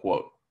understand the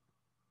quote.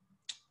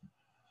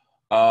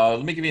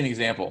 Let me give you an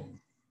example.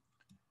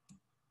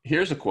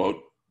 Here's a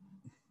quote.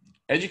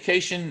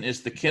 Education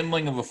is the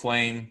kindling of a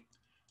flame,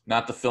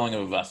 not the filling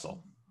of a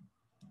vessel.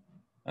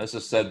 This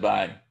is said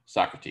by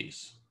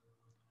Socrates.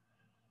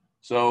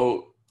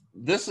 So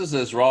this is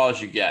as raw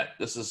as you get.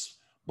 This is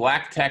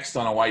black text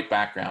on a white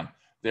background.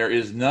 There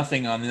is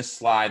nothing on this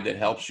slide that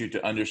helps you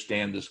to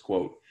understand this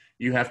quote.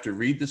 You have to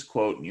read this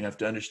quote and you have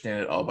to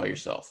understand it all by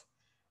yourself.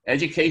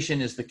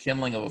 Education is the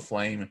kindling of a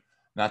flame,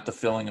 not the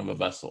filling of a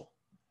vessel.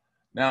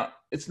 Now,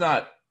 it's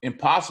not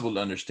impossible to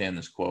understand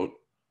this quote,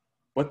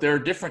 but there are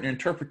different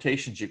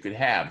interpretations you could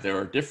have. There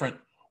are different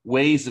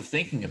ways of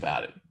thinking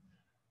about it,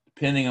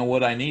 depending on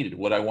what I needed,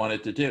 what I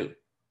wanted to do.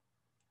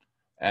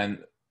 And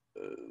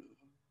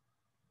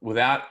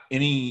without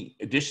any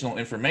additional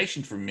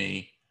information from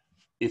me,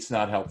 it's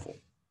not helpful.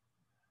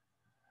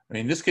 I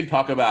mean, this could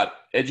talk about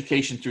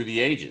education through the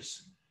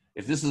ages.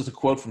 If this is a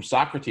quote from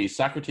Socrates,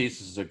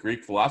 Socrates is a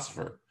Greek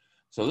philosopher.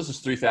 So this is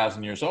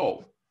 3,000 years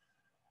old.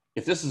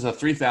 If this is a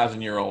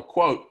 3,000-year-old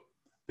quote,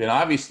 then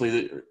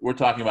obviously we're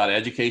talking about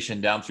education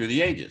down through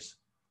the ages.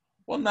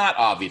 Well, not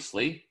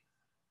obviously.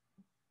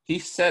 He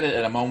said it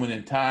at a moment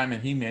in time,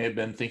 and he may have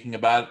been thinking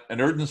about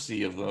an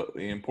urgency of the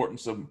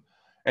importance of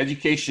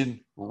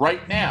education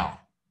right now.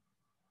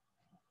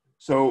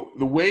 So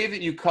the way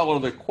that you color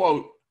the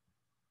quote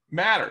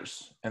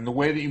matters, and the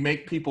way that you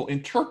make people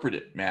interpret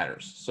it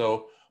matters.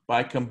 So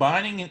by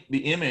combining the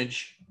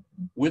image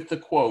with the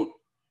quote,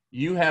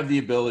 you have the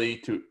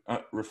ability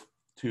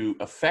to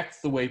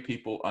affect the way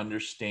people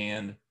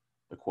understand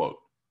the quote.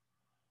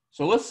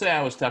 So let's say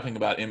I was talking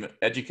about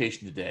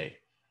education today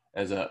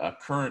as a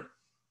current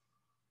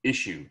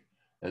issue,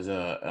 as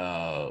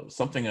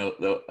something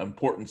of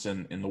importance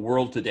in the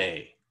world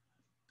today.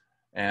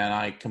 And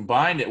I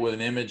combined it with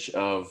an image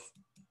of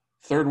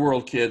third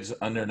world kids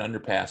under an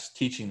underpass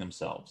teaching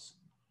themselves.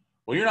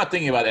 Well, you're not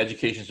thinking about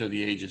education through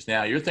the ages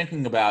now. You're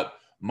thinking about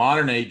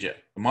modern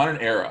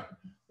era.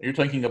 You're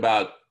thinking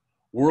about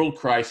world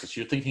crisis.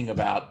 You're thinking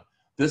about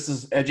this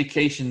is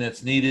education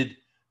that's needed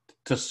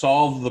to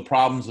solve the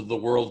problems of the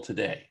world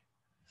today,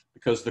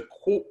 because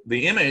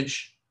the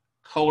image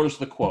colors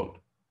the quote.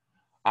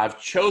 I've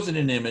chosen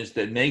an image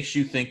that makes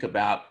you think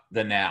about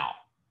the now,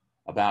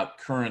 about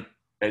current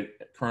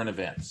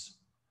events.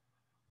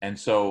 And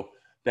so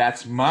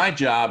that's my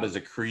job as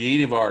a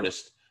creative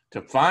artist,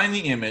 to find the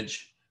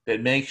image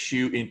that makes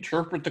you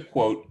interpret the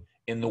quote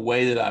in the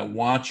way that I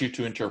want you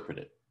to interpret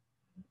it.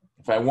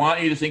 If I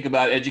want you to think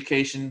about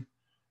education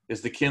as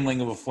the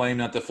kindling of a flame,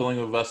 not the filling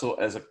of a vessel,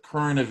 as a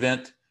current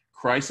event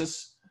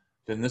crisis,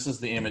 then this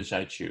is the image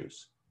I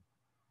choose.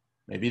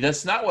 Maybe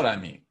that's not what I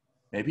mean.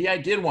 Maybe I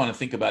did want to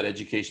think about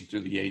education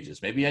through the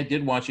ages. Maybe I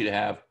did want you to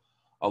have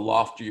a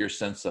loftier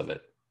sense of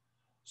it.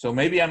 So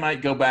maybe I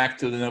might go back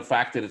to the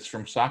fact that it's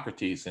from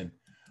Socrates and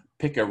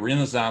pick a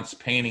Renaissance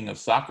painting of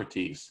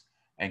Socrates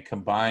and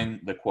combine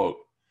the quote.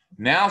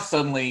 Now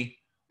suddenly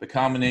the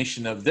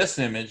combination of this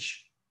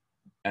image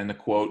and the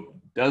quote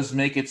does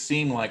make it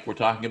seem like we're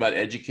talking about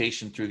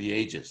education through the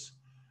ages.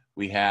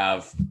 We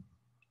have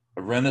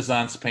a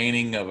Renaissance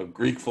painting of a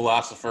Greek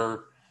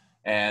philosopher,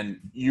 and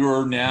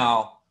you're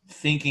now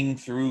thinking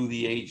through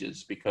the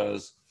ages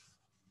because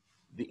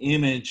the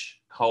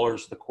image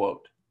colors the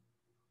quote.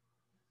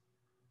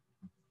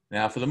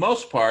 Now, for the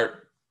most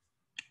part,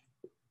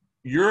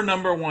 your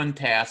number one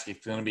task is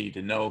going to be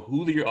to know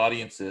who your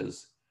audience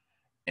is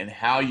and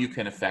how you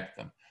can affect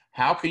them.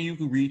 How can you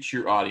reach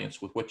your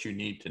audience with what you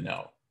need to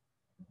know?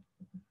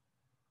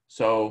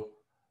 So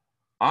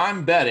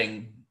I'm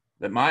betting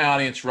that my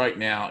audience right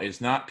now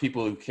is not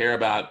people who care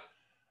about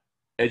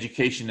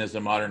education as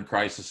a modern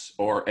crisis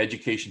or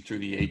education through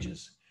the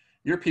ages.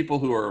 You're people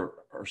who are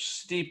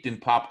steeped in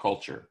pop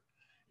culture.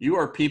 You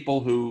are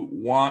people who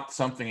want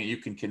something that you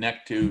can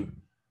connect to,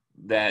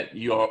 that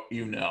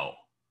you know.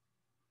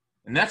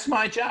 And that's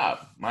my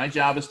job. My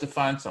job is to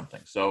find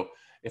something. So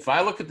if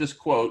I look at this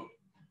quote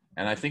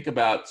and I think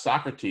about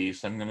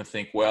Socrates, I'm going to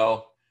think,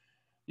 well,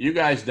 you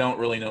guys don't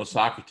really know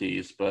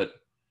Socrates, but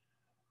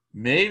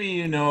maybe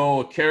you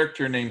know a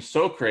character named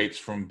Socrates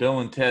from Bill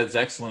and Ted's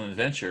Excellent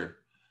Adventure.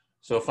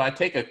 So if I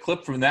take a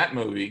clip from that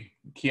movie,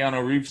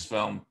 Keanu Reeves'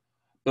 film,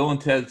 Bill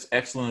and Ted's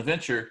Excellent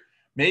Adventure,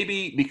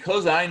 maybe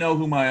because I know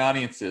who my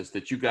audience is,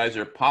 that you guys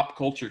are pop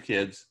culture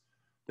kids,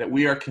 that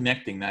we are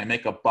connecting. Now I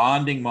make a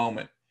bonding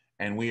moment,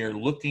 and we are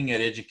looking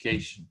at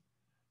education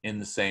in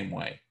the same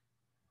way,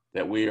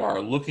 that we are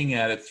looking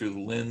at it through the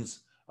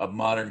lens of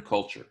modern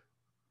culture.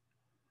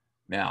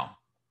 Now,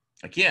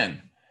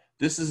 again,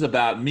 this is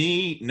about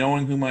me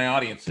knowing who my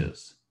audience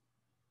is.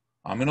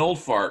 I'm an old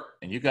fart,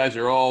 and you guys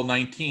are all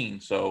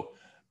 19, so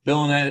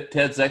Bill and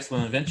Ted's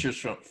Excellent Adventures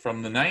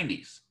from the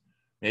 90s.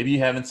 Maybe you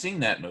haven't seen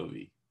that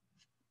movie,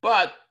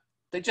 but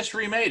they just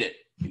remade it.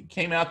 It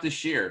came out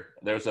this year.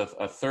 There's a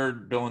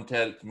third Bill and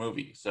Ted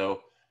movie,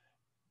 so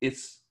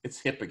it's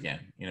hip again.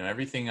 You know,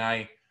 everything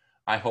I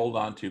hold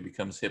on to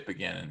becomes hip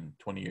again and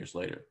 20 years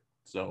later.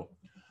 So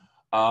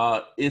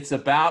it's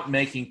about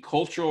making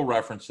cultural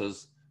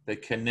references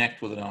that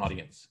connect with an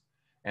audience.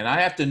 And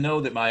I have to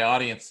know that my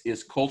audience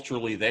is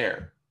culturally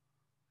there.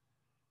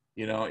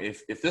 You know,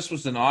 if this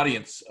was an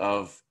audience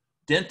of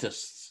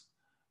dentists,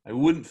 I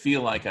wouldn't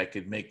feel like I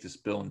could make this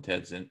Bill and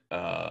Ted's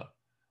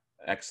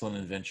Excellent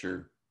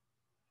Adventure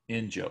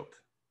in joke.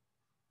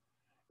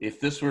 If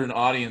this were an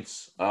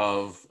audience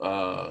of,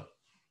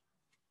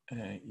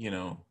 you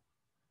know,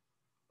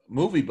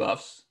 movie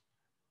buffs,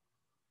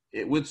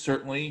 it would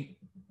certainly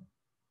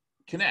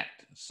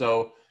connect.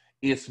 So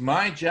it's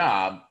my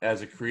job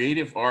as a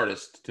creative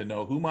artist to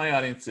know who my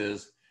audience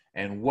is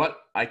and what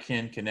I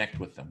can connect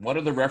with them. What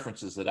are the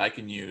references that I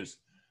can use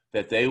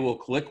that they will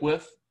click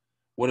with?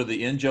 What are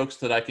the in-jokes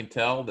that I can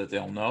tell that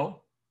they'll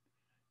know?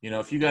 You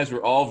know, if you guys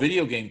were all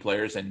video game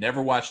players and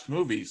never watched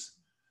movies,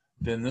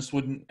 then this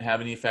wouldn't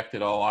have any effect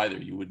at all either.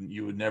 You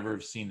would never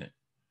have seen it.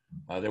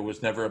 There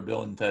was never a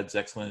Bill and Ted's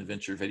Excellent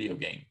Adventure video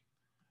game.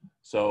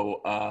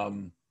 So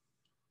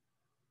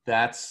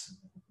that's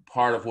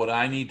part of what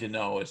I need to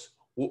know is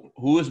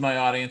who is my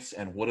audience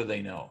and what do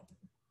they know?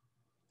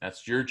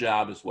 That's your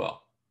job as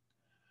well.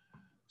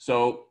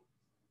 So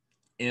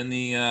in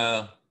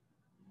the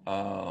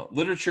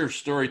literature of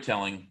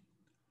storytelling,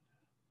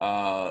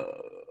 telling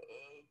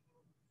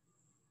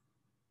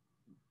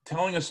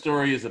a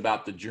story is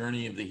about the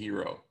journey of the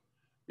hero.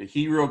 The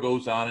hero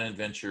goes on an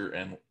adventure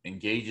and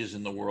engages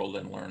in the world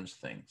and learns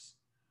things.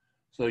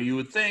 So you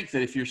would think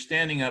that if you're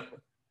standing up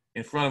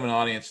in front of an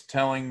audience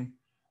telling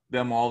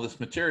them all this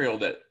material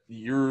that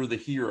you're the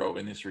hero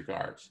in this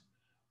regards,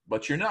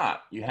 but you're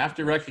not. You have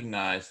to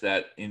recognize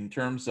that in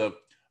terms of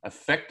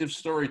effective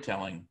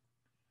storytelling,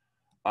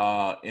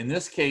 in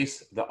this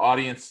case, the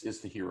audience is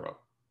the hero.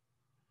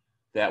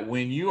 That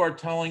when you are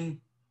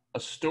telling a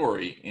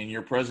story in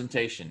your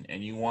presentation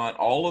and you want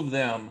all of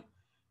them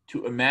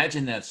to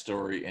imagine that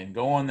story and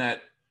go on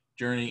that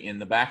journey in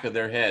the back of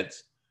their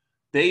heads,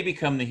 they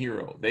become the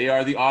hero. They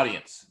are the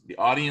audience. The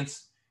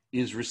audience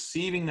is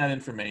receiving that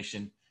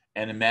information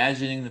and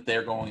imagining that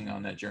they're going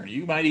on that journey.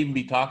 You might even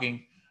be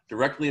talking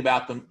directly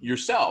about them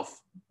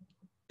yourself,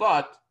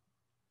 but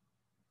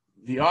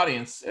the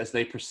audience, as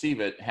they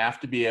perceive it, have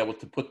to be able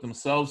to put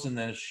themselves in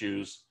their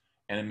shoes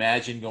and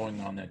imagine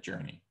going on that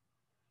journey.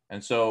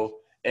 And so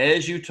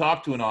as you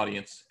talk to an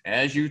audience,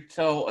 as you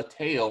tell a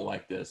tale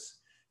like this,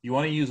 you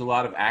want to use a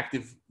lot of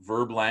active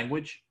verb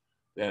language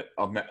that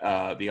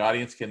the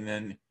audience can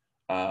then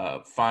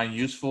find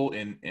useful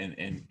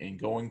in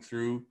going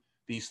through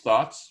these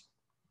thoughts.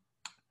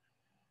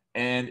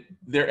 And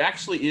there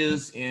actually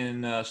is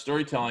in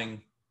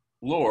storytelling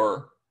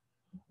lore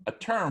a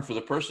term for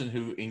the person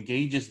who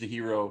engages the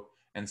hero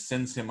and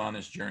sends him on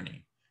his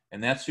journey.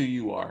 And that's who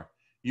you are.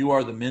 You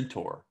are the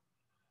mentor.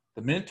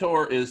 The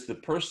mentor is the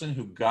person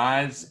who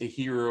guides a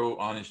hero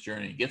on his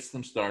journey, gets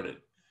them started.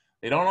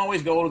 They don't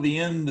always go to the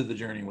end of the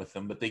journey with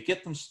them, but they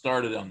get them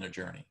started on their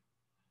journey.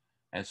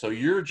 And so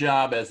your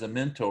job as a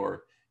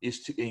mentor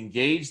is to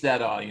engage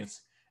that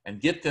audience and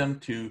get them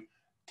to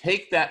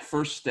take that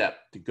first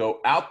step to go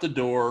out the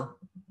door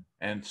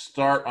and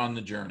start on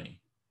the journey.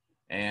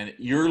 And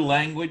your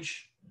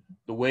language,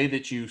 the way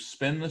that you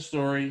spin the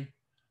story,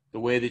 the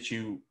way that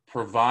you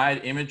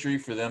provide imagery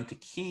for them to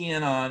key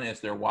in on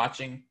as they're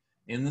watching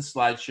in the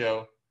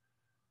slideshow,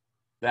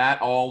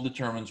 that all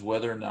determines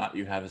whether or not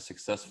you have a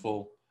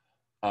successful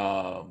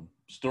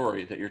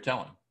story that you're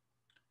telling.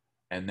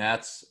 And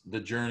that's the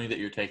journey that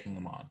you're taking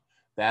them on.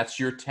 That's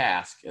your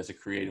task as a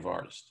creative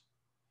artist.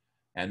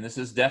 And this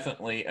is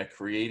definitely a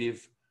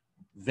creative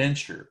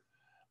venture.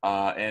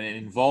 And it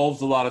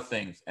involves a lot of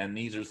things. And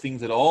these are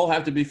things that all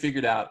have to be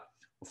figured out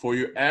before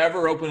you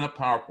ever open up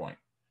PowerPoint.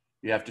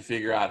 You have to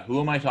figure out, who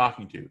am I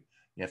talking to?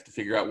 You have to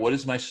figure out, what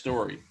is my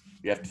story?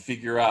 You have to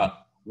figure out,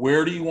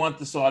 where do you want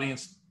this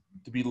audience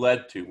to be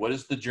led to? What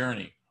is the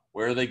journey?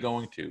 Where are they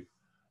going to?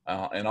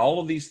 And all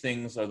of these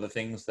things are the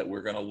things that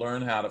we're going to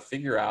learn how to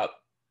figure out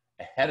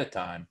ahead of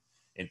time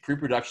in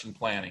pre-production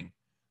planning,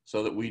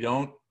 so that we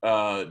don't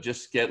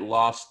just get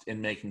lost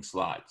in making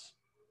slides.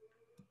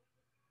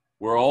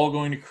 We're all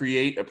going to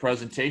create a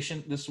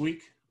presentation this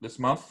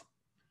month.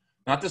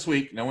 Not this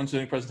week. No one's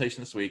doing a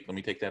presentation this week. Let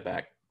me take that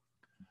back.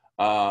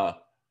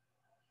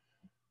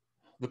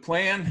 The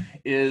plan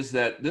is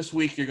that this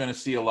week you're going to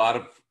see a lot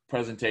of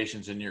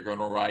presentations and you're going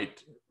to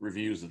write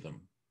reviews of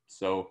them.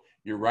 So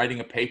you're writing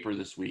a paper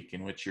this week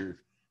in which you're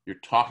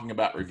talking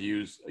about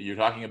reviews, you're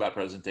talking about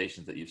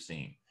presentations that you've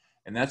seen.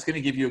 And that's going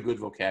to give you a good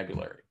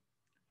vocabulary.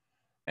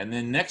 And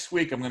then next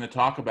week, I'm going to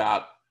talk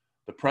about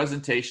the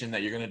presentation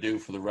that you're going to do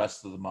for the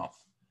rest of the month.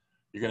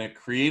 You're going to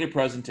create a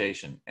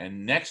presentation,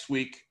 and next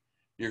week,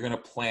 you're going to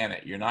plan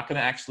it. You're not going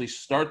to actually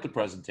start the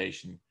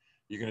presentation.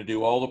 You're going to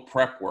do all the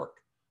prep work.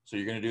 So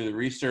you're going to do the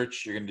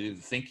research, you're going to do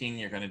the thinking,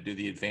 you're going to do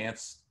the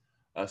advanced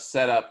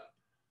setup,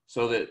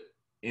 so that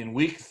in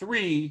week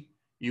 3,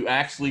 you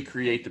actually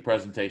create the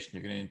presentation.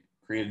 You're going to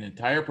create an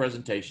entire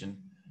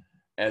presentation.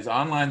 As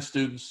online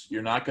students,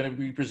 you're not going to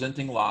be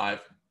presenting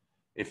live.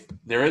 If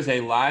there is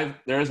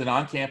an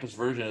on-campus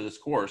version of this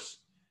course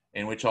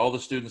in which all the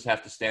students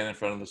have to stand in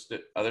front of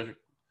the other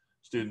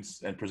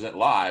students and present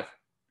live.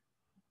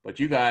 But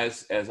you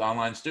guys, as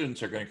online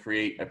students, are going to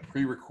create a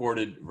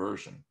pre-recorded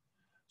version.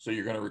 So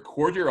you're going to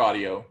record your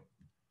audio.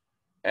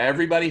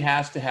 Everybody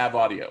has to have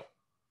audio.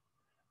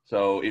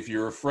 So if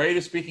you're afraid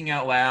of speaking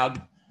out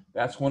loud,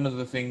 that's one of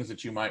the things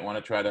that you might want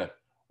to try to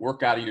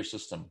work out of your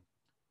system.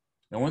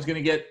 No one's going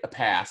to get a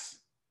pass,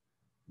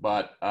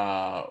 but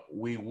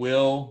we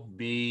will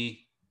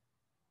be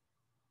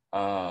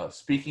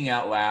speaking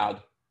out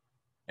loud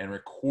and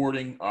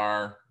recording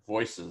our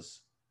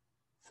voices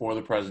for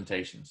the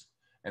presentations.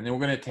 And then we're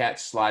going to attach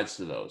slides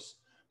to those.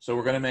 So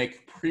we're going to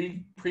make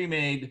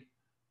pre-made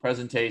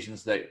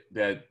presentations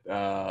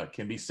that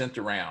can be sent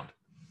around.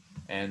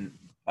 And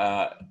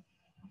you're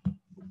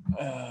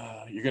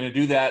going to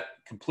do that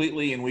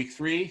completely in week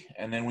 3.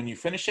 And then when you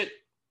finish it,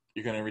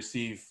 you're going to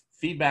receive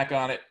feedback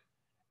on it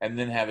and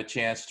then have a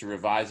chance to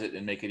revise it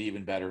and make it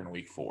even better in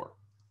week 4.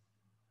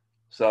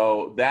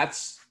 So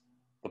that's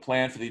the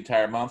plan for the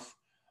entire month.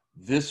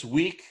 This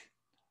week,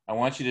 I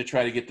want you to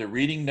try to get the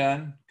reading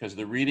done, because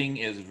the reading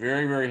is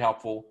very, very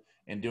helpful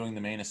in doing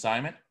the main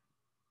assignment.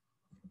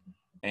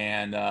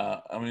 And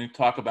I'm going to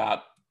talk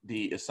about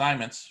the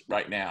assignments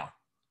right now.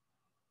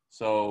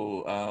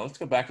 So let's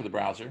go back to the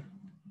browser.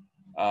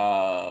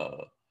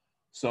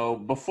 So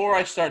before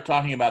I start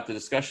talking about the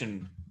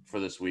discussion for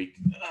this week,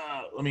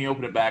 let me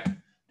open it back.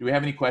 Do we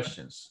have any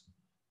questions?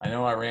 I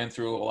know I ran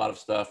through a lot of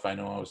stuff. I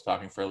know I was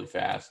talking fairly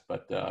fast,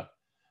 but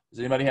does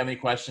anybody have any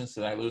questions?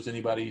 Did I lose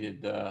anybody?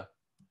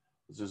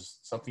 Was there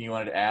something you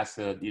wanted to ask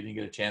that you didn't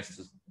get a chance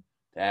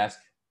to ask?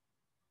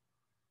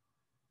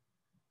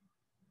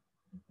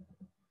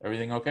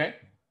 Everything okay?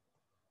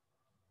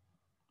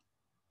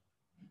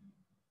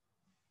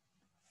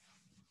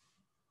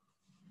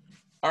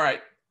 All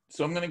right,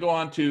 so I'm going to go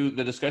on to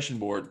the discussion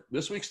board.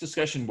 This week's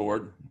discussion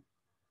board,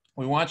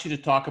 we want you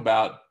to talk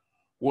about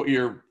what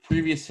your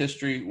previous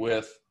history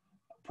with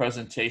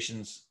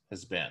presentations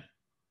has been,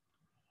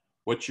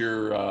 what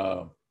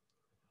your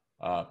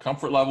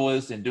comfort level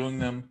is in doing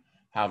them.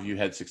 Have you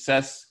had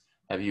success?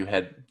 Have you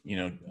had,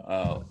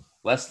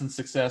 less than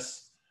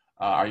success?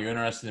 Are you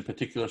interested in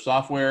particular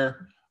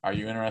software? Are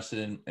you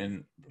interested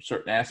in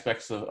certain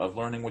aspects of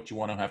learning what you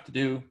want to have to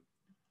do?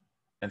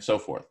 And so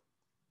forth.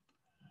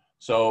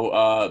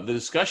 So the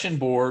discussion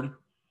board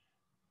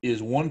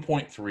is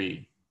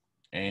 1.3,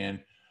 and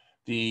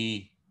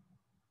the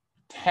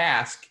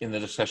task in the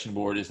discussion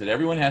board is that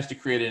everyone has to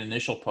create an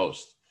initial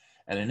post.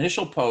 An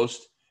initial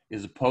post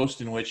is a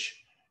post in which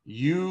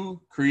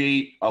you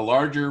create a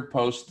larger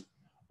post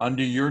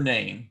under your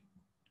name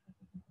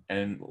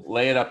and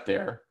lay it up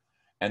there.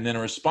 And then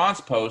a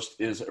response post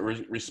is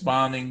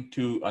responding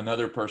to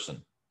another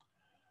person.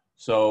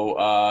 So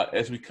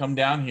as we come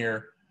down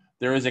here,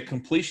 there is a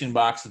completion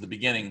box at the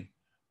beginning,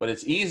 but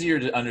it's easier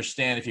to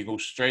understand if you go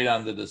straight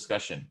on the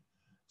discussion.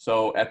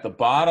 So at the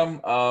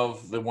bottom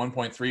of the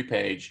 1.3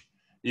 page,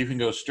 you can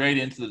go straight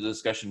into the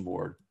discussion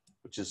board,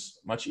 which is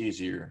much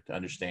easier to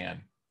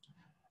understand.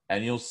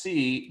 And you'll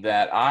see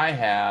that I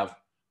have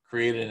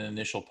created an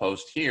initial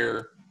post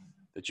here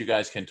that you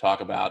guys can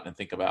talk about and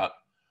think about.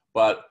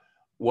 But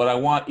what I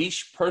want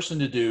each person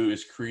to do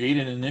is create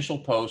an initial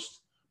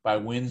post by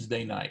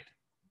Wednesday night.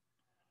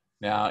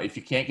 Now, if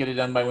you can't get it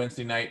done by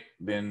Wednesday night,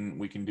 then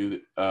we can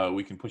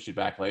we can push it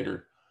back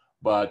later.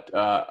 But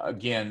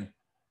again,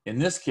 in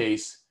this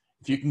case,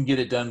 if you can get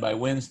it done by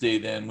Wednesday,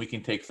 then we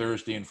can take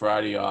Thursday and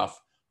Friday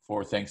off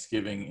for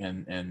Thanksgiving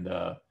and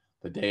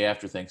the day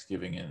after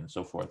Thanksgiving and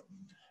so forth.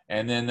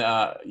 And then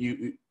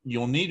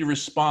you'll need to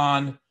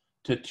respond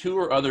to two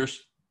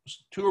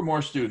or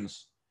more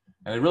students.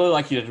 And I'd really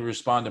like you to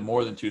respond to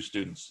more than 2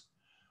 students.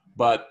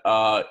 But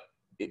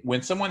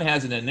when someone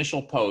has an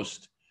initial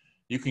post,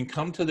 you can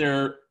come to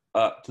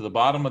the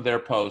bottom of their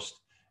post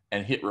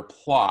and hit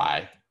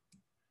reply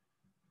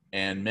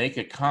and make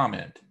a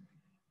comment,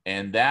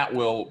 and that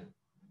will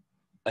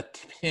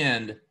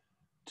append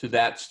to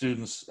that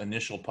student's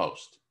initial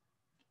post.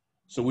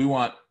 So we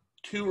want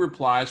 2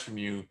 replies from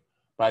you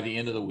by the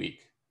end of the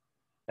week.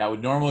 That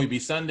would normally be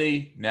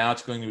Sunday. Now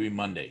it's going to be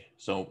Monday.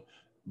 So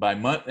by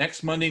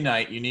next Monday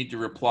night, you need to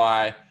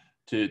reply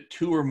to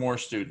 2 or more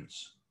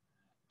students.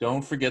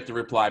 Don't forget the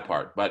reply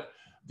part. But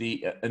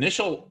the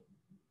initial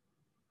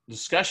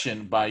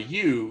discussion by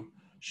you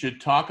should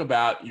talk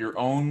about your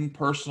own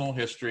personal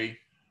history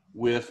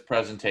with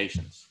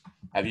presentations.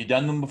 Have you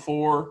done them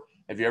before?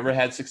 Have you ever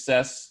had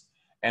success?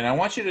 And I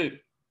want you to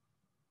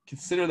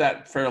consider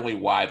that fairly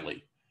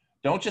widely.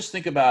 Don't just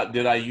think about,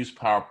 did I use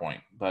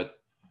PowerPoint? But,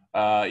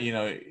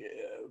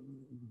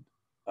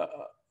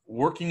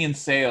 working in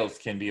sales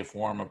can be a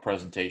form of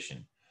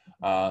presentation.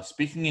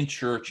 Speaking in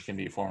church can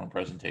be a form of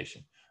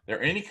presentation. There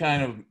are any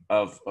kind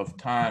of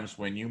times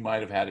when you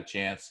might have had a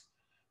chance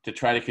to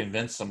try to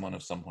convince someone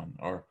of someone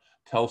or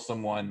tell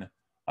someone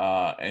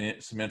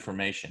some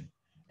information.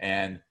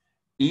 And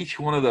each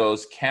one of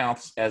those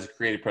counts as a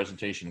creative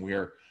presentation. We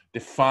are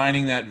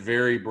defining that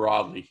very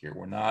broadly here.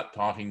 We're not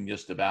talking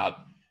just about,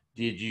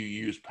 did you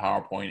use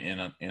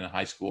PowerPoint in a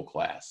high school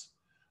class?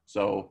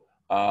 So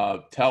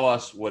tell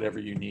us whatever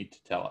you need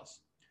to tell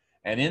us.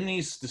 And in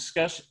these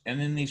discussion and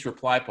in these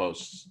reply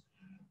posts,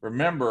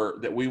 remember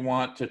that we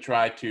want to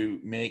try to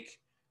make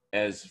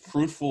as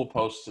fruitful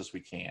posts as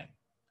we can.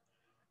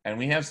 And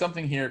we have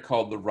something here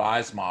called the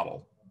RISE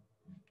model.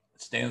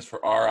 It stands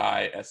for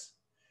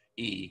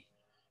R-I-S-E,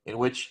 in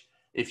which,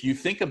 if you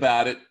think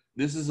about it,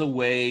 this is a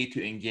way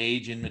to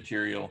engage in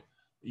material.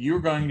 You're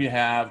going to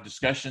have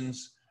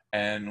discussions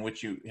in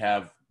which you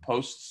have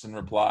posts and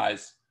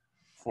replies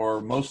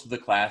for most of the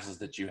classes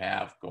that you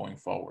have going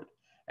forward.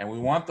 And we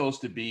want those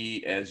to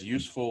be as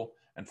useful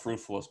and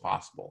fruitful as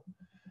possible.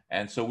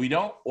 And so we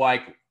don't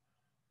like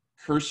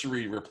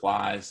cursory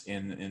replies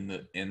in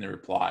the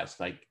replies,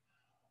 like,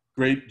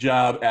 great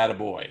job,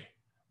 attaboy.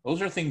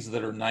 Those are things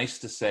that are nice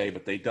to say,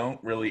 but they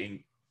don't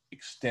really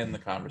extend the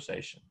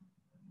conversation.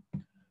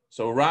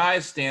 So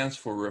RISE stands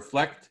for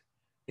reflect,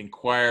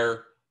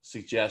 inquire,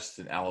 suggest,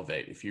 and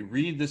elevate. If you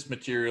read this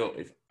material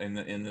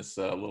in this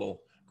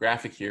little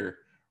graphic here,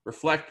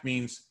 reflect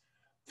means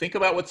think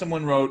about what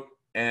someone wrote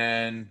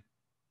and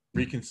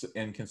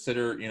and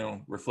consider,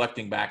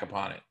 reflecting back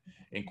upon it.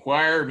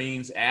 Inquire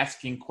means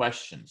asking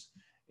questions.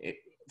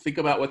 Think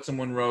about what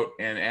someone wrote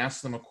and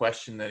ask them a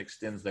question that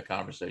extends the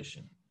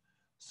conversation.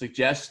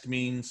 Suggest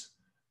means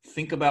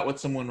think about what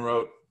someone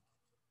wrote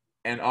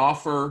and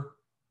offer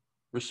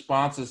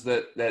responses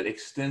that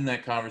extend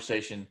that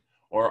conversation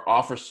or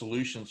offer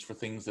solutions for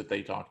things that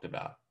they talked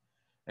about.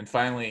 And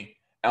finally,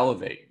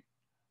 elevate.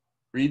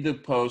 Read the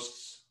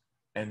posts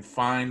and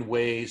find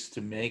ways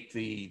to make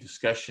the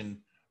discussion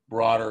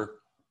broader,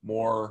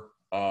 more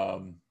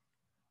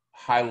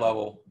high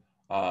level,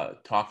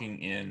 talking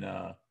in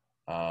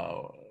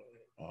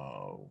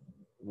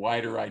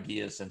wider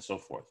ideas and so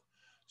forth.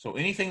 So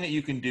anything that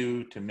you can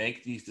do to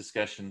make these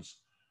discussions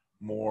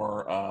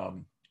more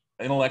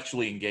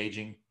intellectually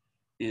engaging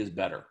is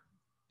better.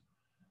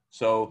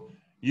 So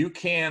you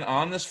can,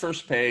 on this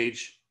first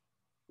page,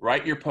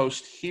 write your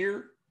post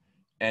here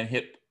and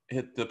hit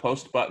the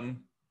post button,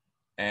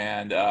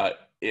 and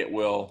it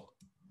will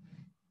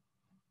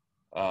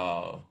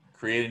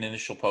create an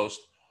initial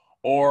post.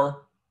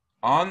 Or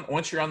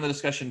once you're on the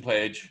discussion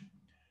page,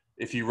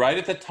 if you write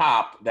at the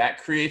top,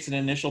 that creates an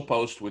initial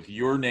post with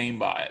your name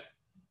by it.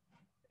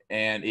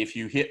 And if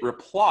you hit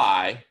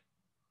reply,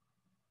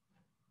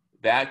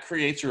 that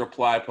creates a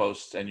reply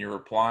post, and you're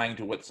replying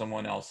to what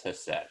someone else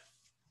has said.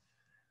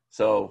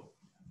 So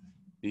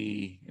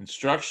the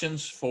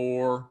instructions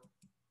for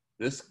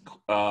this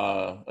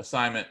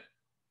assignment,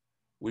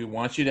 we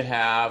want you to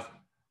have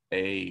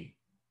a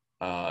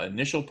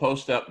initial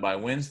post up by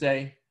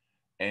Wednesday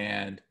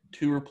and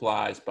 2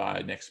 replies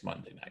by next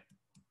Monday night.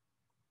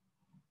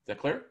 Is that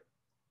clear?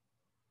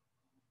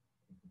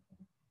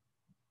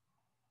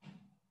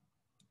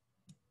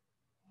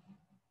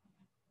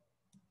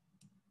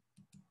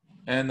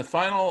 And the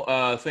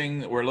final thing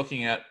that we're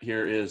looking at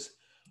here is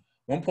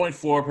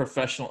 1.4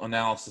 professional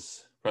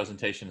analysis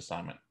presentation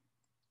assignment.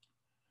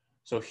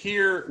 So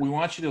here we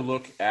want you to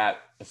look at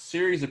a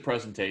series of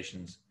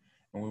presentations,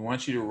 and we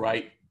want you to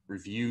write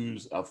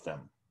reviews of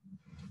them.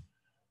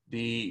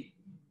 The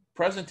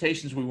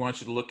presentations we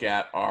want you to look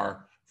at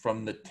are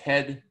from the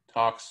TED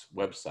Talks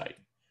website.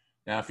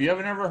 Now, if you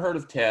haven't ever heard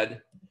of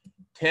TED,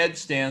 TED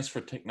stands for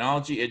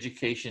Technology,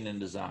 Education, and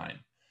Design.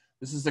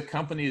 This is a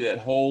company that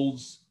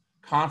holds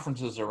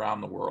conferences around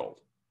the world.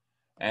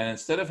 And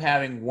instead of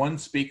having one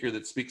speaker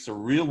that speaks a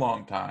real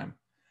long time,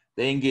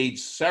 they engage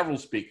several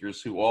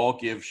speakers who all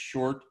give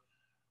short,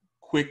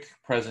 quick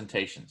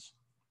presentations.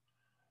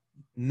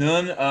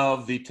 None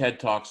of the TED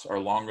Talks are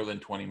longer than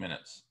 20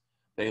 minutes.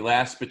 They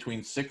last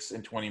between 6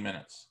 and 20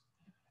 minutes.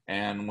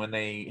 And when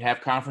they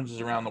have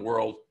conferences around the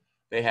world,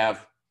 they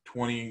have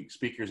 20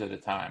 speakers at a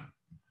time.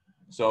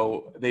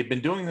 So they've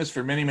been doing this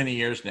for many, many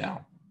years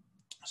now.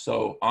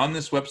 So on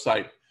this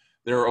website,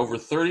 there are over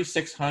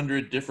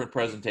 3,600 different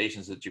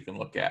presentations that you can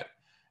look at.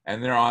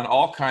 And they're on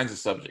all kinds of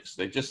subjects.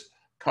 They just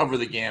cover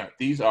the gamut.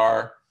 These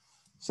are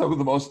some of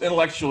the most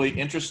intellectually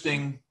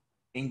interesting,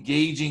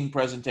 engaging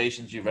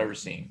presentations you've ever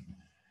seen.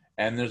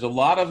 And there's a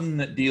lot of them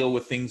that deal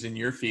with things in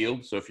your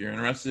field. So if you're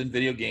interested in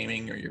video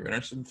gaming or you're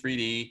interested in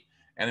 3D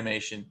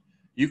animation,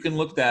 you can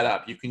look that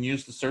up. You can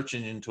use the search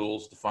engine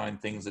tools to find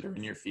things that are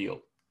in your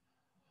field.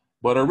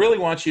 But I really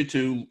want you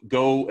to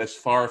go as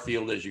far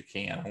afield as you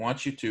can. I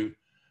want you to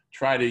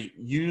try to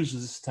use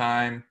this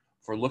time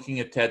for looking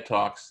at TED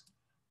Talks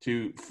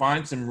to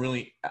find some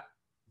really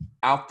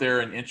out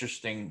there and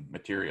interesting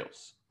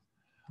materials.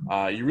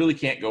 You really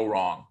can't go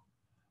wrong.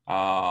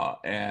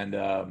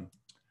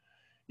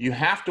 You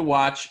have to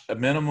watch a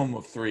minimum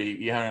of 3.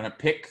 You're going to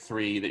pick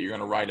 3 that you're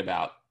going to write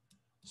about.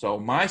 So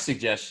my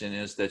suggestion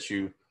is that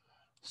you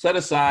set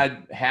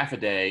aside half a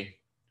day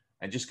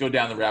and just go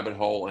down the rabbit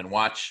hole and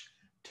watch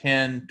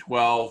 10,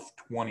 12,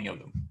 20 of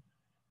them.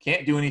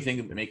 Can't do anything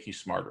to make you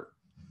smarter.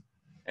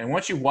 And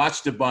once you've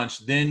watched a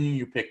bunch, then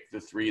you pick the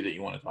 3 that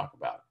you want to talk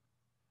about.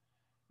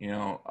 You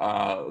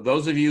know,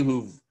 those of you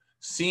who've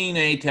seen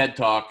a TED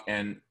Talk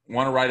and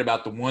want to write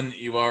about the one that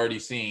you've already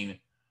seen,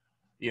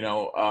 you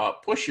know,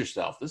 push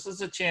yourself. This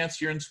is a chance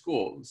you're in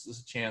school. This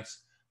is a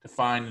chance to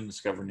find and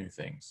discover new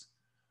things.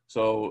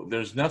 So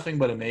there's nothing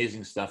but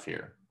amazing stuff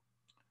here.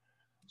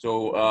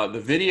 So the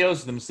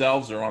videos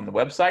themselves are on the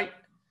website.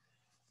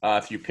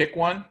 If you pick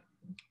one.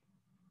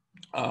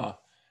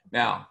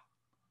 Now,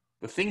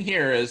 the thing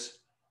here is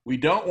we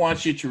don't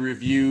want you to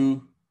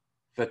review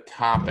the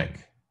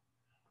topic.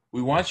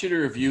 We want you to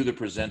review the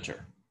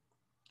presenter.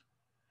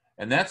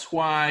 And that's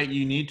why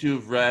you need to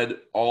have read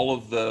all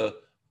of the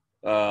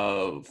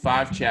 5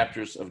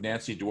 chapters of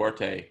Nancy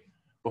Duarte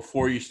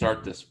before you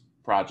start this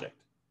project.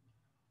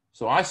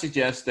 So I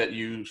suggest that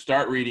you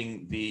start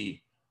reading the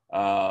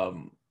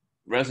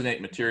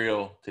Resonate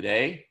material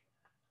today,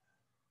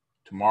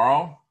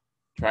 tomorrow,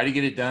 try to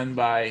get it done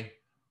by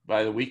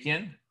the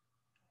weekend,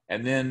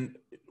 and then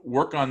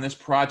work on this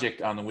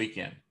project on the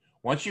weekend.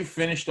 Once you've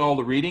finished all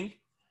the reading,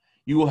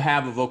 you will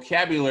have a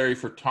vocabulary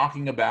for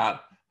talking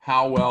about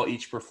how well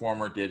each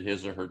performer did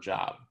his or her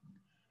job.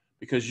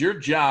 Because your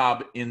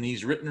job in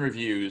these written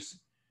reviews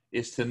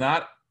is to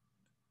not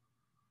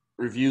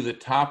review the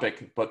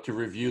topic, but to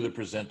review the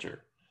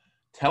presenter,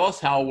 Tell us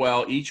how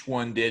well each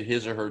one did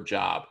his or her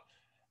job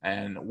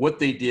and what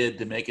they did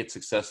to make it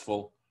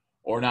successful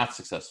or not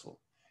successful.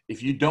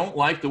 If you don't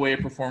like the way a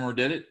performer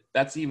did it,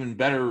 that's even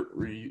better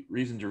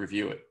reason to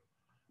review it.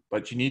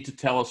 But you need to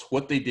tell us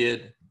what they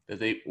did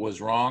that was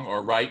wrong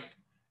or right,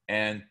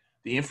 and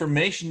the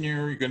information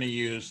you're going to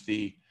use,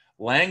 the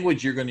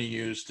language you're going to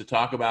use to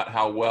talk about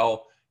how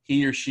well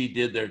he or she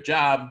did their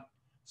job.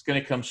 It's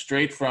going to come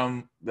straight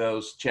from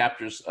those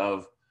chapters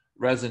of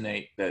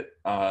Resonate that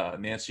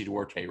Nancy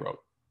Duarte wrote.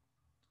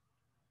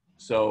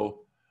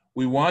 So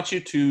we want you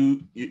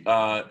to,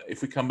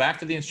 if we come back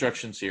to the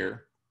instructions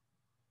here,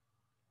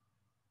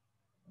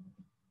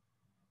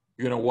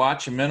 you're going to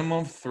watch a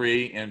minimum of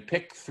 3 and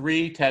pick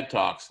 3 TED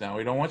Talks. Now,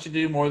 we don't want you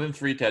to do more than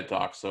 3 TED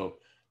Talks, so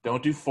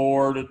don't do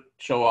 4 to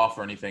show off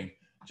or anything.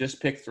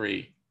 Just pick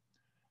 3.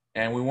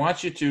 And we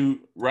want you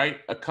to write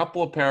a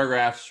couple of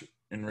paragraphs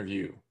in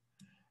review.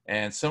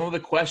 And some of the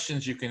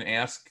questions you can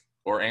ask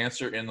or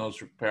answer in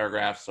those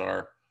paragraphs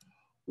are,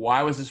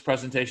 why was this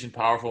presentation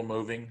powerful,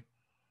 moving?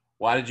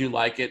 Why did you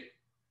like it?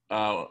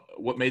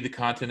 What made the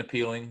content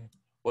appealing?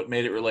 What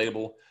made it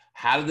relatable?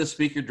 How did the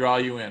speaker draw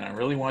you in? I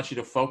really want you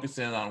to focus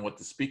in on what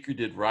the speaker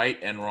did right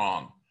and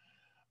wrong.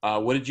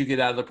 What did you get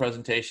out of the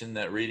presentation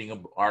that reading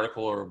an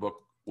article or a book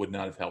would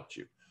not have helped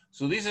you?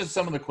 So these are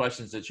some of the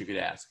questions that you could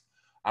ask.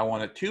 I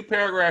want a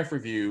 2-paragraph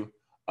review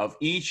of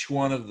each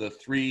one of the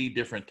 3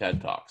 different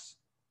TED Talks.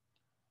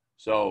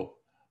 So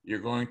you're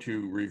going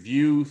to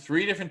review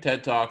 3 different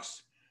TED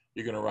Talks.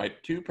 You're going to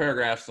write 2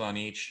 paragraphs on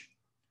each.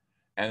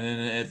 And then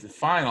at the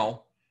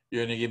final,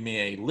 you're going to give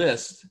me a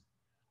list,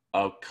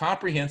 a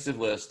comprehensive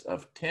list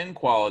of 10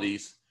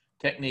 qualities,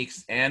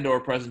 techniques, and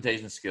or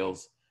presentation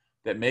skills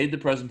that made the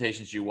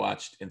presentations you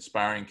watched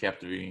inspiring,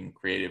 captivating,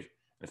 creative,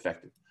 and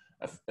effective.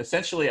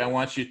 Essentially, I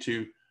want you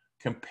to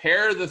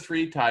compare the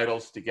 3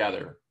 titles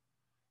together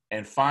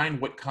and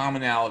find what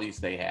commonalities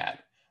they had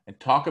and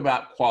talk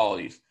about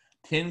qualities,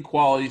 10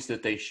 qualities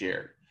that they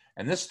shared.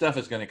 And this stuff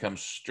is going to come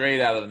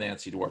straight out of the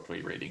Nancy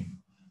Duarte reading.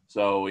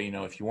 So, you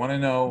know, if you want to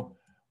know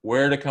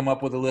where to come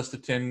up with a list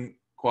of 10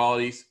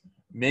 qualities,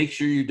 make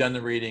sure you've done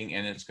the reading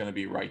and it's going to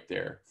be right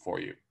there for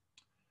you.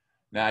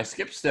 Now, I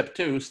skipped step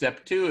 2.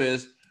 Step 2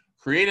 is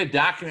create a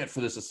document for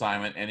this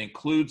assignment and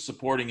include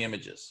supporting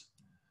images.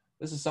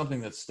 This is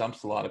something that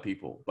stumps a lot of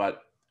people,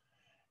 but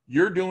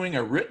you're doing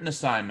a written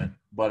assignment,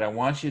 but I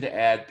want you to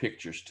add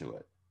pictures to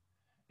it.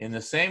 In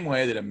the same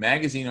way that a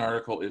magazine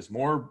article is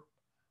more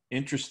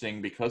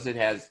interesting because it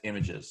has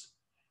images,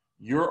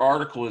 your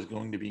article is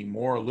going to be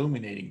more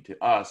illuminating to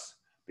us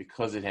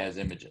because it has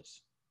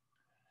images.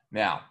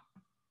 Now,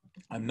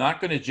 I'm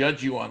not going to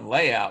judge you on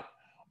layout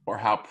or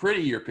how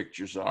pretty your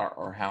pictures are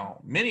or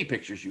how many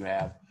pictures you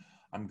have.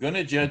 I'm going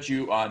to judge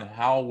you on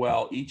how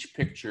well each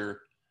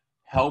picture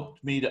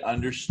helped me to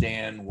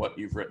understand what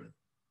you've written.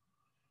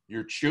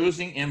 You're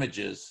choosing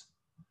images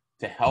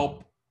to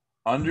help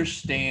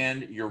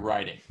understand your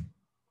writing.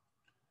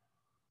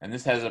 And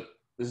this has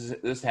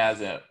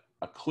a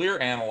clear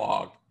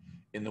analog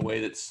in the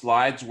way that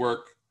slides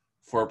work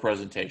for a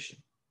presentation.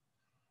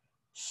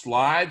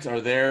 Slides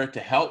are there to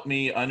help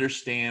me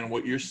understand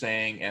what you're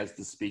saying as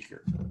the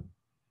speaker.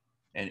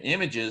 And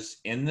images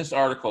in this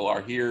article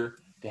are here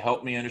to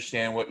help me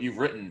understand what you've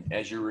written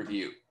as your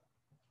review.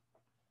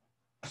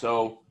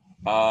 So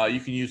you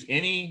can use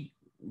any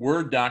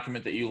Word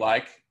document that you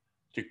like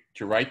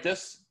to write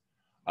this.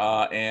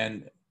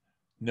 And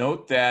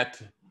note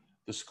that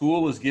the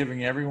school is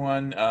giving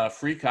everyone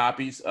free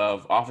copies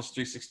of Office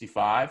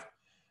 365.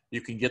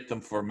 You can get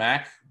them for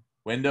Mac,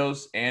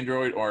 Windows,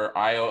 Android, or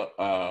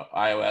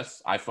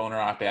iOS, iPhone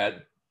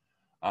or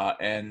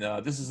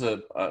iPad. This is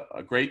a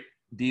great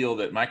deal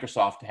that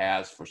Microsoft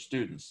has for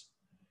students.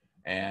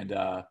 And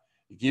it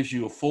gives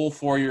you a full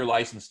 4-year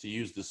license to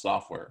use this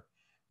software.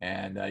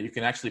 And you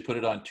can actually put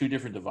it on 2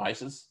 different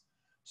devices.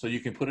 So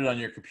you can put it on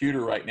your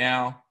computer right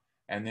now.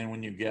 And then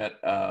when you get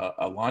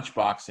a launch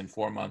box in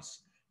 4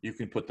 months, you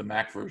can put the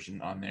Mac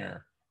version on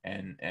there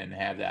and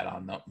have that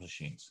on those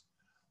machines.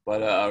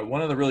 But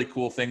one of the really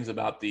cool things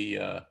about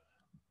the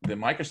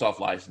Microsoft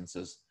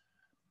licenses,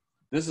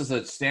 this is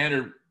a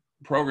standard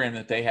program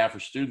that they have for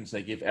students.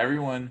 They give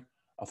everyone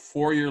a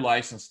 4-year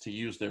license to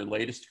use their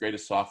latest,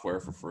 greatest software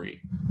for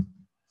free.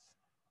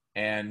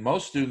 And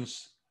most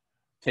students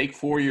take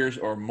 4 years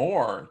or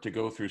more to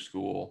go through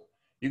school.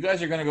 You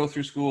guys are going to go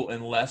through school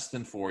in less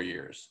than 4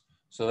 years.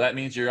 So that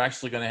means you're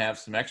actually going to have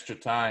some extra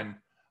time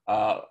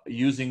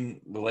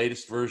using the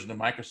latest version of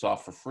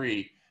Microsoft for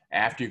free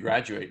after you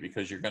graduate,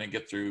 because you're going to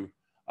get through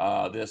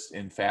this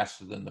in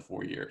faster than the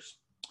 4 years.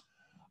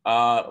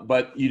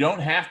 But you don't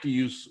have to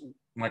use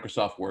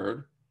Microsoft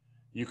Word.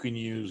 You can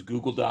use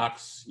Google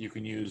Docs. You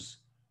can use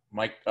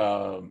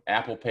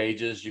Apple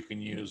Pages. You can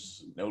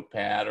use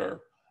Notepad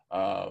or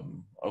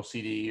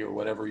OCD or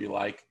whatever you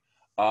like.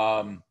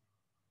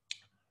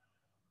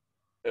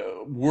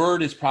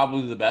 Word is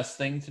probably the best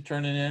thing to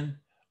turn it in.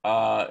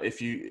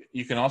 If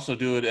you can also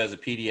do it as a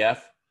PDF,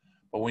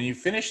 but when you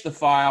finish the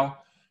file,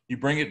 you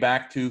bring it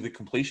back to the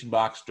completion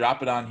box,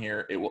 drop it on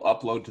here, it will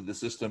upload to the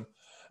system.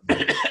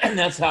 And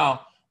that's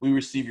how we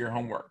receive your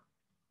homework.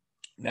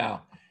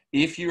 Now,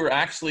 if you're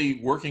actually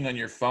working on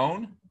your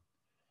phone,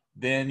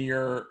 then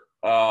you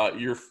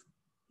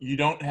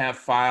don't have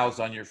files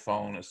on your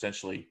phone,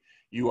 essentially.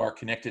 You are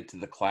connected to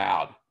the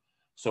cloud.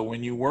 So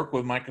when you work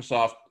with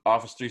Microsoft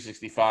Office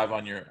 365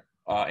 on your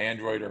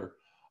Android or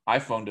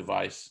iPhone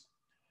device,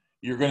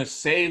 you're going to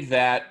save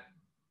that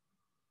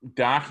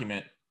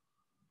document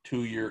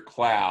to your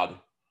cloud,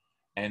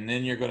 and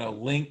then you're going to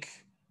link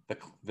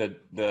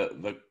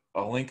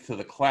a link to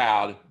the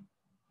cloud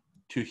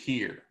to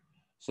here.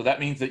 So that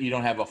means that you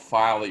don't have a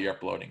file that you're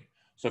uploading.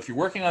 So if you're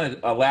working on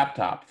a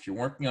laptop, if you're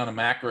working on a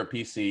Mac or a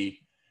PC,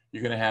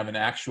 you're going to have an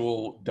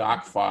actual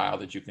doc file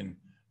that you can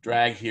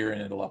drag here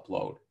and it'll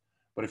upload.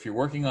 But if you're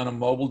working on a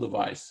mobile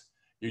device,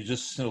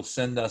 it'll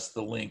send us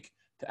the link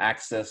to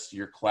access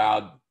your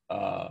cloud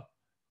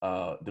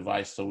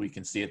device so we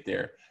can see it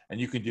there. And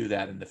you can do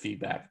that in the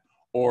feedback,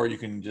 or you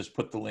can just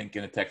put the link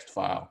in a text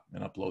file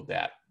and upload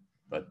that.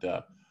 But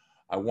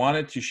I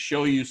wanted to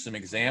show you some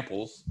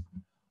examples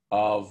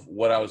of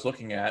what I was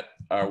looking at,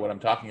 or what I'm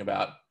talking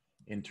about,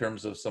 in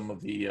terms of some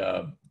of the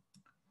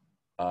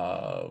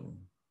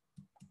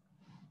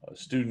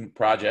student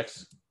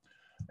projects.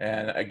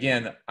 And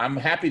again, I'm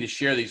happy to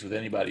share these with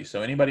anybody.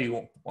 So anybody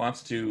who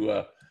wants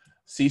to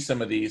see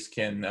some of these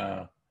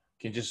can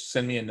just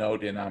send me a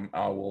note, and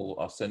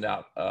I'll send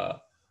out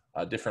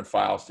different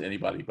files to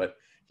anybody. But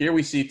here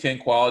we see 10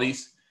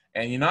 qualities,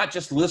 and you're not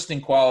just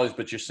listing qualities,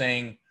 but you're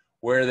saying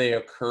where they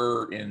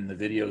occur in the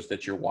videos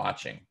that you're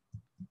watching.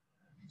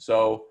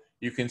 So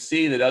you can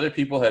see that other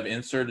people have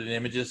inserted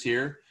images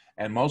here,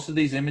 and most of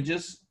these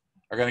images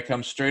are going to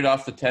come straight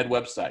off the TED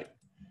website.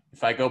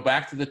 If I go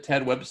back to the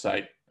TED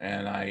website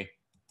and I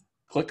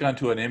click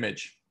onto an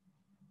image,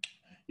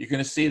 you're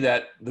going to see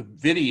that the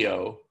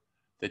video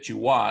that you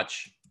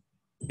watch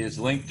is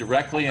linked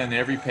directly on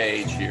every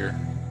page here.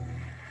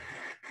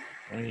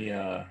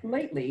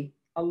 Lately,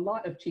 a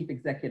lot of chief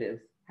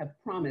executives have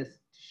promised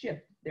to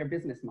shift their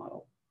business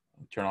model.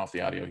 Turn off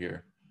the audio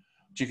here.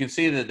 But you can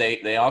see that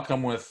they all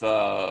come with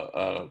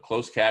a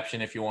closed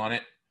caption if you want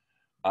it,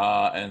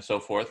 and so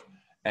forth.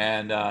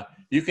 And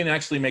you can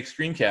actually make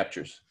screen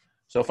captures.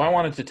 So if I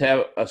wanted to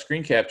have a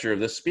screen capture of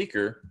this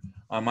speaker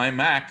on my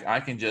Mac, I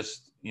can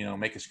just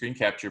make a screen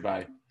capture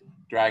by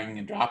dragging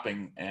and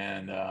dropping,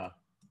 and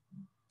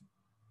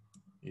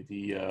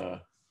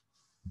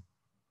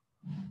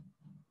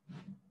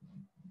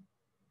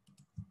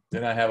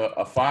then I have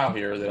a file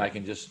here that I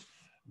can just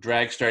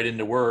drag straight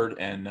into Word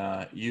and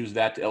use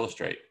that to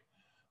illustrate.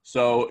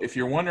 So if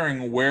you're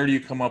wondering where do you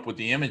come up with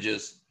the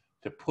images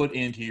to put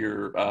into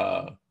your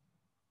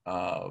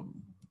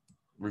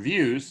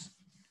reviews,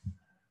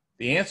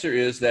 the answer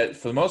is that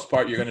for the most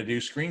part, you're going to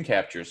do screen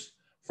captures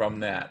from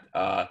that.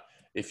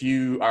 If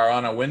you are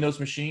on a Windows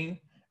machine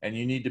and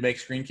you need to make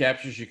screen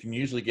captures, you can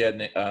usually get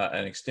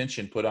an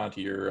extension put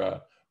onto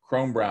your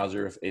Chrome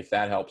browser if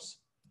that helps.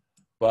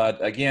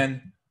 But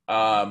again,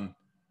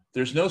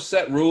 there's no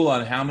set rule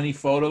on how many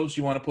photos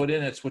you want to put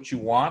in. It's what you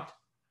want.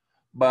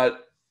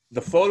 But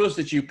the photos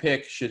that you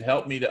pick should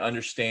help me to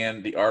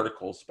understand the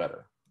articles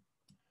better,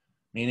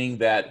 meaning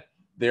that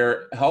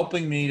they're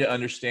helping me to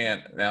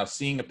understand. Now,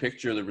 seeing a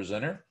picture of the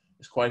presenter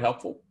is quite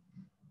helpful.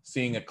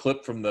 Seeing a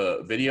clip from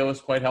the video is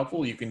quite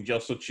helpful. You can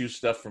also choose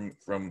stuff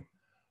from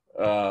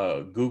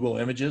Google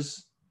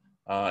Images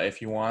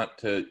if you want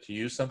to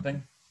use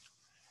something.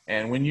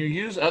 And when you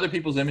use other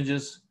people's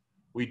images,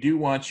 we do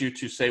want you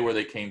to say where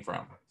they came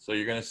from. So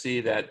you're going to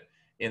see that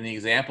in the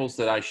examples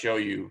that I show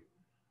you,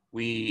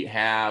 we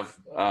have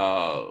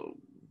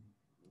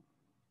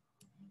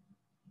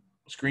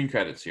screen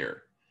credits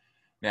here.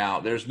 Now,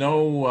 there's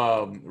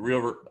no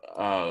real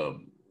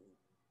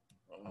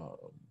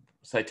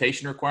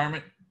citation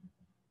requirement.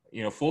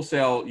 Full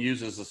Sail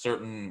uses a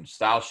certain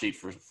style sheet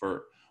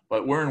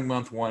but we're in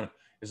month 1.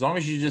 As long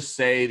as you just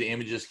say the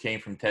images came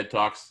from TED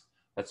Talks,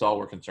 that's all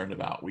we're concerned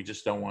about. We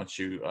just don't want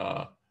you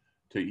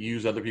to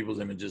use other people's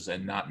images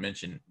and not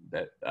mention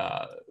that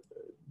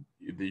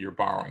you're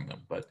borrowing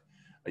them. But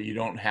you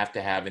don't have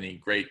to have any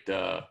great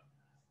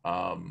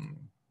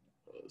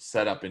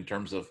setup in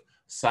terms of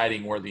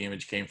citing where the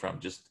image came from.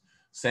 Just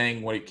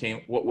saying what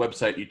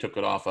website you took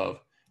it off of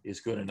is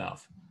good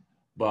enough.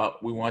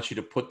 But we want you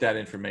to put that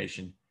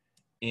information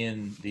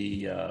in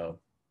the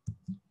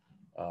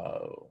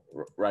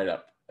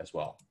write-up as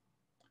well.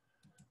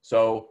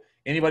 So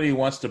anybody who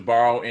wants to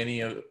borrow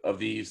any of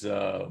these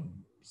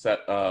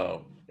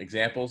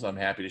examples, I'm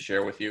happy to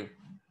share with you.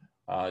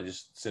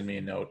 Just send me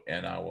a note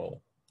and I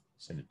will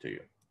send it to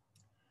you.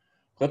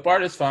 Clip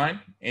art is fine.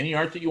 Any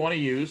art that you want to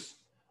use.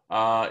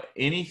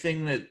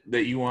 Anything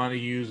that you want to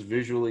use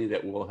visually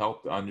that will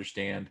help to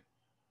understand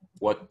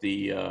what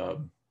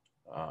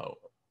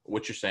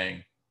what you're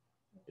saying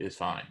is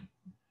fine.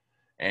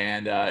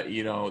 And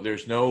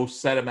there's no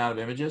set amount of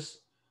images,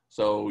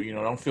 so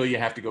don't feel you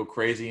have to go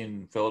crazy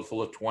and fill it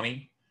full of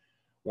 20.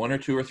 1 or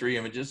 2 or 3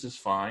 images is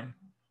fine.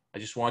 I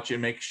just want you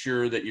to make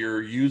sure that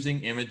you're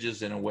using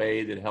images in a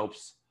way that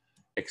helps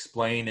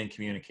explain and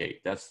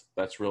communicate. That's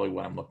really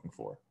what I'm looking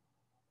for.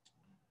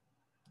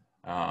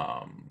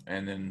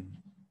 And then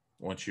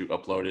once you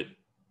upload it.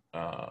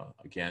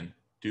 Again,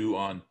 due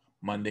on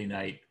Monday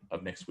night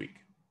of next week.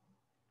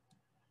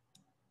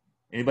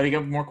 Anybody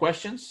got more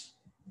questions?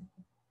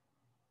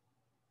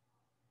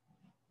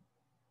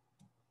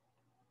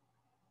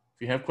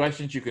 If you have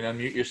questions, you can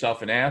unmute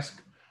yourself and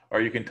ask, or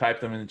you can type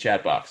them in the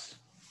chat box.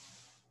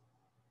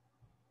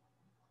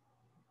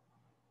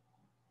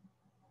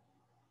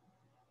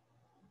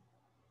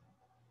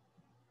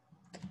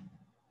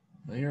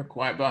 Well, you're a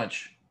quiet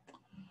bunch.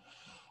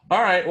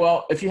 All right,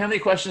 well, if you have any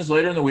questions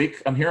later in the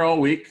week, I'm here all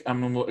week.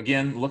 I'm,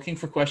 again, looking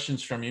for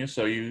questions from you,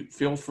 so you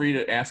feel free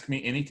to ask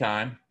me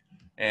anytime.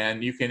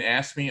 And you can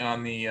ask me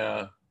on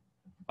the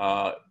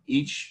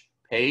each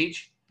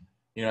page.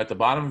 You know, at the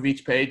bottom of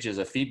each page is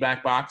a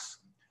feedback box.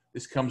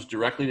 This comes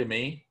directly to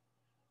me.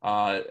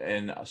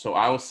 And so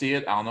I will see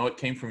it. I'll know it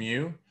came from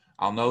you.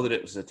 I'll know that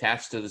it was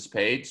attached to this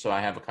page, so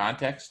I have a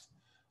context.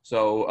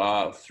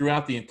 So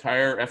throughout the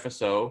entire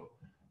FSO,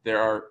 there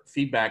are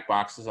feedback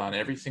boxes on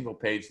every single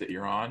page that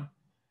you're on.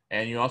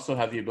 And you also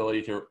have the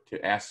ability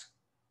to ask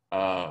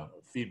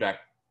feedback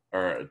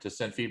or to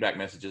send feedback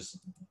messages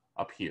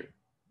up here.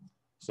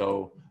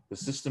 So the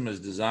system is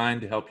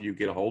designed to help you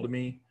get a hold of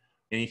me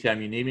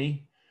anytime you need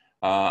me.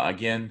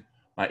 Again,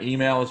 my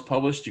email is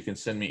published. You can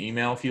send me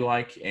email if you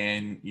like,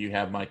 and you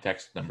have my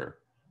text number.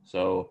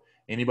 So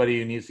anybody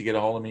who needs to get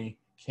a hold of me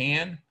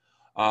can.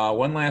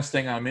 One last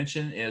thing I'll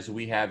mention is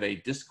we have a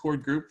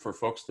Discord group for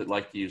folks that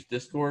like to use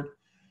Discord.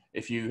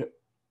 If you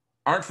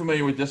aren't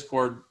familiar with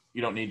Discord,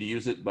 you don't need to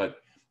use it. But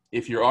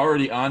if you're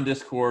already on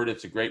Discord,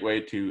 it's a great way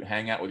to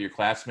hang out with your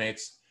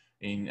classmates.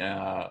 And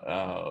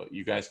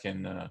you guys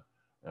can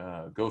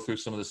go through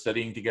some of the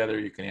studying together.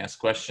 You can ask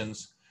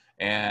questions,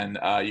 and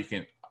you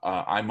can.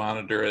 I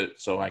monitor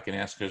it, so I can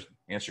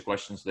answer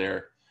questions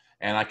there,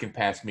 and I can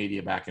pass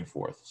media back and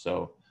forth.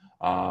 So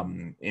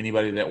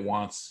anybody that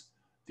wants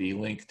the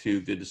link to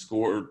the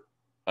Discord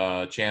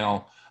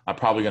channel, I'm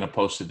probably going to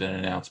post it in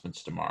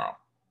announcements tomorrow.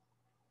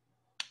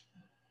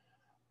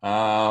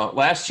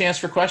 Last chance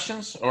for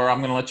questions, or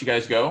I'm going to let you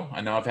guys go.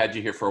 I know I've had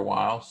you here for a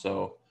while,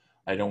 so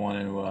I don't want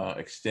to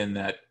extend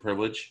that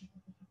privilege,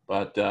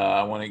 but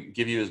I want to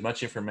give you as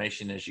much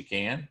information as you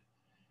can.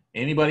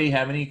 Anybody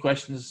have any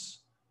questions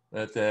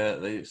that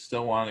they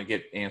still want to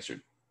get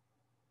answered?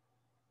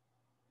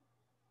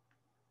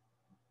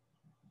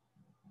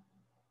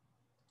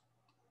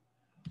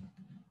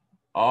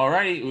 All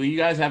righty. Well, you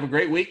guys have a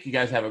great week. You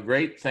guys have a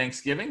great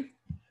Thanksgiving.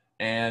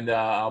 And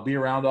I'll be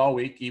around all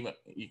week. You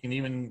can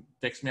even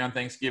text me on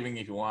Thanksgiving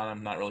if you want.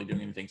 I'm not really doing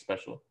anything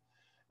special.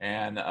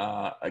 And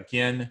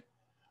again,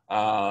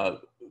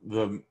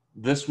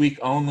 this week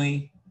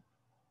only,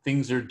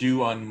 things are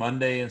due on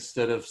Monday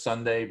instead of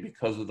Sunday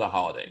because of the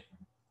holiday.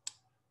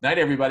 Night,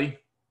 everybody.